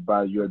infiltrated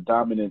by your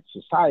dominant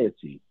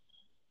society.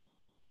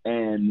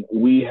 And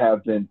we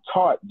have been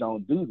taught,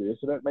 don't do this,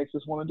 so that makes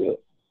us want to do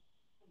it.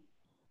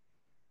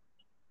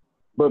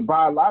 But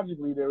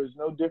biologically, there is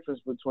no difference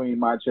between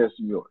my chest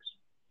and yours,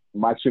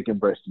 my chicken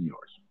breast and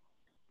yours.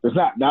 There's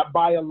not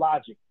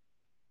biologically.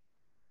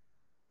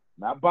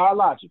 Not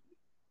biologically.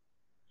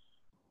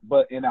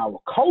 But in our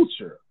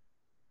culture,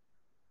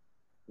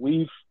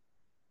 we've,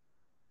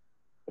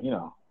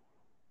 actually,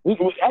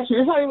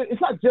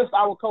 it's not just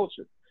our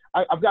culture.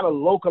 I've got to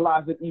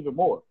localize it even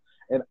more.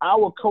 In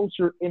our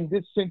culture in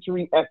this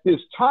century at this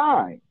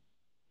time,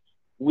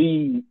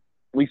 we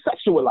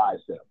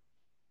sexualize them.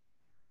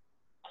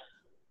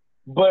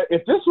 But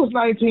if this was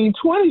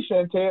 1920,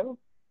 Chantel,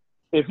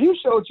 if you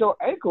showed your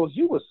ankles,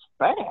 you was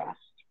fast.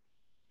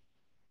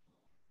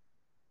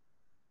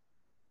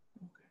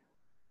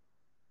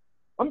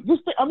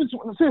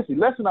 Seriously,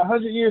 less than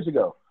 100 years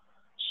ago,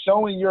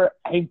 showing your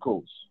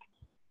ankles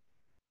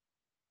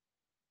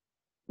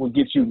would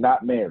get you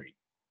not married.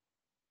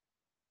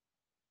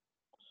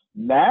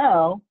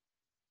 Now,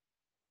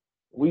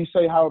 we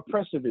say how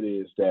oppressive it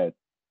is that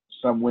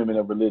some women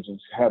of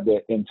religions have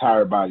their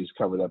entire bodies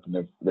covered up and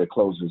their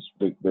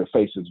their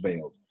faces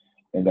veiled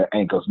and their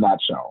ankles not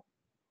shown.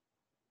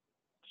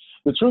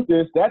 The truth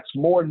is, that's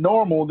more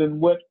normal than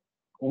what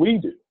we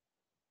do.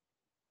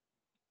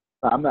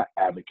 I'm not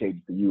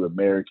advocating for you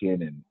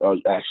American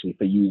actually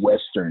for you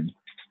Western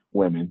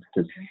women,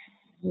 because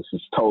this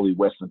is totally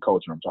Western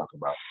culture I'm talking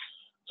about,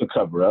 to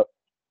cover up.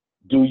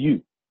 Do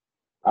you?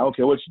 I don't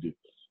care what you do.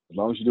 As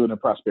long as you do it in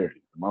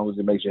prosperity. As long as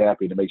it makes you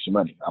happy and it makes you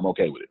money, I'm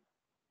okay with it.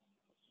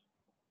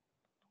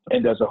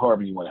 And doesn't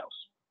harm anyone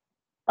else,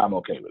 I'm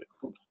okay with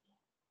it.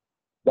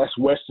 That's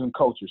Western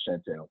culture,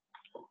 Chantel.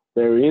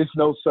 There is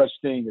no such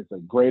thing as a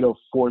greater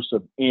force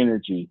of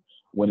energy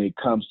when it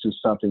comes to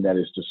something that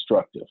is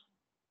destructive.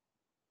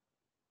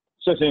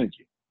 It's just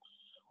energy.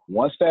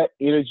 Once that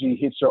energy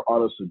hits your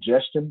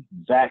auto-suggestion,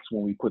 that's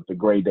when we put the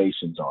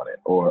gradations on it,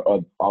 or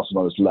also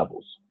known as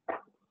levels.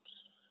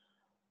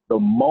 The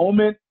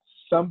moment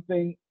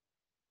something,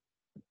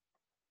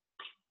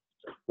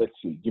 let's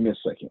see, give me a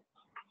second.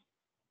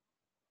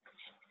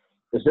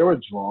 Is there a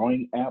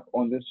drawing app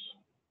on this?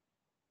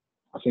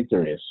 I think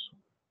there is.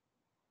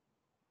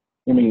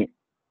 I mean,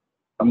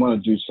 I'm going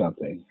to do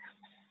something.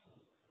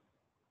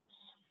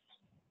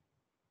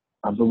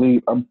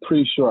 I'm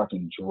pretty sure I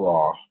can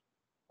draw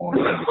on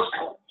this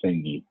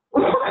thingy.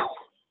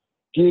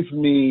 Give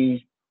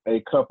me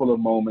a couple of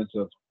moments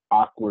of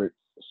awkward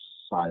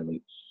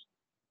silence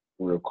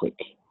real quick.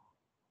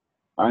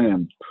 I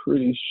am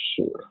pretty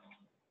sure.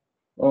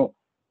 Oh.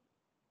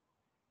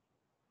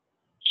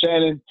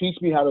 Shannon,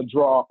 teach me how to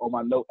draw on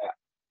my note app.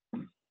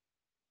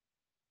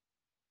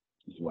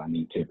 This is why I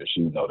need Tippers.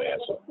 She would know the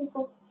answer.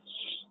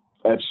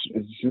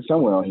 She's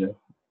somewhere on here.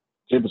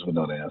 Tippers would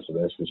know the answer.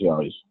 That's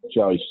because she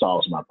always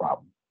solves my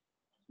problem.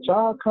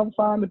 Child, come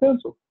find the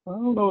pencil. I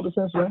don't know what the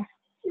pencil is.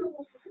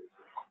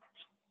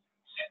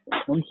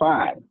 I'm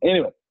fine.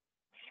 Anyway,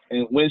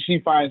 and when she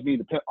finds me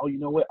the pencil, oh, you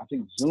know what? I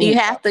think Zoom. You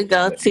have to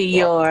go to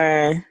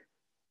your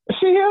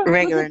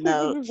regular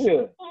notes.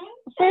 See,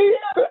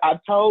 I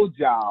told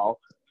y'all.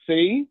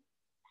 See?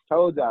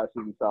 Told y'all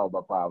she can solve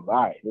my problem.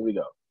 All right, here we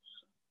go.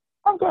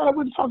 I'm glad I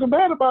wasn't talking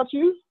bad about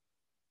you.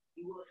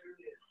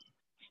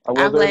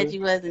 I'm glad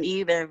you wasn't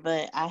either,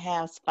 but I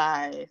have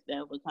spies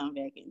that will come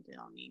back and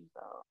tell me.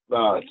 So.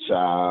 Oh,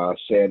 child,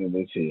 Shannon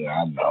is here.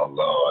 I know,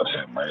 Lord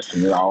have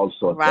mercy. All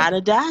sorts Ride or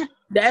die.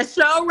 That's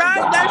so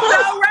right. That's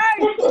so right.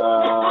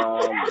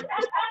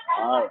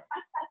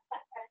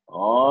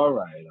 All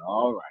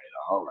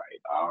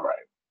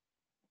right.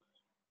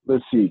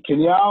 Let's see. Can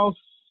y'all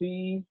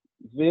see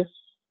this?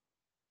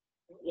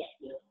 Yes.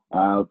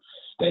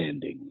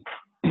 Outstanding.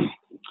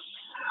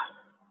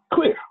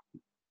 Clear.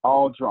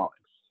 All drawings.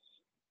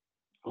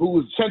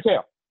 Who is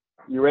Chantel?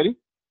 You ready?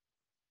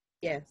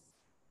 Yes.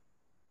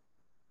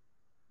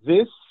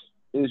 This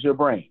is your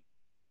brain.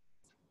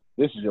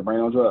 This is your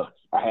brain on drugs.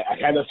 I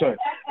had to turn.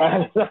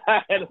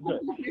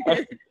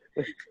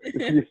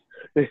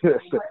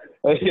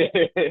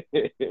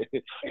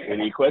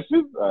 Any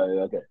questions?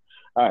 Okay.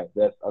 All right.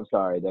 I'm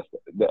sorry. That's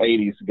the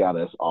 80s got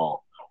us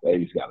all. The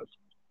 80s got us.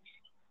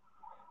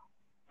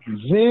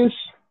 This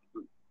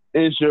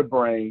is your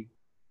brain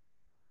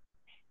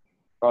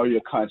or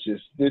your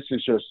conscious. This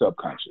is your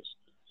subconscious.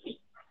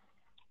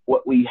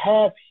 What we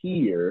have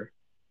here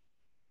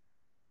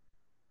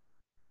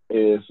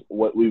is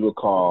what we would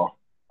call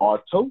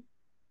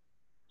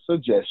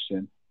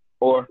auto-suggestion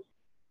or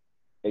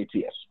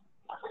ATS.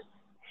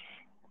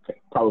 Okay,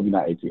 probably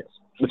not ATS,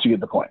 but you get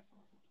the point.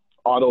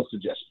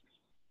 Auto-suggestion.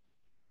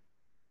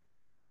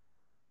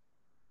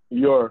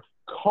 Your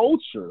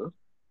culture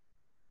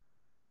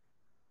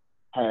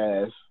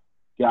has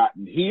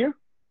gotten here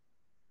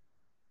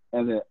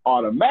and then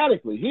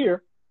automatically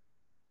here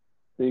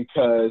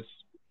because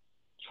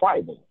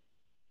tribal.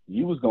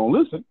 You was going to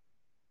listen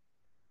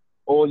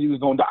or you was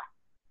going to die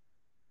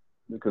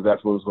because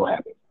that's what was going to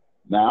happen.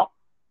 Now,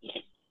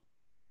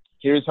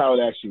 here's how it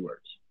actually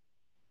works.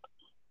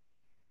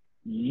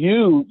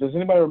 Does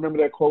anybody remember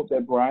that quote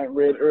that Brian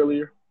read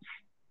earlier?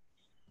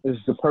 This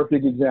is the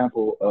perfect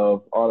example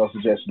of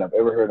auto-suggestion I've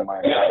ever heard in my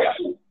entire life.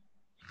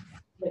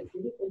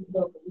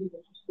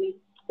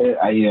 Yeah,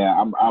 I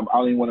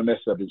don't even want to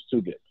mess it up. It's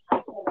too good.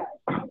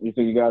 You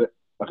think you got it?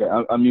 Okay,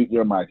 unmute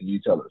your mic and you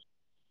tell us.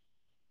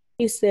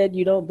 He said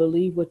you don't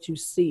believe what you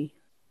see.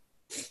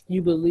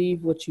 You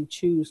believe what you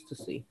choose to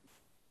see.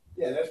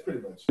 Yeah, that's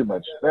pretty much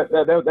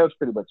that was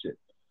pretty much it.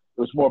 It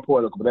was more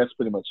poetical, but that's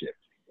pretty much it.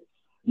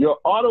 Your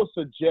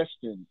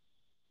auto-suggestion,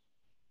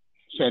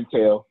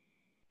 Chantel,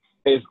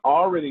 is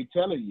already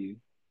telling you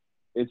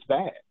it's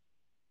bad.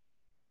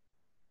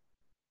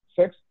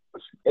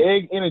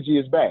 Egg energy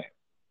is bad.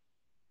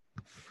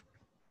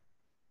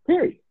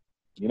 Period.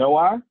 You know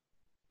why?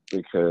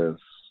 Because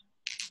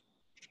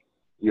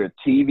your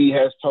TV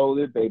has told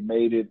it. They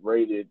made it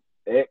rated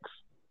X.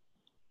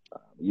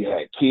 You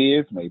had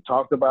kids and they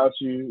talked about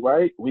you,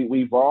 right?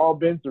 We've all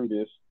been through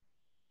this,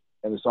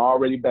 and it's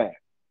already bad.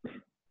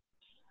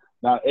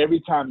 Now,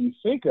 every time you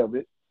think of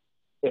it,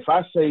 if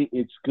I say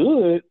it's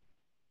good,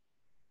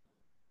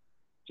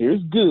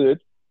 here's good,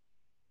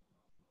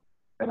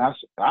 and I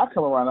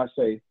come around and I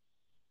say,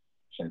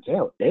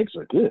 Chantel, eggs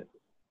are good.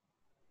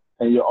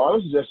 And your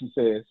auto-suggestion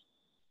says,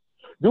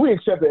 do we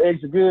accept that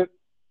eggs are good?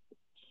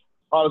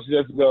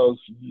 Auto-suggestion goes,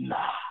 nah.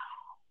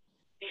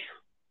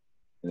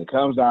 And it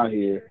comes down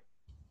here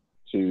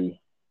to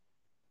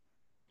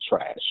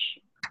trash.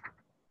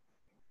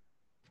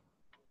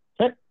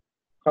 Okay?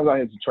 Comes down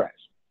here to trash.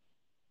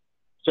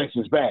 Sex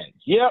is bad.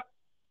 Yep.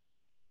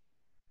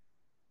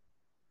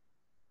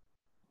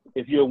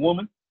 If you're a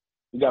woman,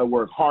 you got to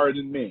work harder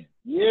than men.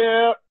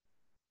 Yep.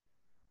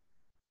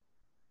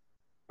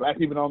 Black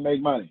people don't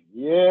make money.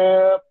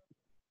 Yep.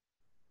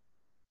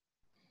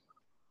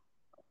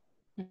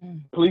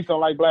 Police don't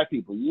like black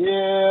people.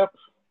 Yep.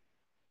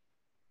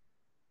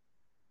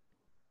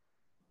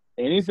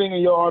 Anything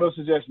in your auto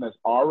suggestion that's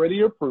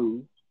already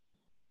approved,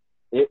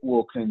 it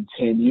will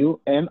continue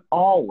and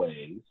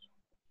always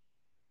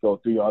go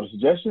through your auto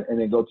suggestion and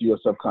then go through your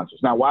subconscious.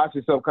 Now, why is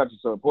your subconscious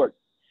so important?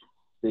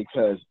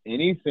 Because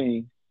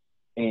anything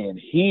in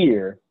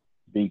here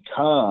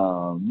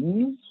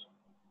becomes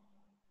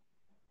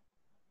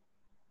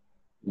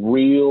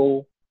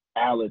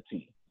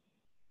reality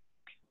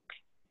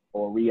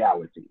or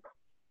reality.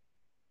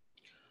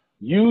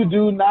 You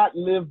do not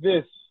live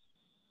this.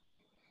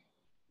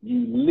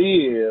 You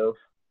live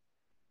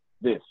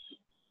this.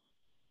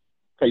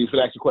 Okay, you should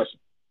ask your question.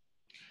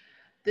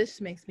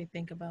 This makes me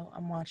think about,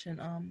 I'm watching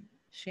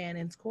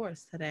Shannon's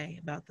course today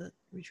about the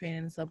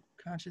retraining the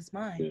subconscious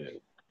mind.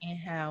 Good. And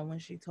how when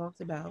she talked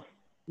about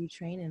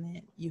retraining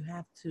it, you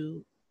have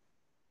to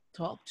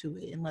talk to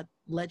it and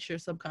let your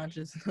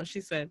subconscious know. She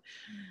said,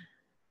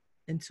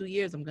 in 2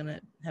 years, I'm going to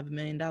have $1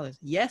 million.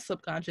 Yes,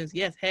 subconscious.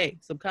 Yes. Hey,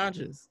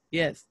 subconscious.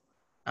 Yes,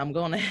 I'm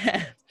going to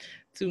have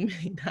 $2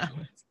 million.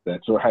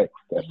 That's right.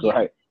 That's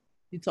right.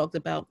 You talked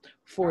about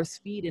force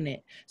feeding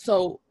it.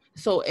 So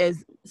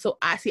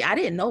I see, I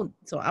didn't know.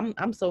 So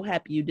I'm so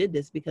happy you did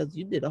this, because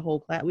you did a whole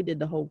class. We did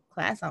the whole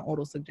class on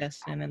auto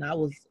suggestion, and I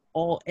was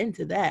all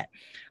into that.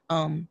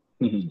 And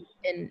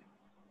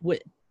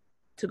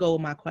to go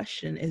with my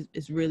question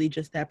is really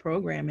just that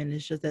program, and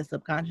it's just that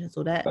subconscious.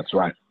 So that's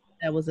right.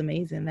 That was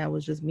amazing. That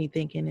was just me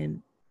thinking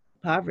in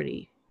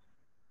poverty.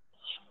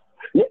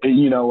 Yeah, and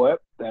you know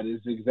what? That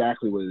is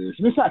exactly what it is.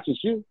 And it's not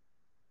just you.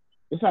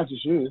 It's not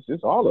just you.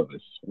 It's all of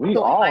us. We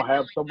all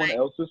have someone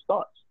else's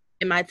thoughts.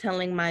 Am I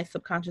telling my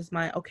subconscious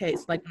mind, okay,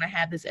 it's like when I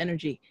have this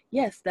energy,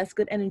 yes, that's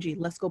good energy,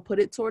 let's go put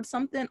it towards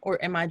something?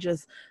 Or am I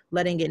just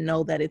letting it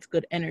know that it's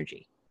good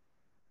energy?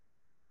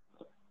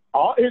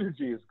 All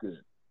energy is good.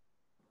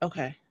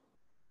 Okay.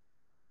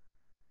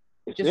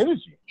 It's just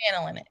energy.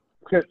 Channeling it.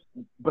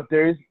 But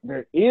there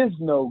is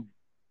no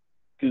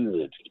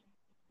good.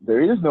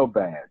 There is no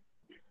bad.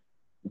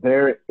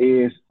 There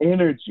is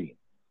energy.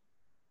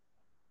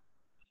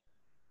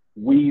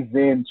 We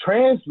then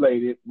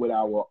translate it with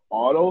our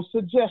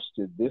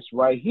auto-suggestion, this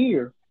right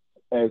here,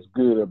 as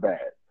good or bad.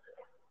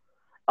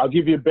 I'll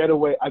give you a better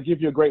way. I'll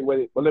give you a great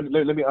way. Well,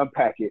 let me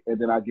unpack it, and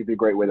then I'll give you a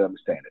great way to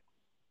understand it.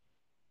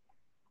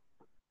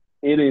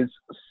 It is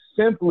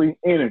simply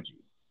energy.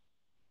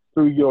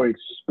 Through your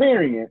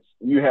experience,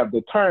 you have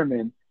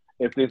determined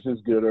if this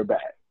is good or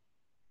bad.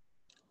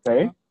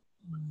 Okay?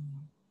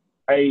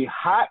 A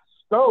hot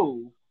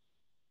stove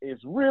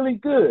is really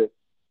good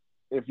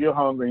if you're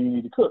hungry and you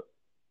need to cook.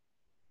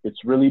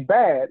 It's really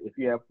bad if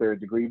you have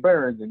third-degree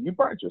burns and you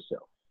burnt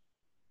yourself.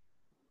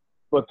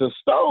 But the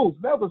stove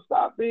never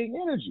stopped being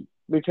energy,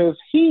 because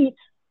heat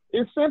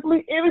is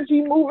simply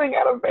energy moving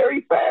at a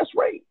very fast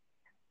rate.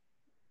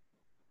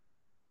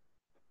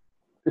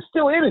 It's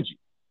still energy.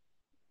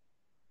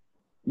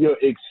 Your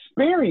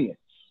experience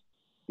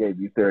gave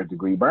you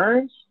third-degree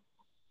burns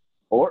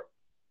or,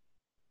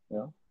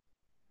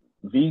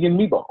 vegan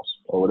meatballs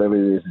or whatever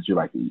it is that you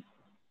like to eat.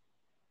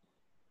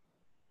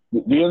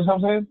 Do you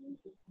understand what I'm saying?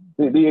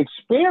 The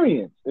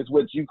experience is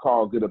what you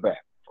call good or bad.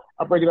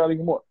 I'll break it out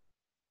even more.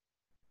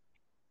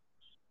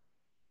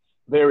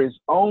 There is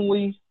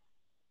only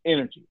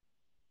energy.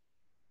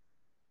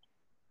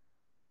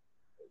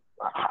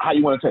 How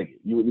you want to take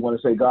it? You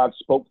want to say God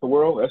spoke the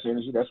world? That's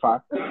energy. That's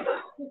fine.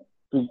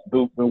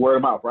 The word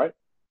of mouth, right?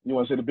 You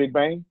want to say the Big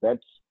Bang?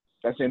 That's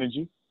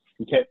energy.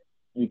 You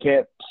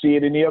can't see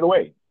it any other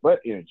way but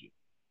energy.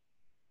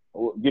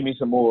 Give me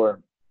some more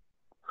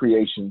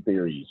creation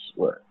theories.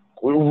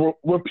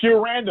 We're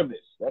pure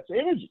randomness. That's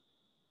energy.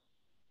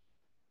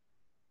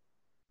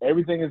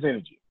 Everything is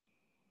energy.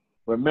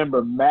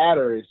 Remember,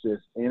 matter is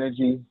just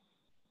energy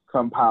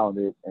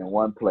compounded in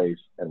one place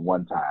at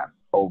one time,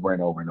 over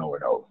and over and over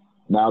and over.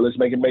 Now let's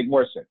make it make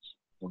more sense.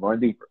 We're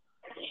going deeper.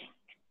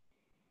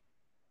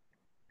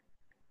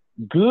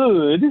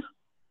 Good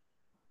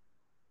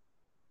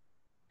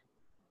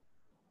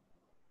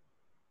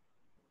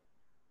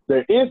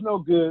there is no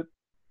good,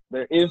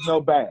 there is no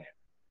bad.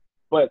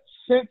 But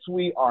since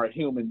we are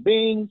human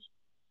beings,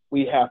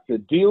 we have to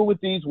deal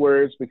with these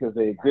words because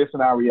they exist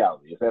in our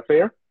reality. Is that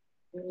fair?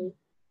 Mm-hmm.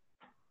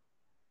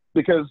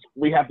 Because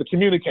we have to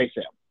communicate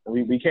them.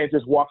 We can't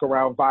just walk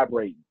around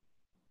vibrating.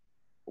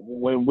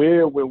 When we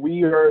are,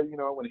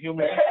 when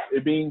human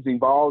beings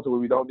evolve to where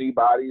we don't need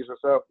bodies or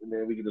stuff, and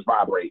then we can just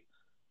vibrate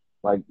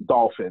like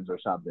dolphins or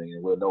something,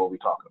 and we'll know what we're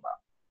talking about.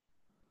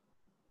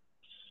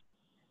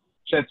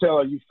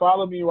 Chantel, are you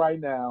follow me right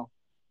now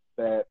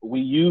that we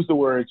use the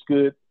words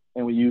good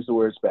and we use the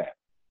words bad?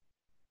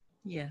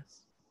 Yes.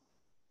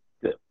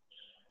 Good.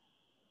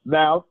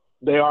 Now,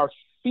 there are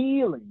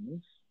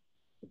feelings.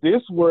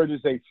 This word is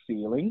a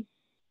feeling.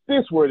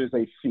 This word is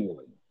a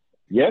feeling.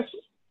 Yes?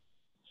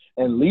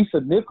 And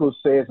Lisa Nichols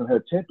says in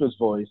her Tempest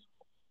voice,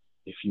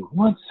 if you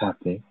want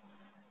something,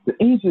 the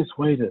easiest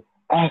way to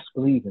ask,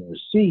 believe, and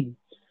receive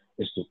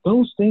is that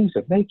those things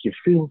that make you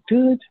feel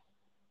good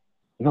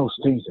and those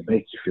things that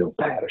make you feel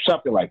bad, or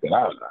something like that.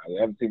 I don't know.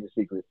 I haven't seen the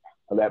secret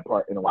of that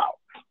part in a while.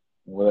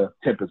 With a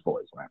Tempest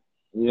voice, right?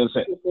 You know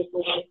what I'm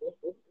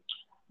saying?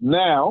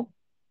 Now,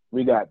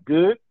 We got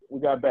good, we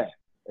got bad.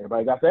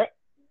 Everybody got that?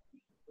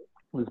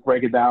 Let's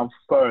break it down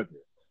further.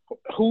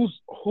 Who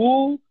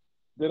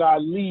did I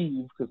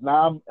leave? Because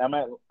now I'm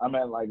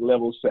at like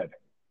level 7.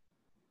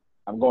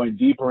 I'm going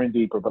deeper and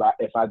deeper. But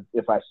if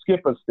I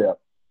skip a step,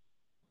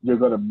 you're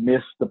gonna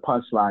miss the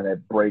punchline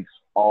that breaks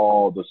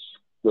all the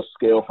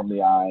scale from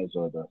the eyes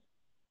or the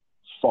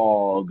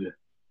fog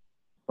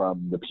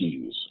from the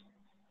pews.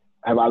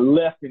 Have I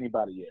left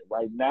anybody yet?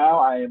 Right now,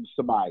 I am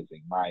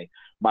surmising.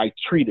 My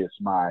treatise,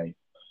 my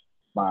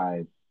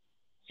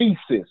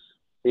thesis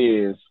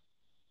is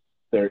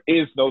there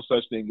is no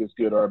such thing as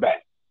good or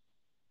bad.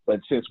 But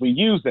since we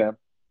use them,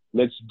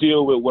 let's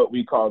deal with what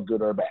we call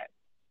good or bad.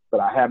 But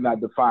I have not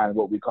defined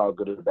what we call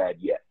good or bad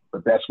yet.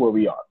 But that's where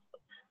we are.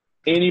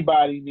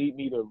 Anybody need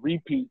me to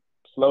repeat,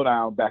 slow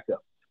down, back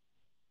up?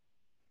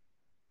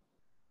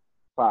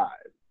 5,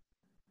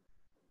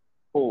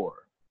 4,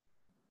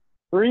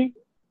 3,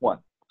 1.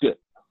 Good.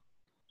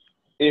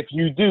 If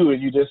you do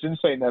and you just didn't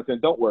say nothing,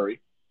 don't worry.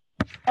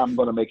 I'm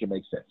going to make it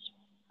make sense.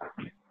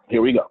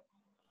 Here we go.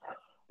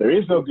 There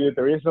is no good.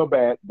 There is no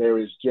bad. There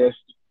is just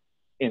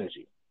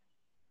energy.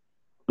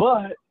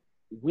 But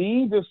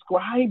we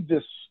describe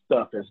this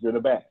stuff as good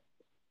or bad.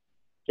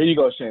 Here you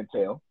go,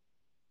 Chantel.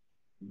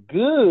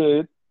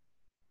 Good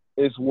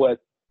is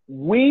what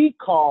we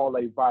call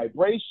a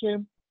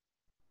vibration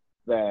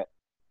that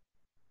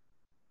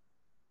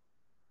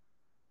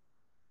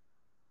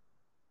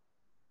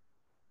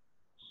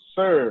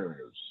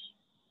serves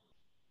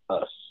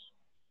us.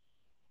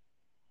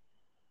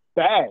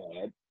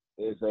 Bad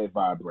is a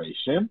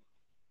vibration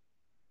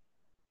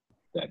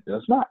that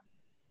does not.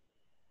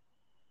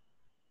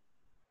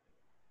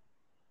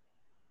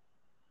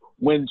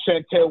 When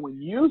Chantel, when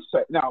you say,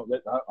 now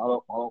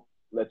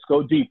let's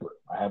go deeper.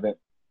 I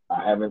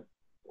haven't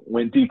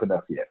went deep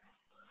enough yet.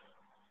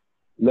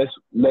 Let's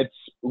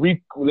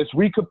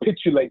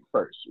recapitulate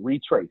first.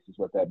 Retrace is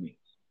what that means.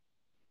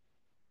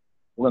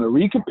 We're going to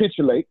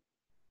recapitulate.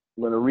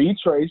 We're going to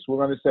retrace.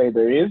 We're going to say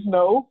there is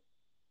no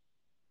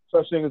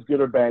such thing as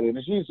good or bad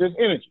energy. It's just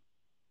energy.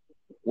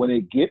 When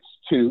it gets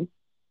to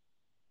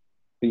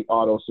the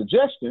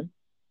auto-suggestion,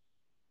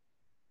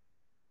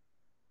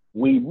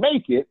 we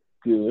make it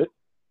good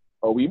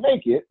or we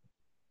make it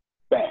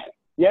bad.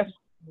 Yes?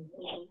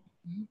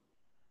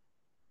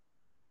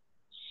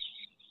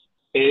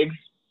 Eggs,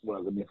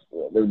 well, let me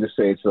just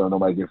say it so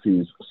nobody gets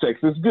confused. Sex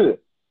is good.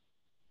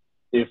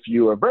 If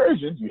you're a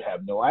virgin, you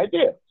have no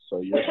idea.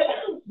 So you're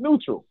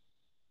neutral.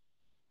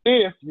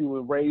 If you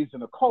were raised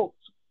in a cult,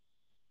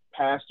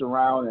 passed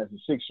around as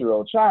a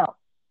 6-year-old child,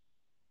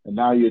 and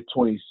now you're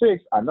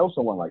 26, I know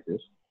someone like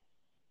this.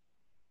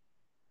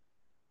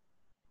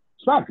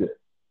 It's not good.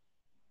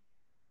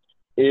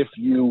 If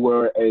you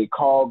were a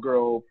call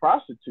girl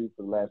prostitute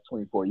for the last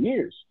 24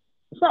 years,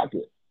 it's not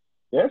good.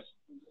 Yes?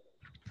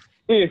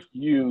 If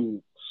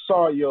you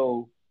saw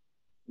your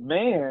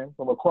man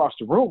from across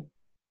the room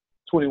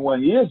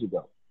 21 years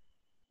ago,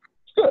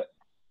 it's good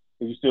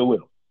if you're still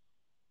with him.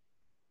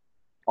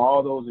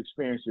 All those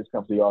experiences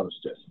come to the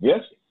auto-suggestion.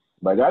 Yes?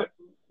 I got it?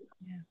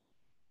 Yeah.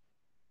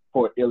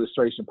 For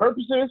illustration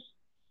purposes,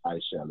 I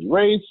shall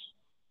erase,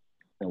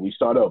 and we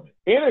start over.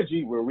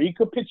 Energy, we're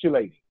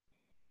recapitulating.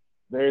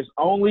 There's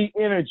only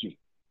energy.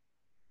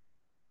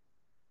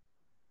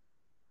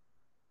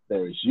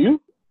 There is you.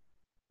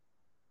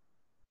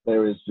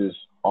 There is this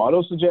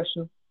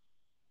auto-suggestion.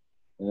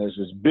 And there's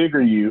this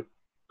bigger you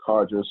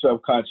called your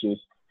subconscious.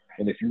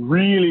 And if you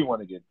really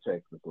want to get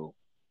technical,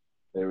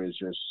 there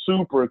is your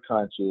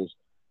superconscious.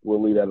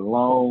 We'll leave that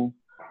alone.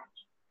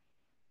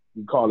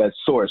 You can call that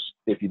source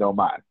if you don't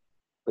mind,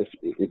 if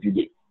you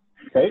do.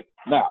 Okay?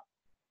 Now,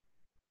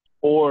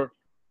 or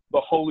the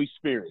Holy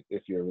Spirit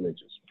if you're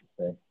religious.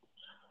 Okay?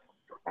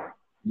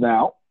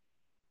 Now,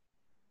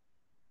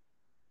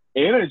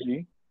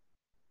 energy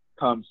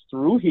comes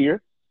through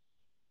here,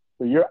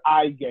 through your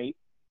eye gate,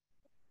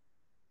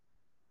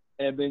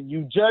 and then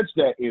you judge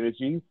that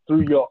energy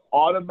through your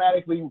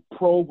automatically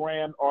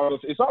programmed auto.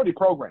 It's already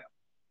programmed.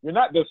 You're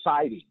not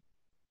deciding.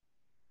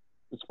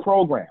 It's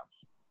programmed.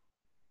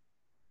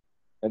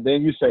 And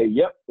then you say,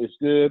 yep, it's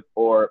good,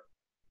 or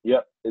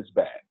yep, it's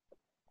bad.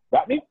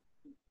 Got me?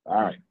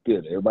 All right,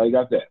 good. Everybody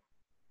got that?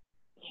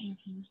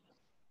 Mm-hmm.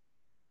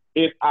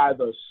 It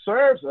either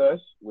serves us,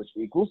 which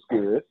equals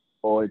good,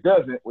 or it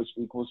doesn't, which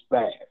equals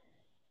bad.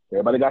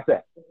 Everybody got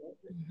that?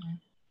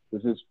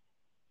 Mm-hmm.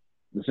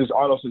 This is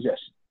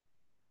auto-suggestion.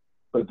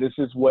 But this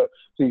is what,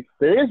 see,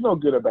 there is no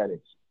good or bad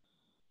energy.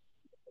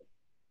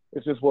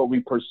 It's just what we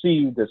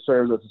perceive that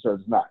serves us and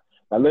serves us not.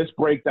 Now let's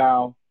break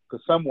down,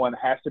 because someone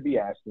has to be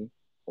asking,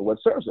 well, what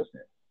serves us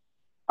then?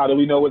 How do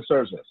we know what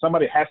serves us?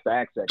 Somebody has to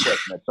ask that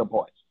question at some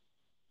point.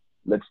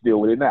 Let's deal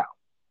with it now.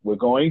 We're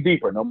going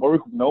deeper. No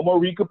more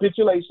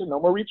recapitulation, no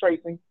more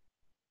retracing.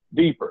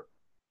 Deeper.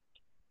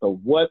 So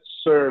what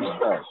serves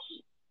us?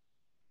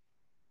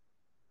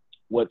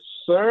 What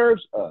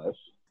serves us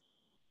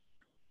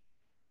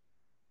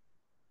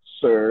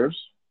serves,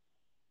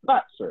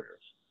 not serves.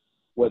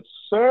 What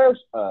serves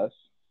us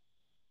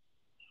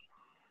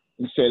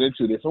is said in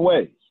two different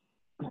ways.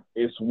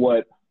 It's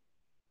what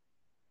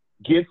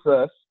gets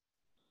us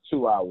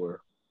to our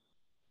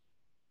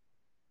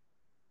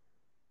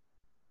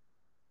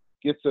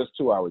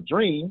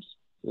dreams.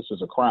 This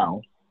is a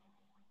crown.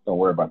 Don't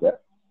worry about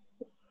that.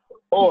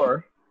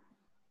 Or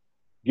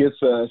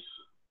gets us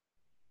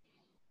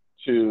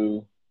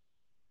to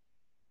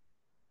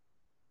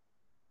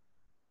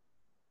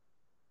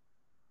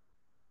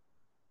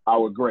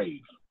our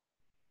grave.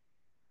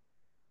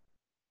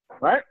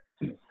 Right?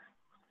 If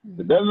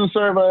it doesn't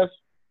serve us,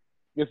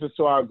 gets us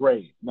to our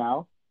grave.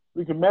 Now,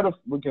 we can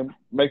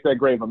make that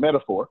grave a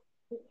metaphor.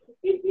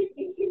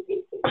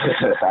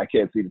 I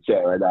can't see the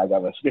chat right now. I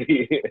got my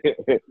screen.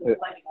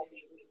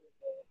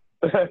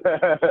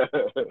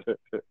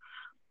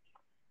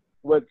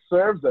 What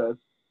serves us,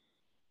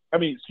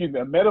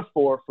 a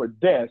metaphor for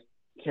death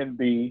can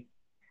be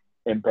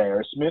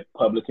embarrassment,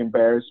 public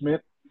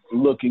embarrassment,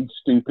 looking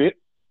stupid.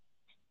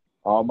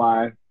 All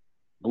my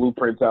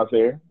blueprints out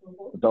there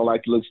don't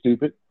like to look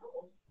stupid.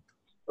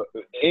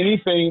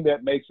 Anything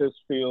that makes us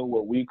feel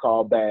what we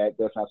call bad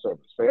does not serve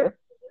us. Fair?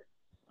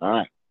 All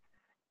right.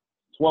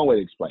 It's one way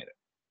to explain it.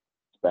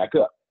 Let's back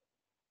up.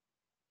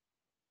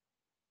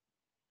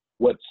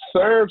 What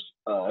serves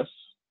us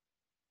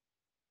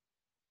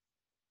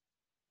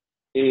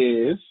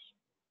is,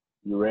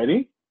 you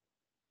ready?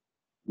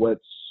 What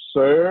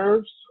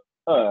serves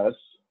us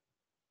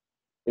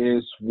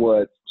is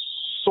what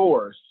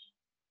source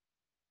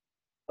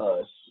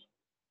us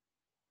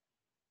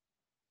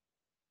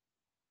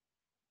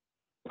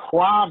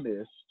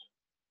promised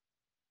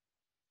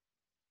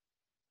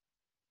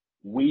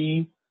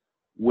we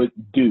would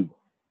do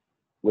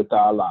with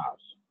our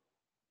lives.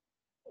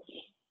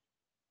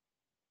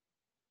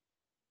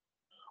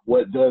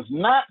 What does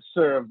not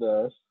serve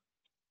us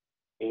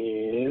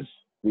is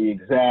the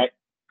exact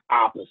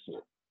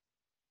opposite.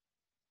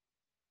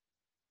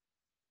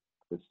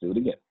 Let's do it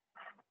again.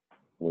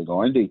 We're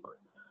going deeper.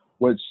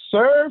 What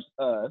serves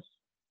us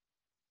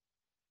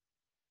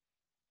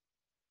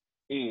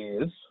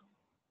is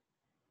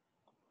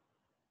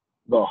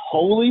the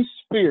Holy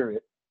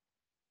Spirit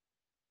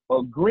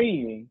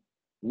agreeing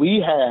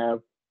we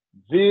have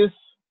this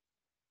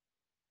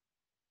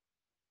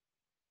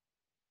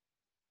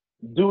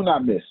do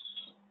not miss.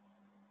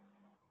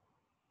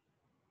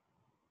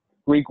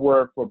 Greek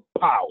word for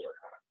power.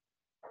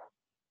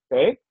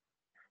 Okay?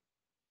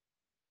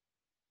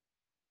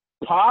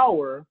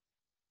 Power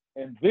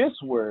in this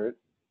word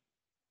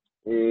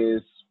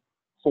is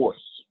force.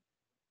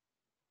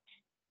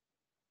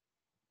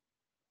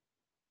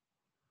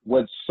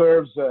 What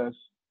serves us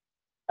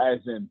as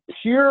in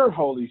pure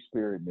Holy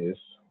Spiritness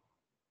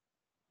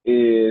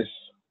is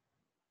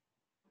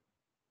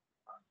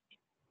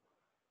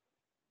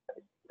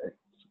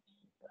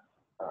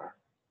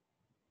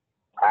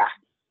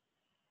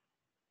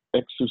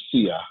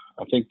exousia.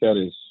 I think that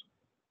is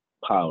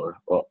power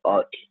or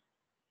arc.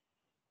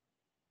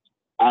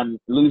 I'm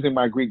losing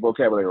my Greek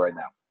vocabulary right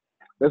now.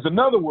 There's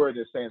another word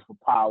that stands for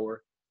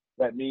power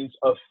that means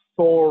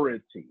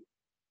authority.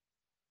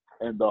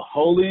 And the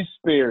Holy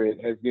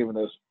Spirit has given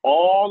us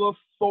all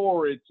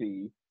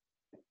authority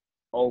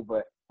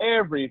over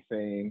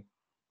everything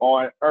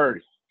on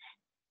earth.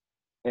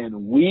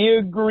 And we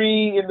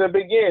agree in the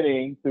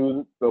beginning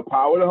through the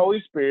power of the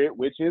Holy Spirit,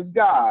 which is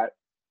God,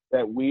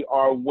 that we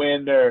are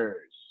winners.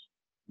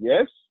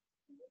 Yes?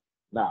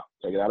 Now,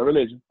 take it out of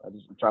religion.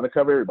 I'm trying to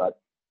cover everybody.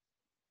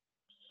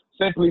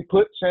 Simply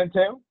put,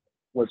 Chantel,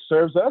 what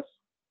serves us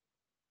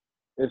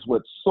is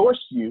what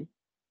Source You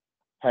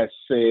has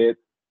said.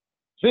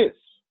 This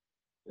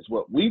is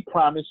what we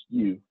promised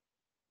you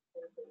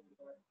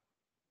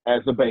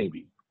as a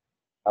baby.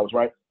 I was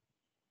right?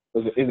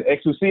 Is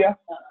it exousia?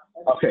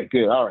 Okay,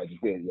 good. All right,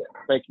 good. Yeah.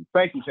 Thank you.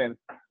 Thank you, Shannon.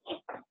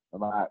 All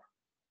right.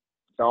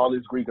 Got all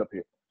this Greek up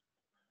here.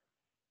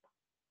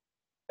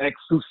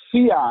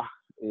 Exousia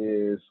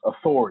is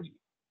authority.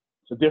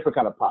 It's a different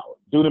kind of power.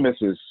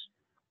 Dunamis is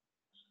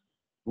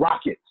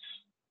rockets.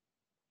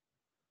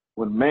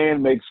 When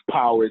man makes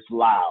power, it's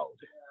loud.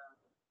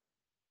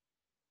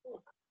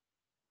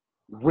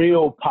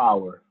 Real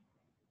power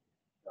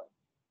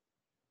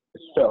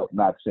is felt,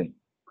 not seen.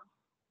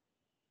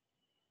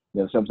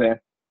 You know what I'm saying?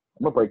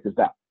 I'm gonna break this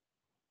down.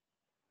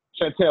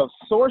 Chantel,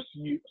 Source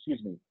You,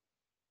 excuse me.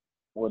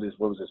 What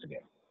was this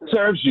again?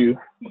 Serves You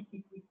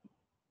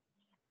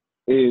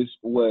is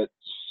what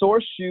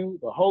Source You,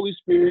 the Holy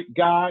Spirit,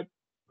 God,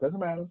 doesn't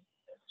matter,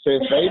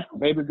 says,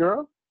 baby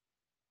girl,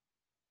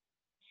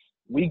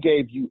 we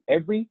gave you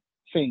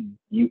everything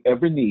you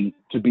ever need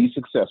to be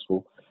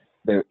successful.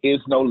 There is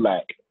no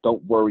lack.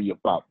 Don't worry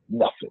about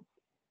nothing.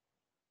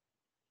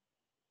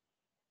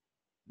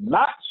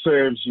 Not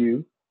serves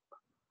you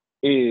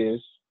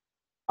is,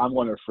 I'm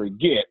going to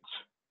forget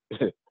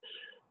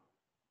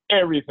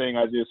everything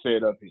I just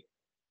said up here.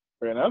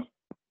 Fair enough?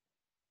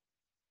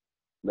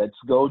 Let's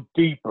go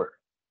deeper.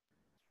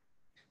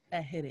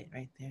 That hit it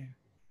right there.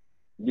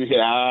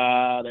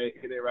 Yeah, they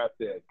hit it right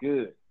there.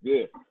 Good,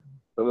 good.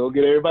 So we'll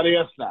get everybody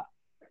else now.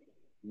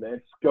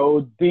 Let's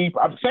go deep.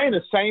 I'm saying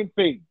the same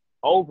thing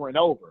over and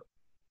over.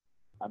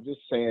 I'm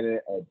just saying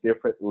it at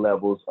different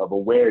levels of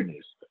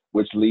awareness.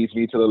 which leads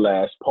me to the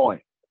last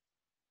point.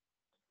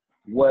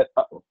 What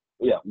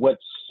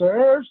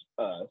serves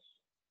us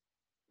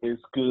is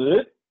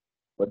good,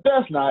 what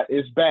does not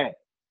is bad.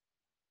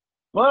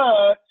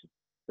 But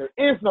there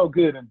is no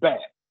good and bad.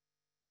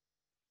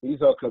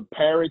 These are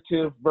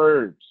comparative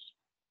verbs.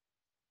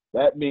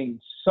 That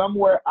means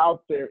somewhere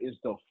out there is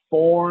the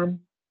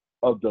form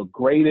of the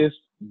greatest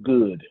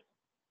good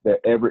that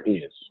ever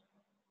is.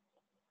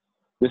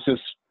 This is,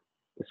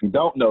 if you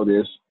don't know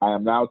this, I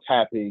am now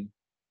tapping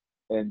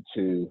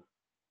into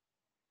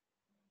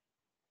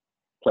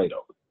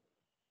Plato.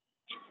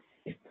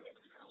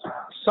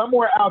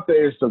 Somewhere out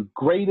there is the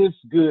greatest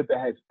good that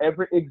has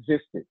ever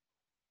existed.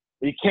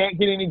 You can't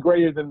get any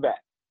greater than that.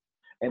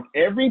 And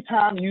every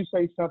time you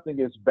say something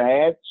is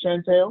bad,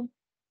 Chantel,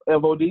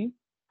 LOD,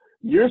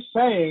 you're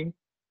saying,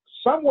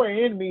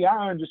 somewhere in me,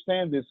 I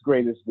understand this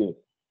greatest good.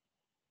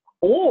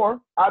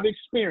 Or I've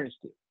experienced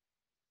it.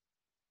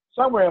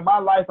 Somewhere in my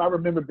life, I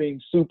remember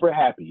being super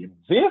happy. And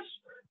this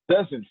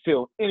doesn't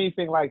feel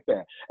anything like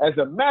that. As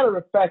a matter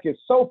of fact, it's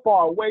so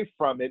far away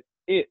from it,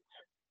 it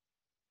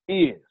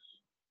is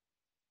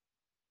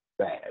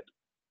bad.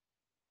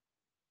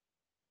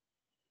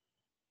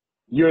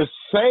 You're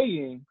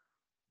saying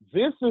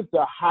this is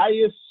the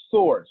highest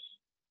source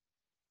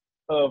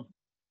of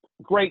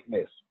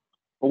greatness.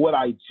 But what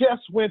I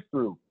just went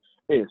through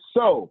is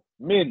so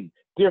many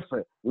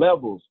different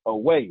levels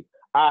away.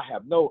 I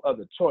have no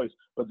other choice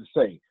but to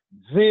say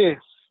this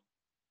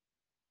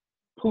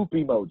poop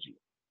emoji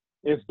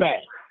is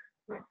bad.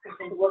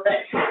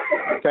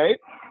 Okay?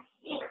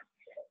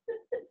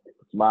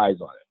 Put some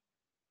eyes on it.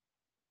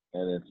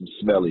 And then some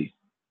smelly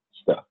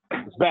stuff.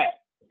 It's bad.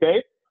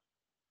 Okay?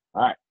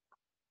 All right.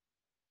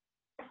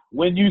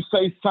 When you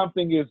say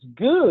something is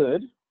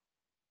good,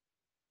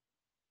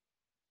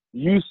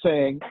 you're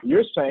saying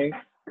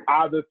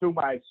either through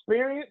my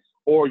experience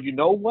or you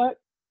know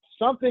what?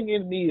 Something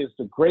in me is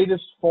the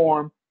greatest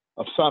form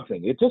of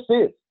something. It just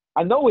is.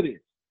 I know it is.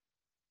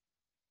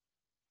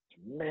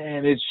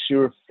 Man, it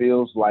sure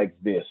feels like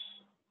this.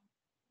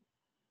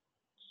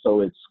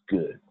 So it's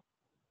good.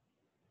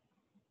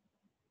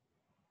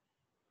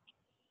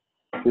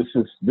 This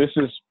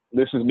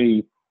is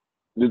me.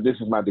 This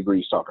is my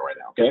degrees talking right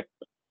now, okay?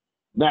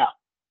 Now,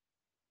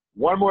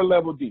 one more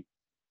level deep.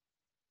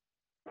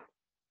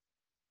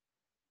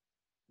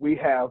 We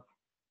have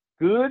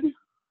good,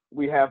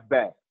 we have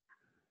bad.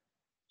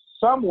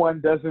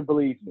 Someone doesn't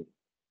believe me.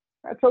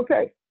 That's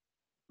okay.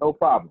 No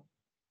problem.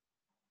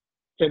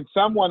 Can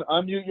someone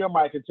unmute your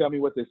mic and tell me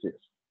what this is?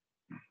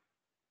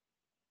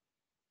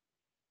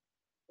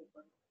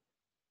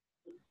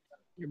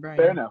 Your brain.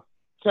 Fair enough.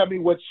 Tell me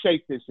what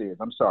shape this is.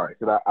 I'm sorry,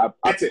 because I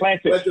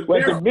planted.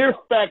 The mere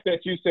fact that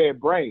you said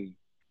brain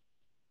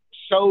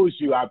shows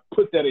you I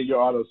put that in your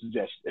auto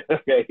suggestion.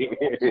 Okay.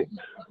 It's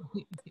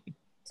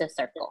a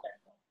circle.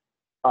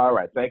 All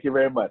right. Thank you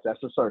very much.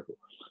 That's a circle.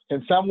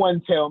 Can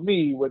someone tell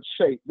me what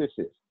shape this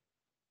is?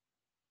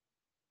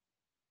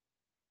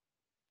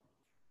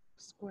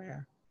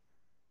 Square.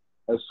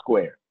 A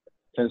square.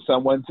 Can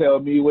someone tell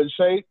me what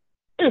shape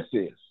this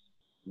is?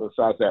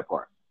 Besides that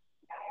part.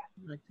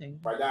 Rectangle.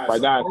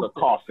 Right now it's a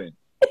coffin.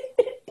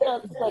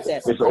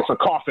 It's a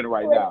coffin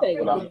right now.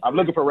 But I'm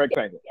looking for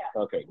rectangle.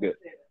 Okay, good.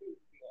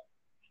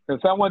 Can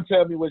someone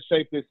tell me what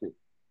shape this is?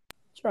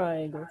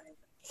 Triangle.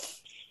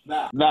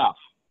 Now,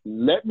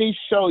 let me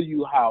show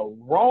you how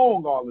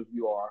wrong all of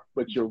you are,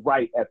 but you're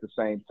right at the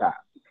same time.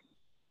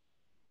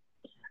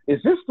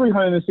 Is this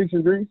 360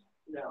 degrees?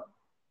 No.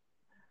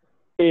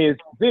 Is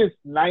this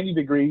 90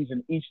 degrees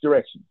in each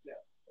direction? No.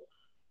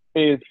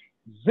 Is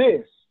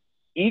this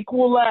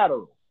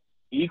equilateral?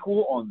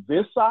 Equal on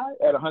this side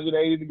at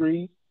 180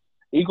 degrees,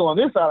 equal on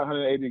this side at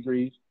 180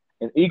 degrees,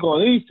 and equal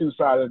on these two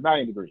sides at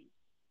 90 degrees?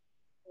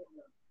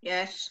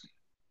 Yes.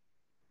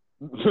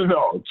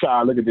 No,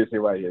 child, look at this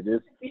here right here.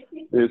 This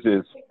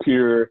is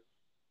pure,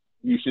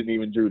 you shouldn't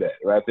even do that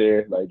right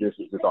there. Like, this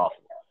is just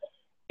awful.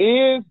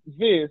 Is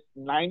this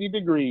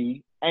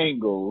 90-degree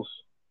angles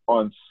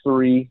on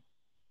three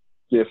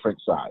different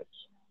sides?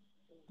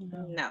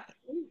 No.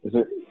 Is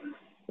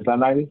that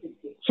 90?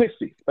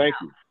 60. Thank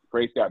you.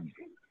 Grace got me.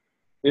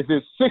 Is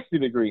this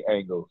 60-degree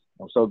angles?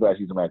 I'm so glad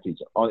she's a math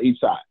teacher on each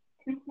side.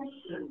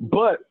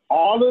 But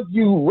all of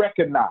you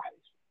recognize,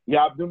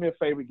 y'all do me a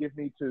favor, give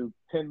me to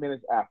 10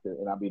 minutes after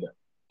and I'll be done.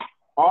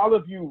 All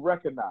of you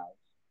recognize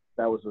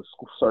that was a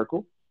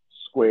circle,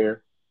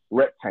 square,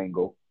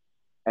 rectangle,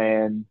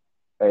 and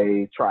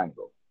a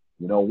triangle.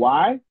 You know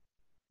why?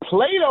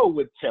 Plato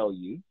would tell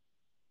you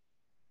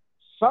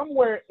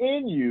somewhere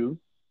in you,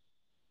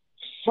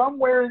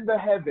 somewhere in the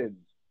heavens,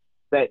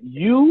 that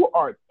you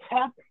are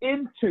tapped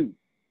into,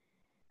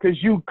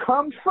 because you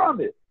come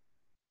from it,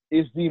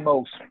 is the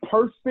most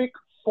perfect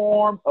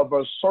form of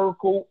a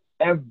circle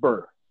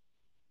ever.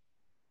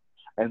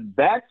 And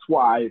that's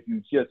why if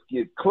you just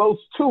get close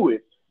to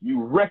it,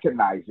 you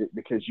recognize it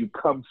because you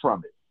come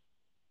from it.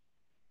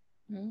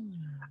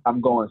 I'm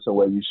going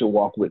somewhere. You should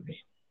walk with me.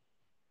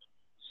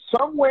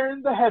 Somewhere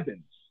in the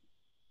heavens,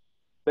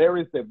 there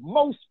is the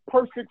most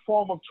perfect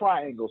form of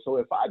triangle. So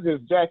if I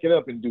just jack it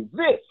up and do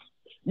this,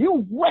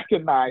 you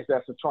recognize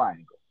that's a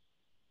triangle.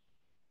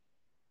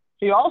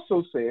 He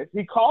also said,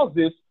 he calls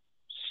this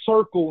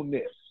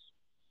circleness.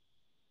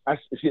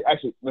 Actually, I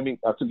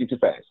took it too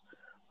fast.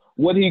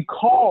 What he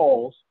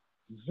calls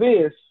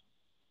this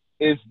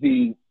is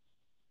the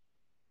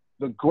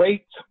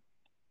great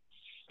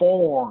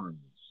forms.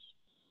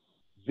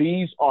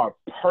 These are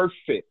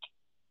perfect.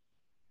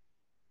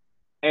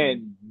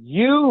 And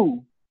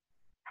you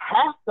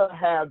have to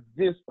have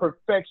this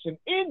perfection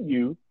in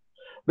you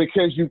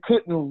because you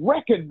couldn't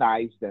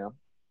recognize them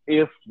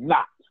if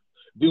not.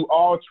 Do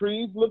all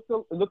trees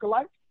look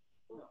alike?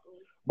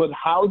 But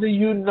how do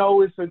you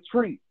know it's a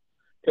tree?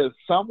 Because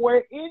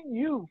somewhere in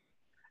you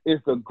is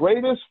the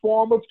greatest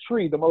form of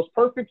tree, the most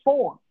perfect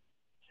form.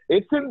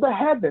 It's in the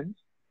heavens,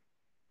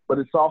 but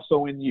it's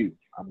also in you.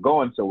 I'm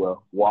going so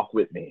well. Walk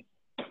with me.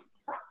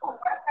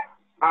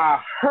 I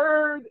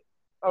heard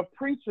a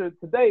preacher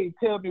today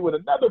tell me what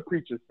another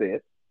preacher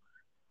said,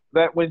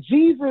 that when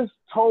Jesus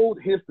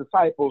told his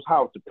disciples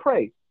how to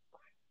pray,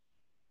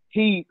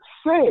 he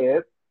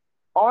said,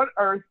 on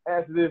earth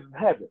as it is in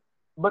heaven.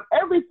 But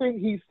everything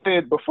he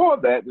said before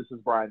that, this is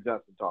Brian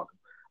Johnson talking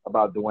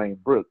about Dwayne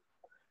Brooks,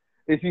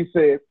 is he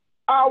said,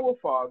 our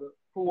Father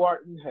who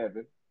art in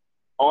heaven,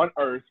 on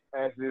earth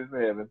as it is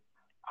in heaven,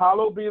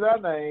 hallowed be thy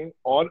name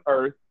on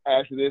earth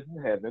as it is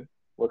in heaven.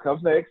 What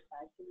comes next?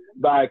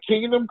 Thy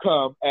kingdom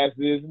come as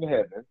it is in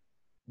heaven.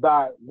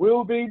 Thy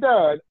will be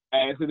done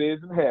as it is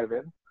in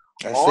heaven.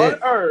 That's on it.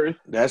 earth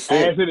That's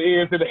as it. it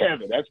is in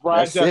heaven. That's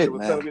Brian That's Johnson it, was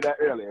man. telling me that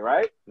earlier,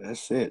 right?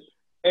 That's it.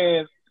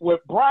 And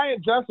what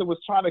Brian Johnson was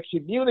trying to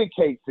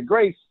communicate to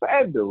Grace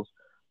Sandals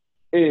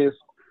is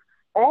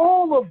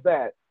all of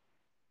that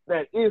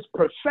is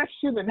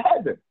perfection in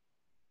heaven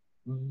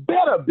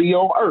better be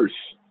on earth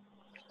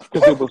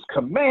because it was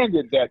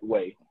commanded that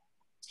way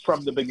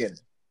from the beginning.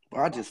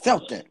 Well, I just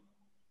felt that.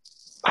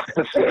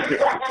 Okay.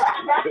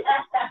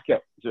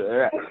 All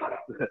right.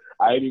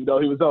 I didn't even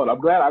know he was on.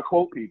 I'm glad I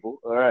quote people.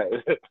 All right.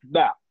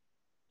 Now,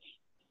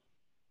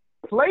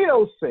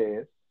 Plato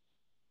says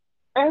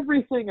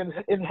everything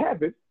in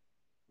heaven,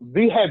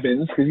 the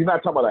heavens, because you're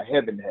not talking about a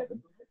heaven,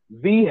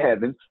 the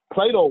heavens.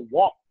 Plato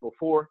walked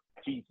before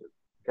Jesus,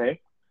 okay?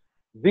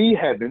 The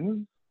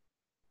heavens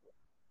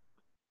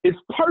is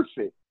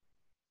perfect.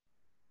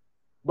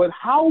 But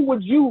how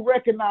would you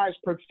recognize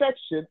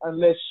perfection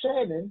unless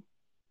Shannon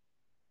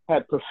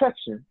had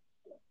perfection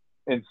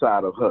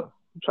inside of her?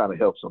 I'm trying to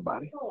help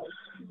somebody.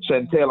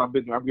 Chantel, I'm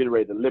getting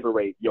ready to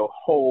liberate your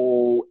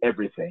whole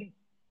everything.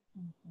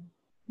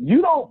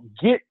 You don't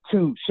get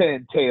to,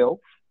 Chantel,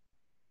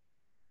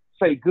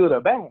 say good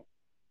or bad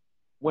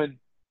when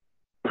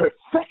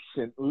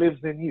perfection lives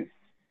in you.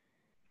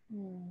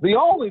 The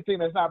only thing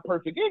that's not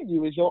perfect in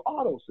you is your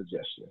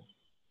auto-suggestion.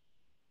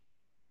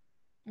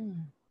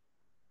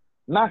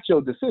 Not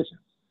your decisions.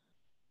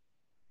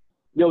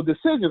 Your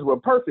decisions were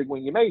perfect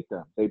when you made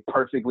them. They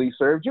perfectly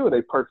served you or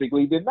they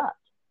perfectly did not.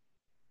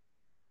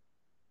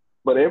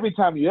 But every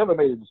time you ever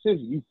made a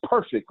decision, you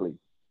perfectly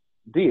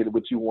did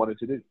what you wanted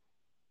to do. I'm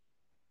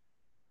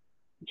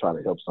trying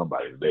to help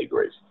somebody today,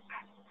 Grace.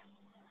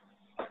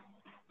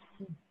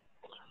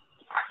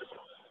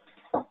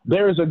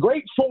 There is a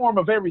great form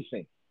of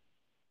everything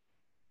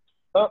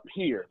up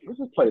here. This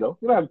is Plato.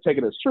 You don't have to take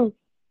it as truth.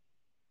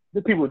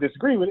 The people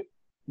disagree with it,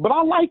 but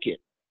I like it.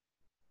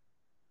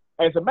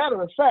 As a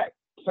matter of fact,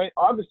 St.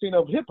 Augustine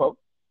of Hippo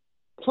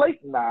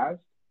Christianized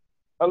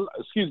a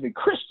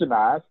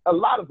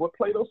lot of what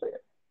Plato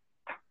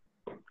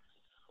said.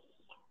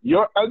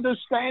 Your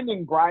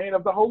understanding, Brian,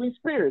 of the Holy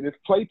Spirit is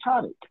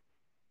Platonic.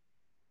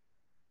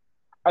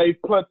 A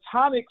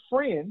Platonic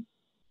friend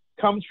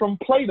comes from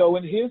Plato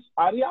and his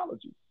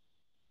ideology.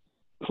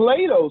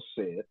 Plato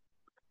said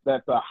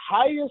that the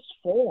highest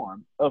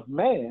form of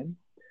man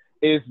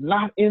is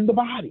not in the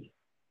body.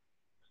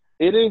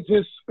 It is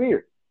his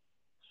spirit.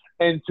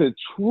 And to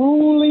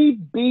truly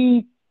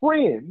be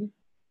friends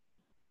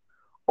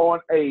on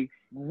a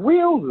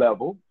real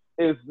level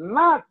is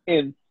not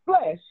in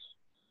flesh,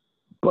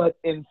 but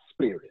in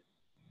spirit.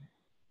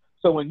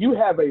 So when you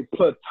have a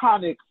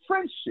platonic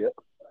friendship,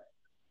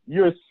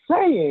 you're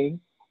saying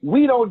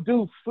we don't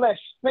do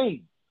flesh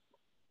things.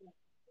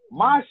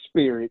 My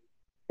spirit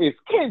is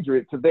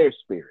kindred to their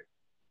spirit.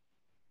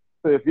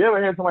 So if you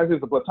ever hear somebody say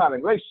it's a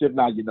platonic relationship,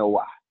 now you know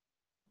why.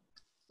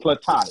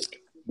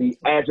 Platonic, the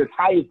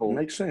adjectival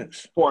Makes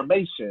sense.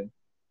 formation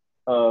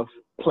of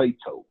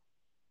Plato.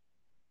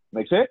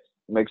 Make sense?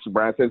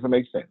 Brian says it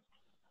makes sense.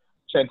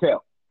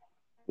 Chantel,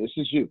 this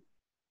is you.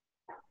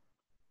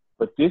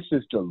 But this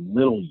is the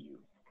little you.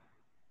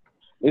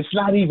 It's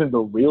not even the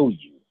real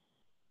you.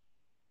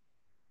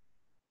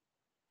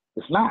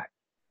 It's not.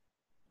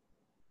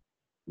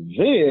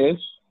 This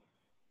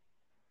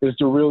is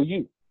the real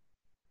you.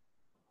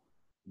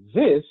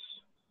 This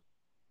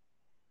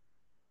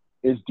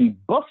is the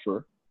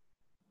buffer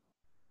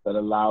that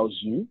allows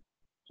you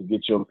to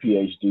get your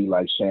PhD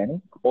like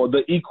Shannon, or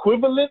the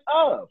equivalent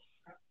of,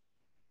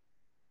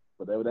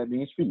 whatever that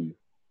means for you,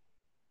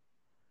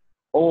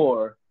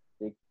 or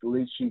at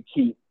least you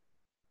keep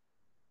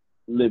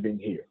living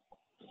here.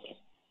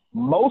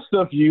 Most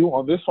of you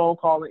on this phone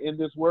call and in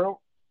this world,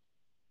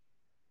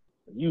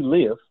 you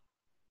live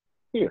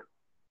here.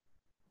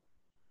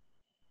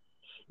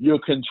 You're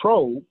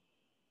controlled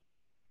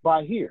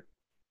by here.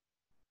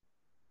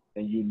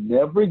 And you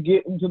never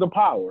get into the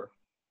power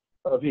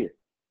of here.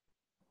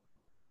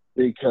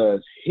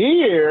 Because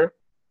here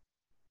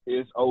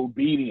is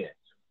obedience.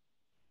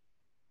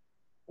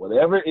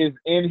 Whatever is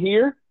in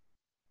here,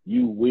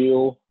 you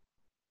will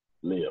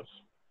live.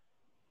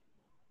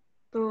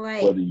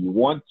 Right. Whether you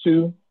want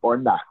to or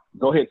not.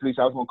 Go ahead, Talisa.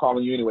 I was going to call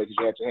on you anyway because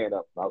you had your hand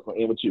up. I was going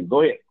to end with you.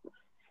 Go ahead.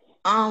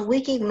 We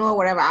can ignore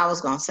whatever I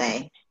was gonna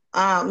say.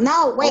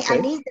 No, wait, Okay.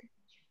 I need to...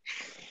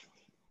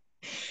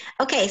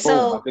 Okay, Boom,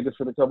 so I think it's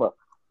going to come up.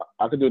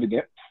 I can do it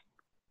again.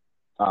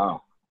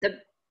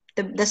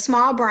 the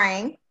small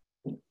brain.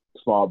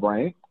 Small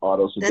brain,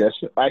 auto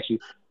suggestion. Actually,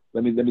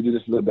 let me do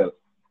this a little better.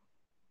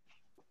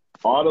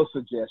 Auto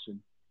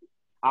suggestion.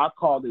 I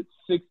called it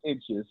 6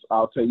 inches.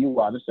 I'll tell you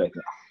why in a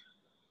second.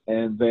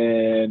 And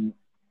then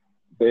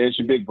there's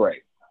your big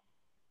brain.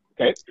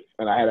 Okay?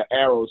 And I had an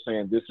arrow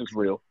saying this is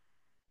real.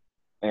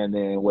 And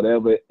then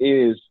whatever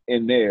is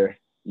in there,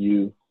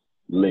 you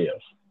live.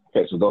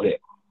 Okay, so go ahead.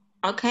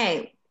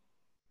 Okay.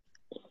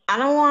 I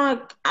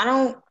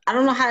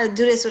don't know how to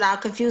do this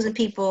without confusing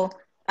people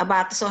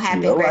about the So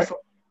Happy and Grateful.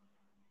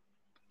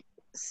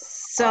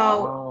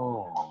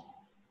 So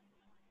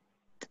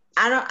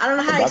I don't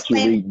know how to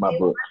explain read my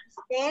book.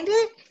 Understand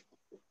it,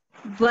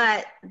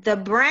 but the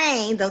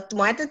brain, the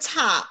one at the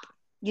top,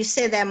 you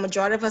said that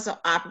majority of us are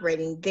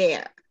operating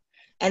there,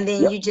 and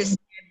then you just said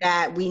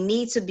that we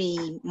need to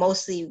be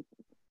mostly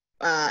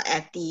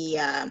at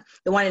the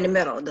one in the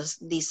middle,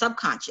 the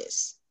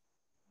subconscious.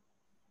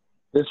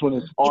 This one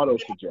is auto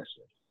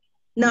suggestion.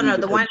 No,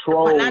 the one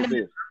not in the this.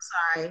 middle,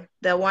 I'm sorry,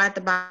 the one at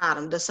the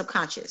bottom, the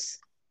subconscious.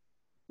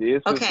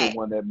 This is the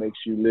one that makes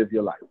you live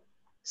your life.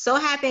 So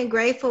Happy and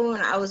Grateful, when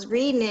I was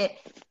reading it,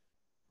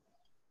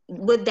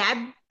 would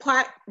that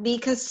part be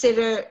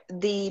considered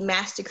the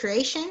master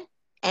creation?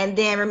 And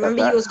then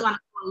remember you was going to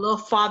go a little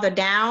farther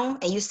down,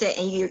 and you said,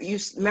 and you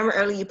remember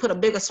earlier you put a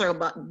bigger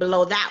circle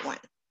below that one.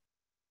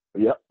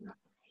 Yep.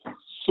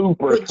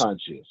 Super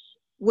conscious.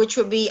 Which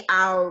would be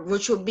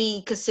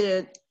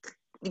considered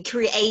the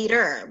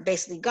creator,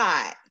 basically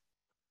God.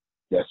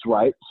 That's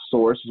right.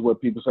 Source is what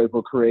people say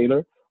for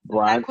creator.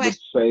 Brian would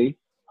say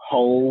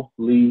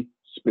Holy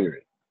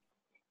Spirit.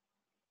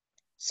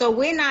 So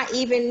we're not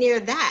even near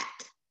that.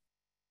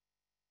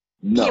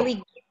 No, can we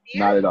get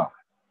there? Not at all.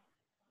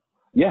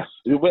 Yes,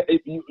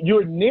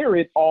 you're near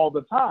it all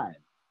the time.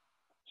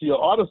 So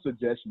your auto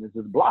suggestion is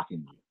just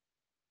blocking you.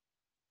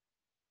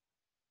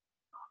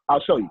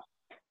 I'll show you.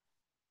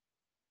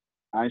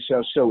 I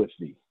shall show it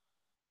thee.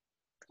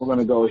 We're going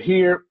to go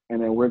here,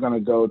 and then we're going to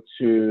go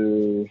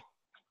to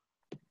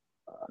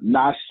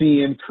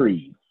Nicene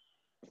Creed.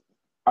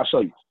 I'll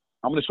show you.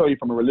 I'm going to show you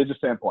from a religious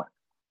standpoint.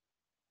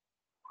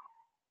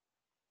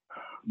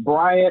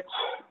 Bryant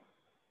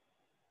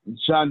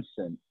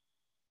Johnson,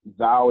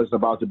 thou is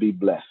about to be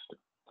blessed.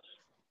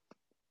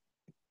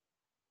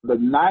 The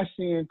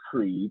Nicene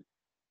Creed,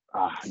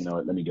 you know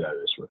what, let me get out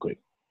of this real quick.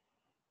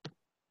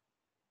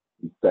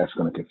 That's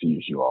going to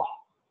confuse you all.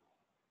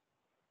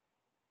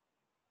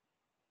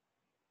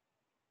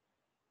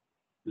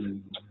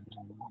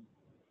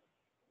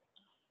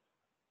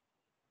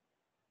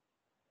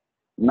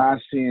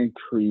 Nicene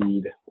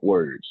Creed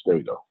words. There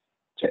we go.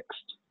 Text.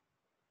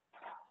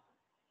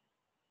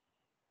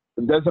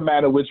 It doesn't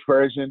matter which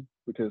version,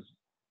 because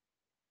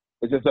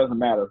it just doesn't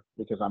matter,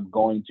 because I'm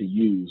going to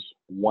use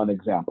one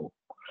example.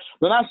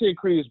 The Nicene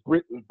Creed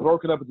is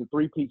broken up into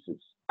 3 pieces.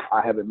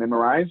 I have it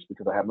memorized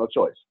because I have no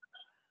choice.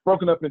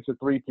 Broken up into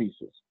 3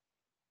 pieces.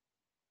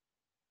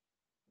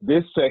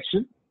 This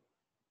section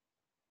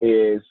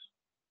is,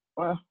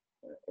 well,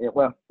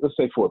 let's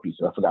say 4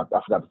 pieces. I forgot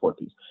the 4th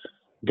piece.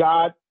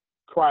 God,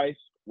 Christ,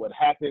 what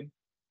happened.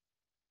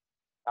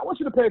 I want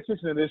you to pay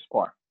attention to this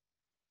part.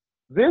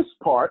 This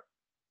part,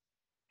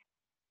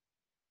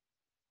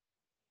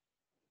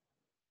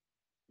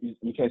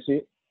 you can't see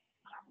it?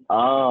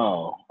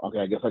 Oh, okay.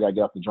 I guess I got to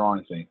get off the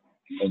drawing thing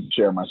and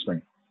share my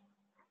screen.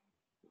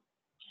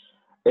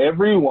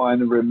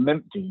 Everyone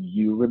remember, do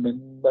you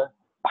remember?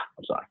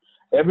 I'm sorry.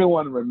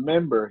 Everyone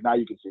remember, now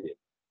you can see it.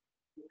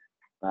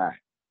 All right.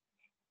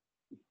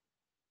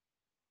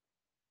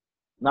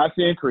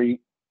 Nicene Creed.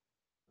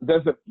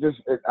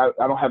 I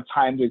don't have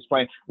time to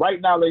explain.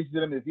 Right now, ladies and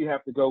gentlemen, if you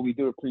have to go, we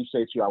do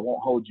appreciate you. I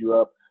won't hold you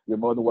up. You're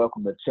more than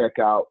welcome to check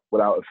out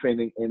without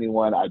offending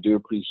anyone. I do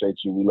appreciate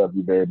you. We love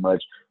you very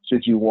much.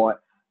 Should you want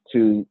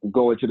to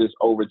go into this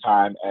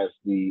overtime, as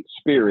the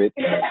Spirit,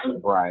 as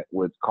Brian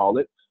would call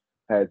it,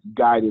 has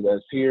guided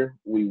us here,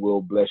 we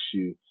will bless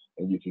you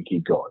and you can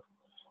keep going.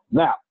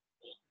 Now,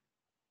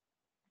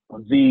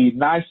 the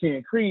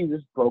Nicene Creed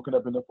is broken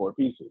up into 4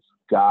 pieces.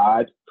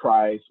 God,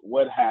 Christ,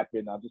 what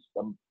happened.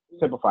 I'm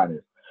simplifying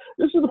this.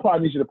 This is the part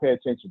I need you to pay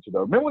attention to,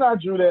 though. Remember when I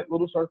drew that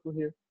little circle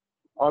here,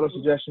 auto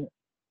suggestion,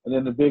 and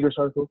then the bigger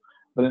circle?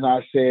 But then I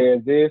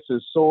said, this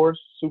is source,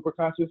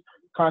 superconscious,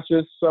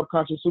 conscious,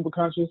 subconscious,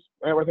 superconscious,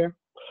 right there.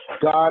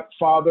 God,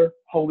 Father,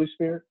 Holy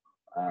Spirit.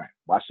 All right,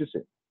 watch this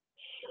here.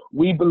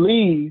 We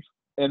believe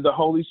in the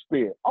Holy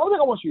Spirit. All thing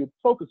I want you to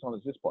focus on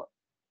is this part.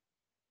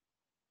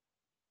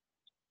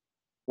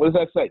 What does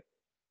that say?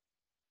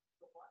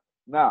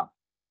 No.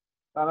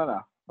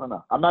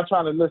 I'm not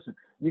trying to listen.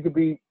 You could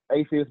be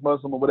atheist,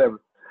 Muslim, or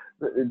whatever.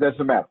 It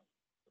doesn't matter.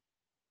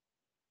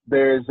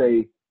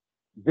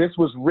 This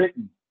was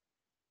written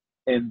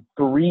in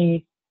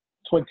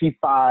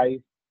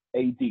 325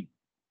 AD.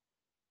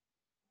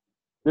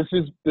 This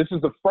is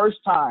the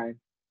first time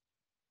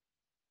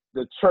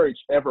the church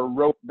ever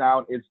wrote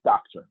down its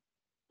doctrine.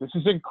 This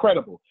is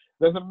incredible.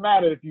 Doesn't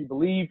matter if you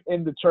believe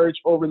in the church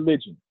or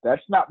religion.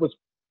 That's not what's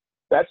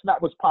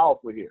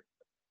powerful here.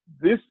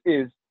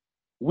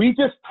 We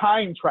just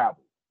time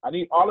travel. I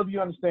need all of you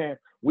to understand,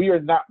 we are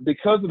not,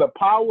 because of the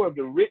power of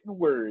the written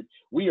word,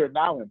 we are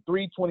now in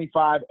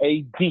 325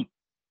 AD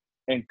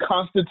in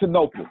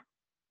Constantinople.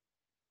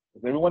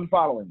 Is everyone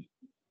following me?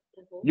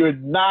 You're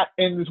not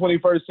in the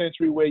 21st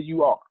century where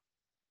you are.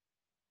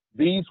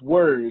 These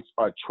words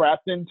are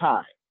trapped in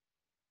time.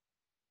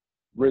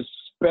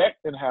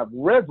 Respect and have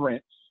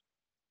reverence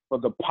for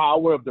the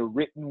power of the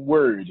written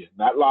word,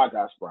 not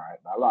Logos, Brian,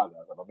 not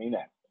Logos. I don't mean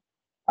that.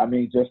 I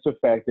mean just the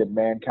fact that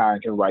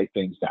mankind can write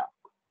things down.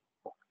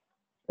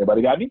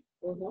 Everybody got me?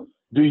 Mm-hmm.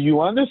 Do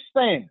you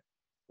understand?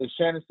 Is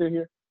Shannon still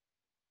here?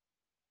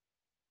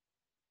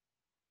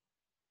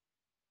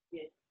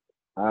 Yes.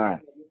 All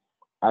right.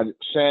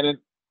 Shannon,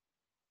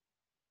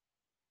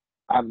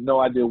 I have no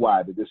idea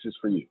why, but this is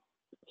for you.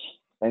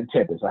 And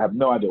Tempest, I have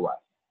no idea why.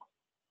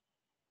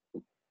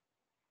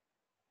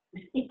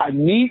 I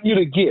need you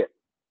to get.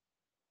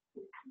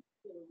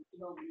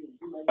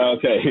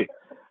 Okay.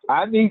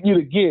 I need you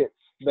to get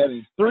that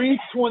in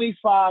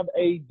 325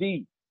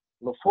 AD,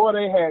 before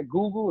they had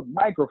Google and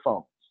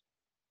microphones,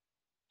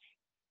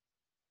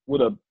 with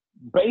a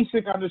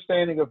basic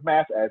understanding of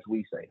math, as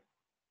we say.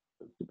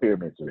 The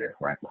pyramids are there,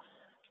 right?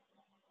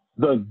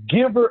 The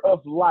giver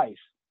of life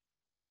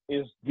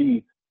is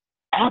the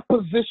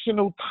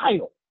appositional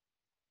title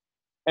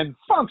and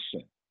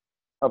function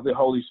of the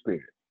Holy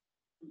Spirit.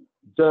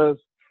 Does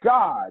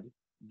God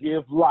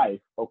give life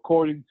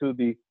according to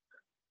the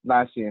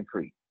Nicene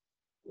Creed?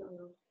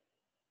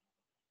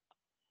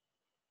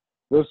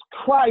 Does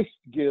Christ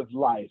give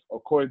life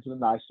according to the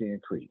Nicene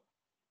Creed?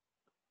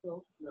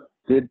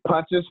 Did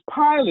Pontius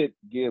Pilate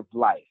give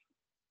life?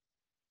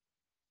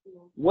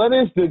 What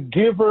is the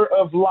giver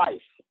of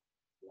life?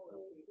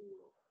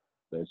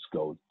 Let's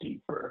go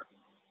deeper.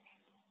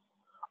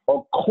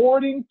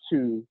 According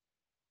to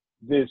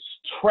this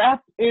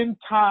trapped in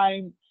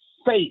time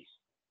faith,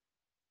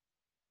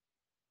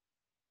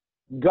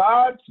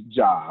 God's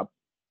job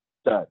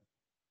done.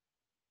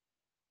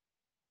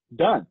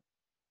 Done.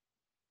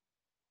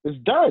 It's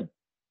done.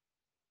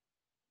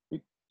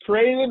 He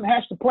created and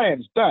hatched the plan.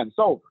 It's done. It's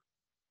over.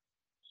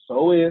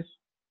 So is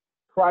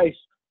Christ's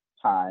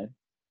time,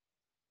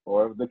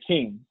 or the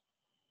King,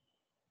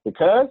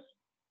 because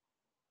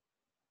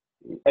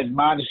he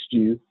admonished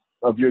you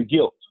of your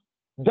guilt.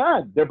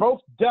 Done. They're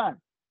both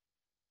done.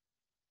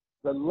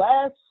 The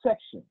last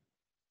section,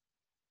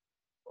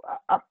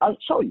 I'll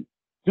show you.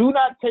 Do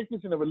not take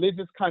this in a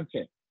religious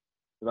content,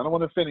 because I don't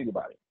want to offend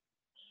anybody.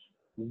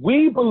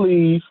 We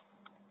believe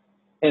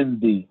in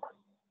the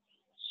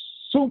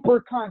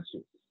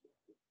superconscious.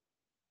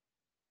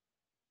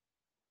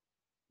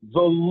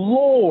 The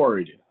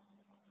Lord,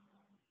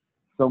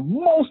 the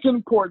most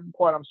important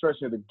part I'm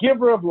stressing, the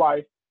giver of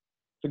life.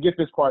 Forget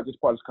this part. This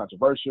part is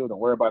controversial. Don't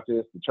worry about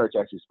this. The church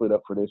actually split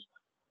up for this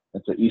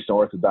into Eastern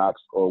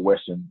Orthodox or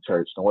Western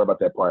Church. Don't worry about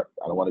that part.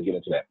 I don't want to get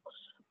into that.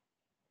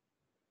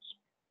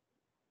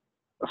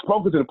 I've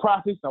spoken to the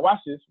prophets. Now watch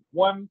this.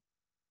 One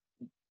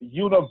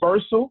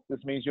universal.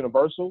 This means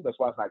universal. That's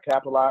why it's not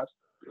capitalized.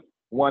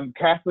 One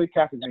Catholic.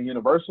 Catholic means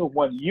universal.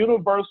 One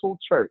universal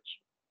church.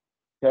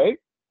 Okay?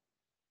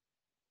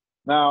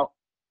 Now,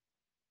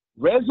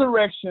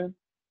 resurrection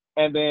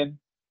and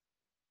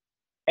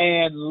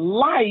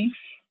life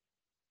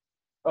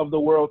of the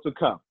world to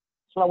come.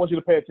 That's what I want you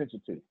to pay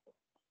attention to.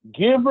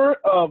 Giver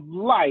of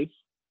life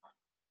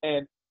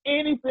and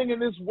anything in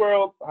this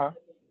world.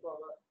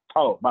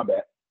 Oh, my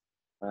bad.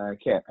 I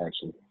can't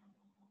actually.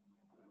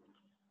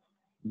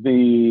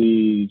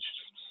 Maybe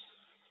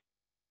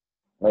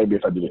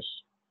if I do this.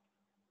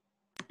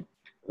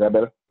 Is that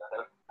better?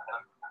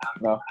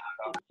 No?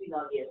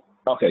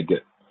 Okay,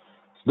 good.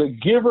 The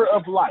giver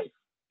of life.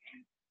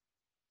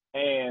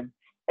 And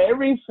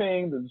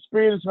everything that the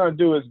Spirit is going to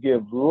do is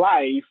give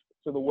life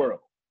to the world.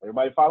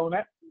 Everybody following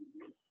that?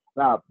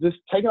 Now, just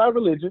take out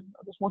religion.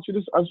 I just want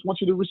you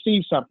to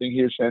receive something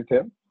here,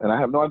 Chantel. And I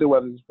have no idea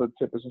whether this is for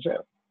Tempest and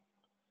Chantel.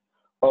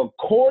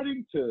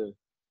 According to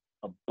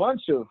a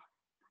bunch of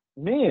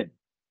men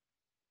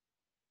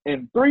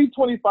in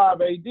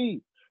 325 AD,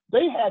 they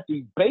had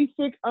the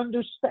basic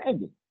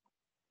understanding.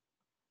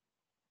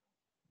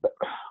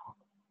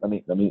 Let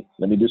me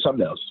do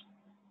something else.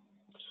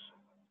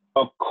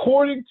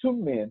 According to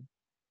men,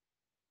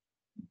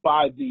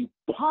 by the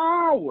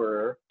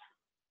power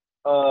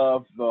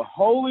of the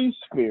Holy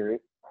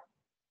Spirit,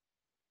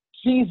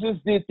 Jesus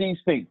did these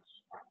things.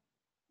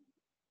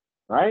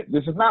 Right?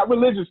 This is not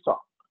religious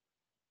talk.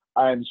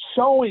 I am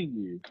showing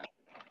you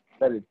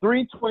that in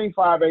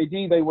 325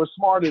 AD, they were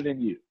smarter than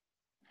you.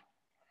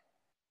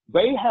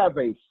 They have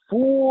a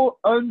full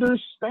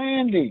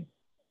understanding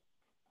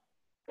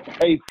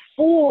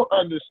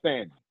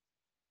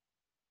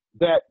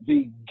that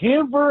the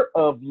giver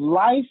of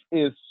life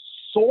is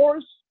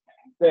source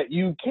that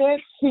you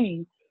can't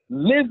see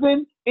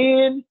living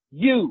in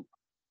you.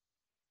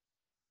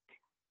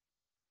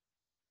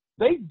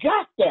 They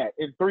got that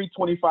in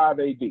 325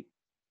 AD.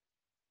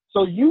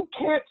 So you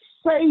can't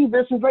say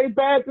this is a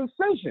bad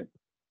decision.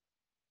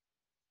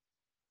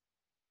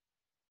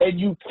 And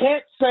you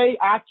can't say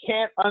I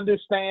can't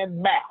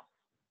understand math.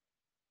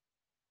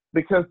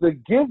 Because the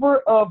giver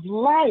of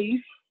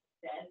life,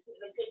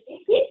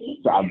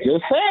 I'm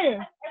just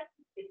saying,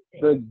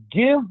 the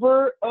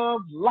giver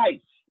of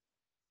life.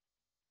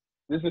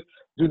 This is,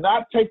 do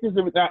not take this.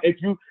 Now, if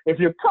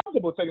you're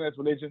comfortable taking this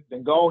religion,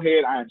 then go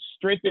ahead. I am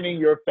strengthening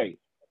your faith.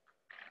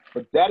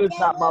 But that is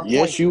not my point.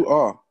 Yes, you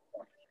are.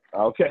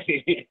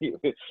 Okay.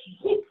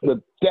 But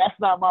that's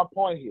not my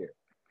point here.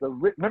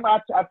 Remember,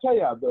 I tell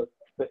y'all,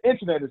 the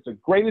internet is the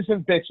greatest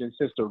invention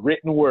since the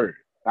written word.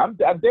 I'm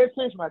dead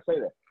serious when I say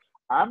that.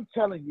 I'm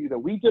telling you that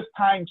we just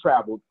time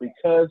traveled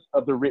because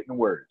of the written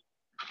word.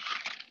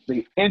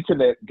 The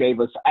internet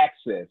gave us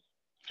access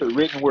to the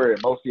written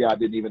word most of y'all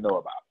didn't even know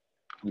about.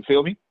 You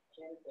feel me?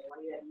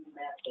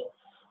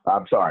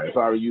 I'm sorry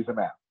we're using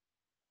math.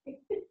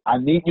 I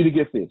need you to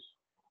get this.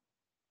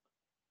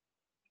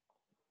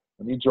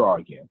 Let me draw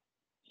again.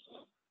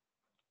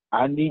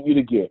 I need you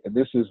to get, and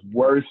this is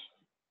worth,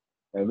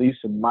 at least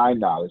in my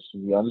knowledge,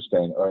 you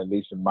understand, or at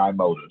least in my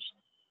motives,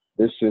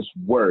 this is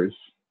worth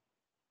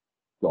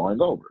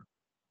going over.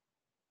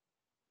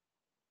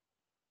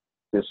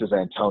 This is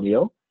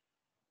Antonio.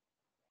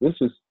 This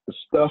is the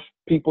stuff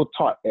people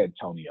taught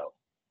Antonio.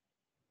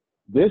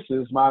 This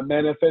is my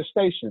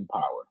manifestation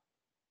power.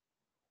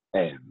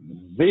 And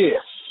this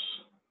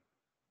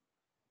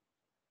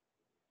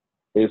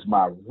is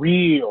my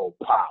real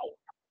power.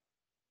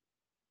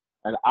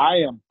 And I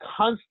am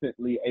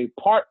constantly a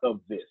part of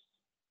this.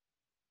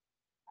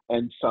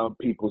 And some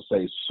people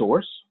say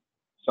source.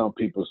 Some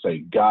people say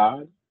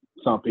God.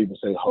 Some people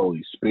say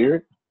Holy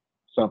Spirit.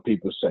 Some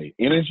people say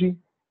energy.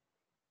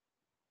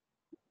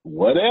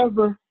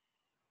 Whatever.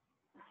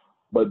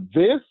 But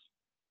this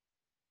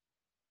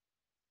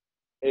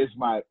is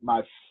my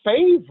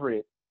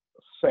favorite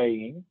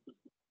saying,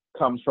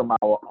 comes from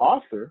our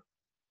author.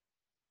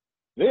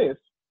 This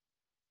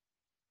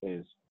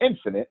is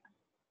infinite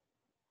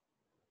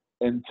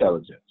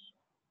intelligence.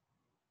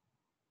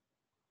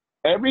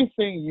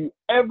 Everything you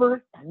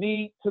ever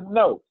need to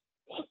know,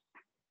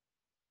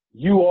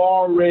 you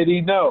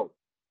already know,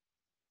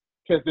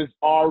 because it's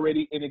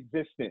already in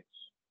existence.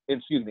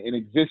 In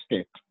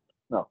existence.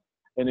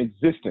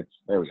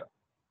 There we go.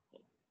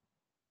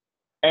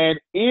 And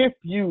if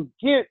you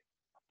get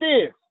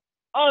this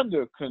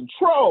under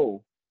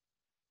control,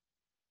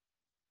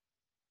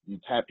 you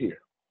tap here.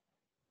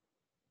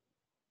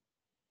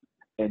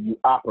 And you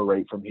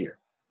operate from here.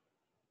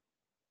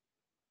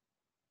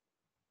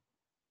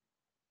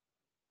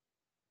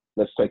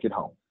 Let's take it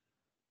home.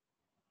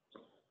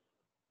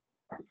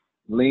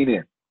 Lean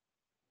in.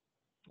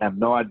 I have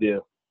no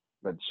idea,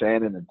 but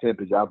Shannon and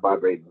Tempest, y'all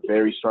vibrating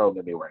very strong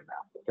in me right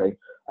now, okay?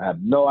 I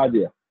have no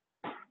idea.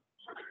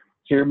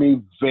 Hear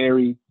me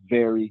very,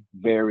 very,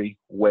 very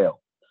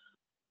well.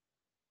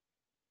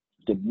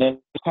 The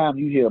next time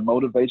you hear a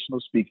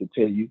motivational speaker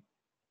tell you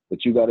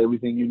that you got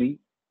everything you need,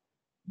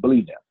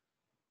 believe them.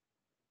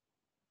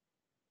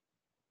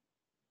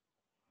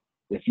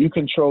 If you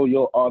control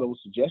your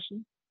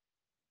auto-suggestion,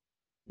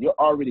 you're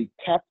already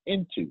tapped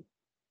into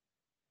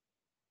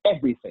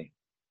everything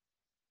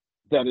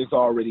that is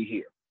already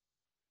here.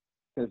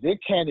 Because it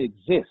can't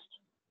exist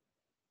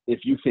if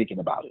you're thinking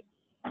about it.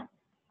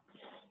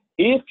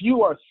 If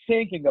you are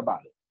thinking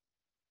about it,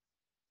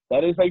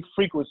 that is a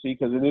frequency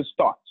because it is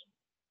thought.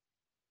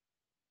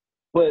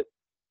 But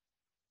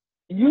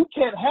you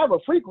can't have a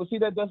frequency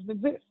that doesn't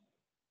exist.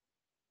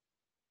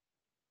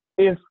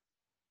 If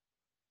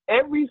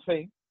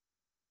everything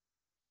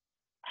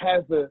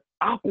has the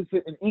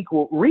opposite and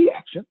equal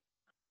reaction,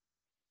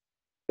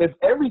 if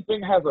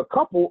everything has a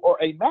couple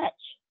or a match,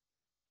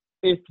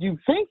 if you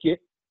think it,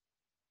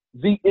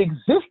 the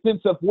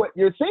existence of what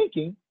you're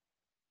thinking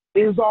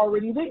is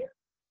already there.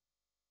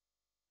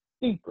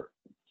 Deeper.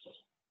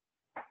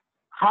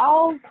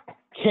 How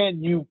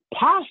can you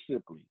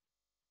possibly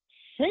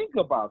think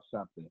about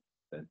something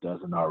that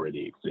doesn't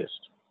already exist?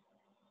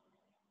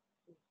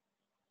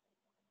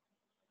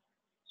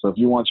 So if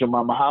you want your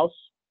mama house,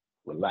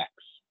 relax.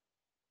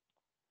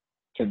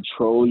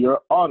 Control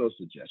your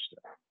auto-suggestion.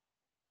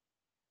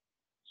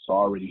 It's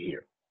already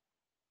here.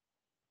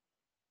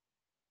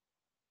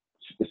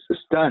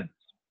 It's done.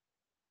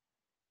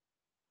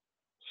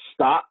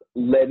 Stop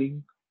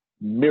letting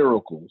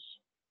miracles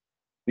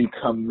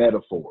become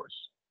metaphors.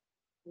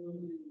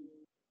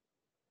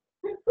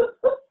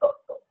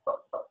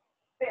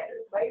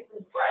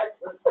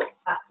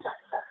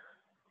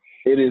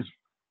 It is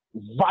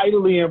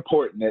vitally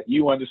important that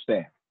you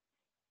understand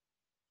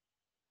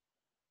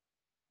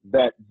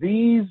that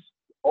these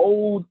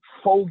old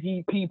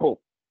fogey people,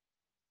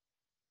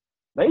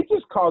 they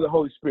just call the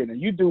Holy Spirit,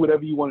 and you do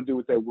whatever you want to do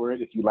with that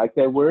word. If you like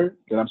that word,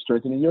 then I'm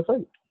strengthening your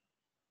faith.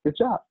 Good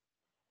job.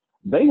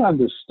 They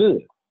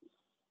understood.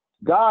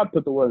 God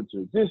put the word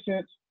into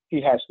existence.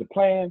 He hatched the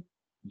plan.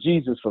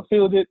 Jesus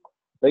fulfilled it.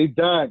 They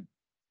done.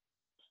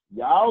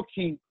 Y'all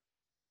keep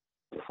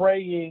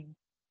praying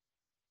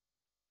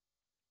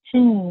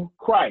to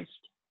Christ.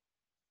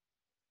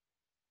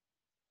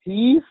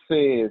 He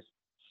says,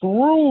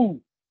 through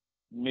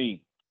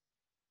me,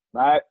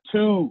 not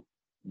to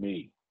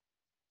me.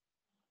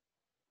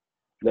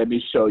 Let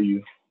me show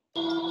you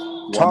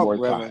one Talk, more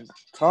Reverend. time.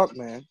 Talk,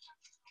 man.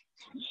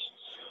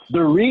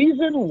 The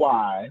reason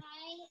why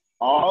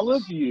all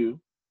of you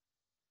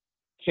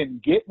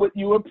can get what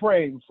you were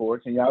praying for,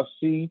 can y'all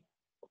see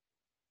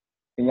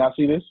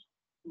this?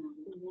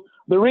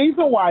 The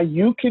reason why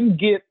you can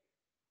get,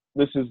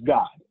 this is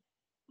God.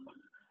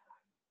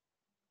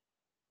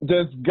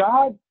 Does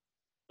God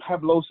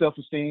have low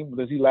self-esteem?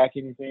 Does he lack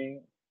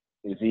anything?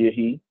 Is he a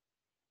he?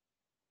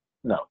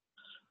 No.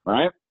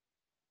 Right?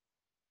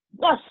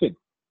 Nothing.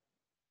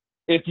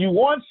 If you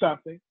want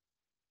something,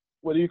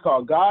 what do you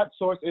call God,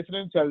 source,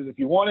 infinite intelligence? If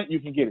you want it,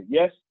 you can get it.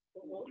 Yes?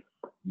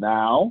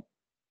 Now,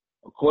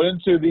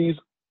 according to these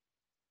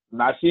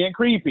Nicene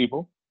Creed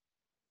people,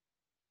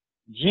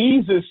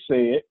 Jesus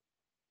said,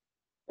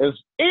 if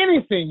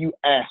anything you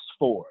ask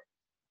for,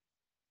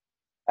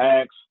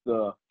 ask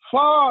the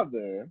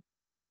Father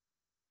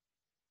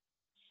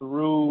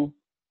through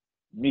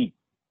me,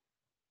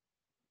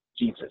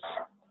 Jesus.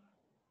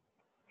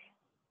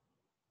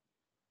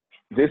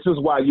 This is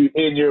why you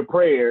end your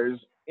prayers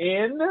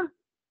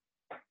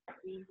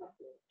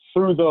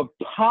through the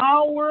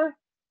power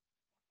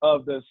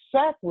of the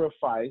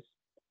sacrifice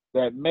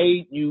that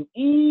made you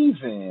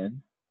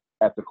even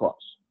at the cross.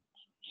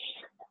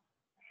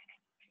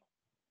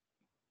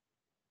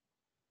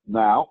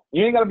 Now,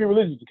 you ain't got to be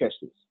religious to catch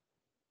this.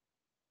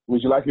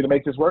 Would you like me to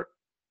make this work?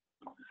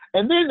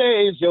 And then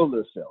there is your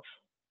little self.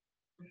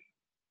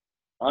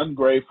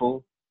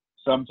 Ungrateful,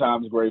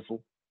 sometimes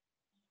grateful.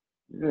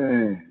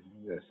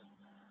 Yes.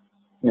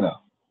 You know,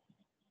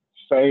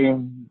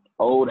 same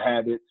old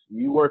habits.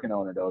 You working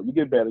on it, though. You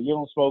get better. You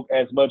don't smoke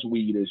as much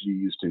weed as you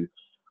used to.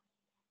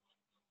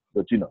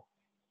 But, you know,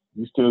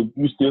 you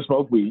still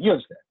smoke weed. You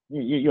understand.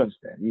 You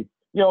understand. You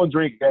don't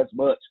drink as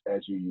much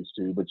as you used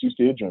to, but you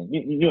still drink.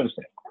 You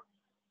understand.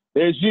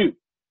 There's you.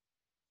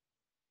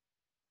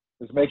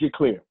 Let's make it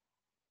clear.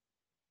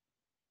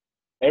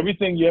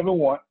 Everything you ever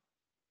want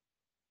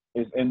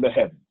is in the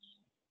heavens.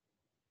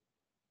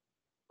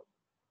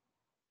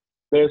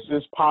 There's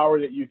this power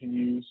that you can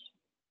use.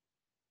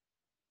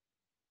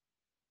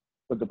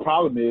 But the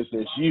problem is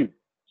there's you.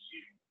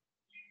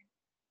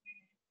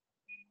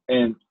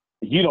 And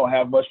you don't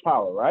have much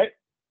power, right?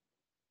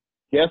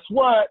 Guess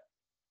what?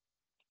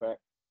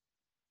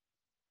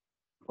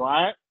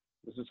 Brian,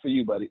 this is for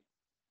you, buddy.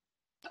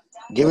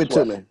 Give it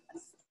to me.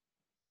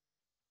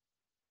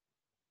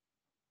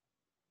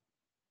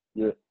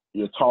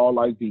 You're tall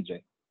like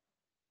DJ.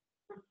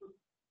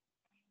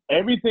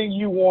 Everything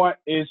you want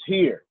is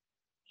here,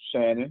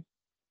 Shannon.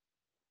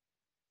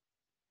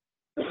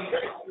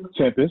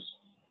 Tempest.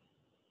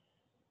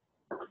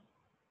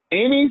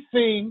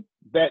 Anything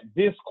that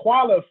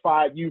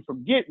disqualified you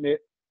from getting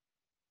it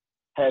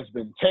has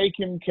been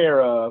taken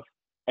care of.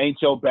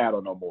 Ain't your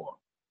battle no more.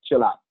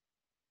 Chill out,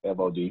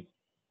 FOD.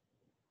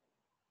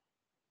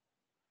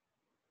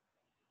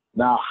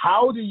 Now,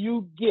 how do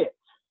you get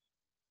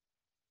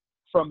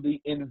from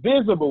the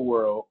invisible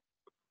world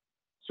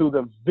to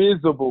the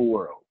visible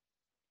world?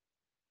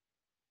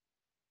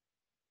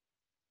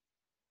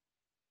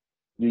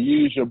 You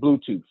use your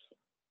Bluetooth,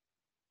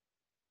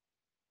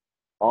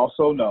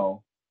 also known,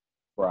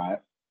 right,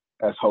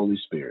 as Holy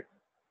Spirit.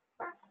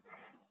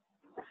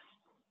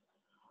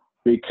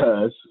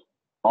 Because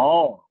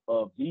all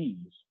of these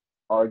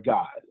are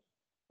God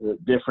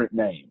with different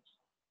names.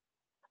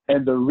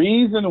 And the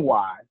reason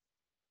why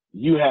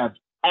you have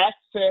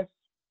access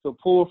to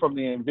pull from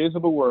the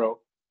invisible world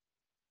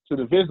to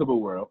the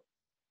visible world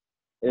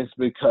is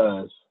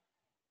because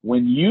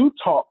when you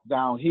talk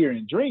down here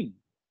in dreams,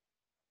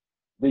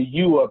 the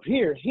you up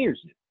here hears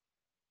it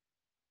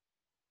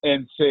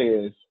and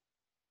says,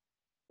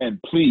 and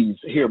please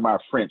hear my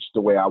French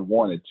the way I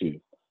wanted to.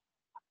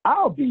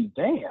 I'll be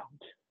damned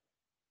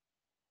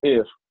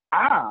if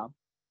I'm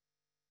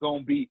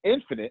going to be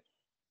infinite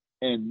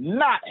and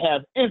not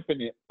have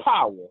infinite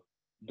power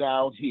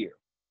down here.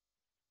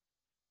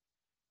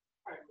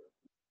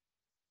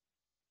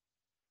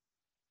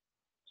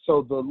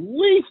 So the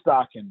least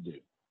I can do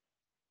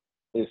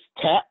is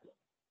tap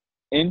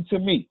into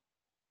me,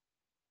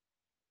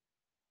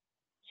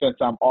 since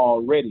I'm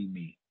already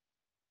me.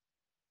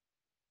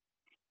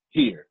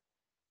 Here,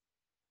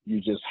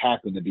 you just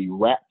happen to be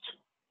wrapped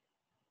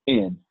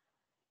in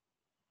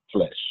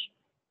flesh.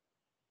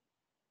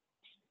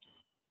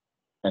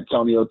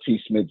 Antonio T.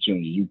 Smith Jr.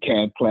 You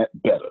can plant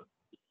better.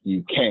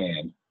 You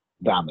can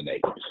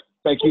dominate.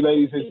 Thank you,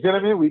 ladies and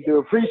gentlemen. We do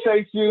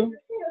appreciate you.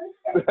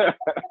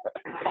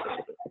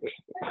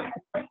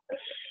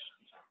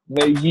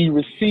 May ye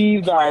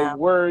receive thy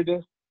word.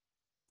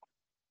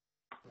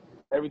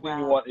 Everything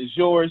you want is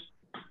yours.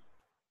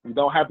 You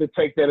don't have to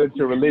take that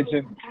into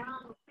religion.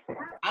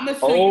 I'm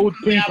assuming Old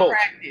you people.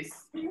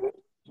 practice.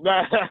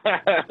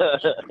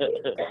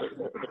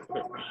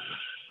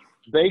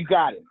 They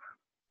got it.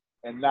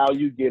 And now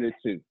you get it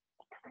too.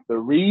 The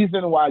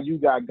reason why you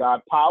got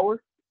God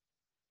power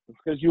is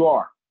because you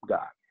are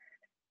God.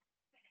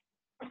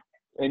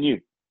 And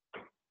you.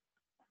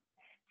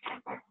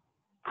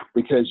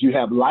 Because you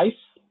have life.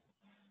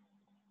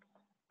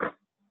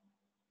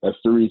 That's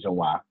the reason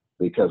why.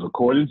 Because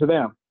according to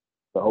them,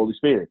 the Holy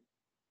Spirit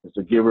is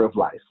the giver of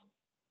life.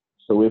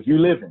 So if you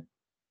live in,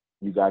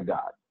 you got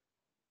God.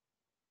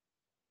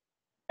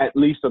 At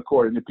least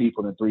according to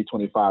people in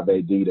 325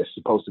 AD that's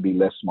supposed to be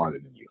less smarter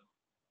than you.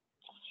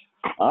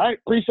 All right,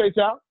 appreciate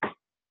y'all.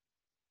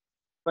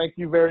 Thank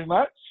you very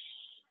much.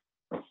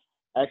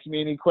 Ask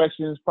me any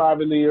questions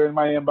privately or in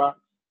my inbox.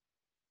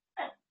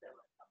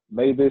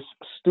 May this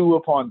stew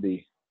upon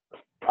thee.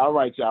 All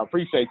right, y'all.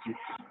 Appreciate you.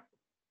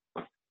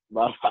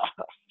 Bye.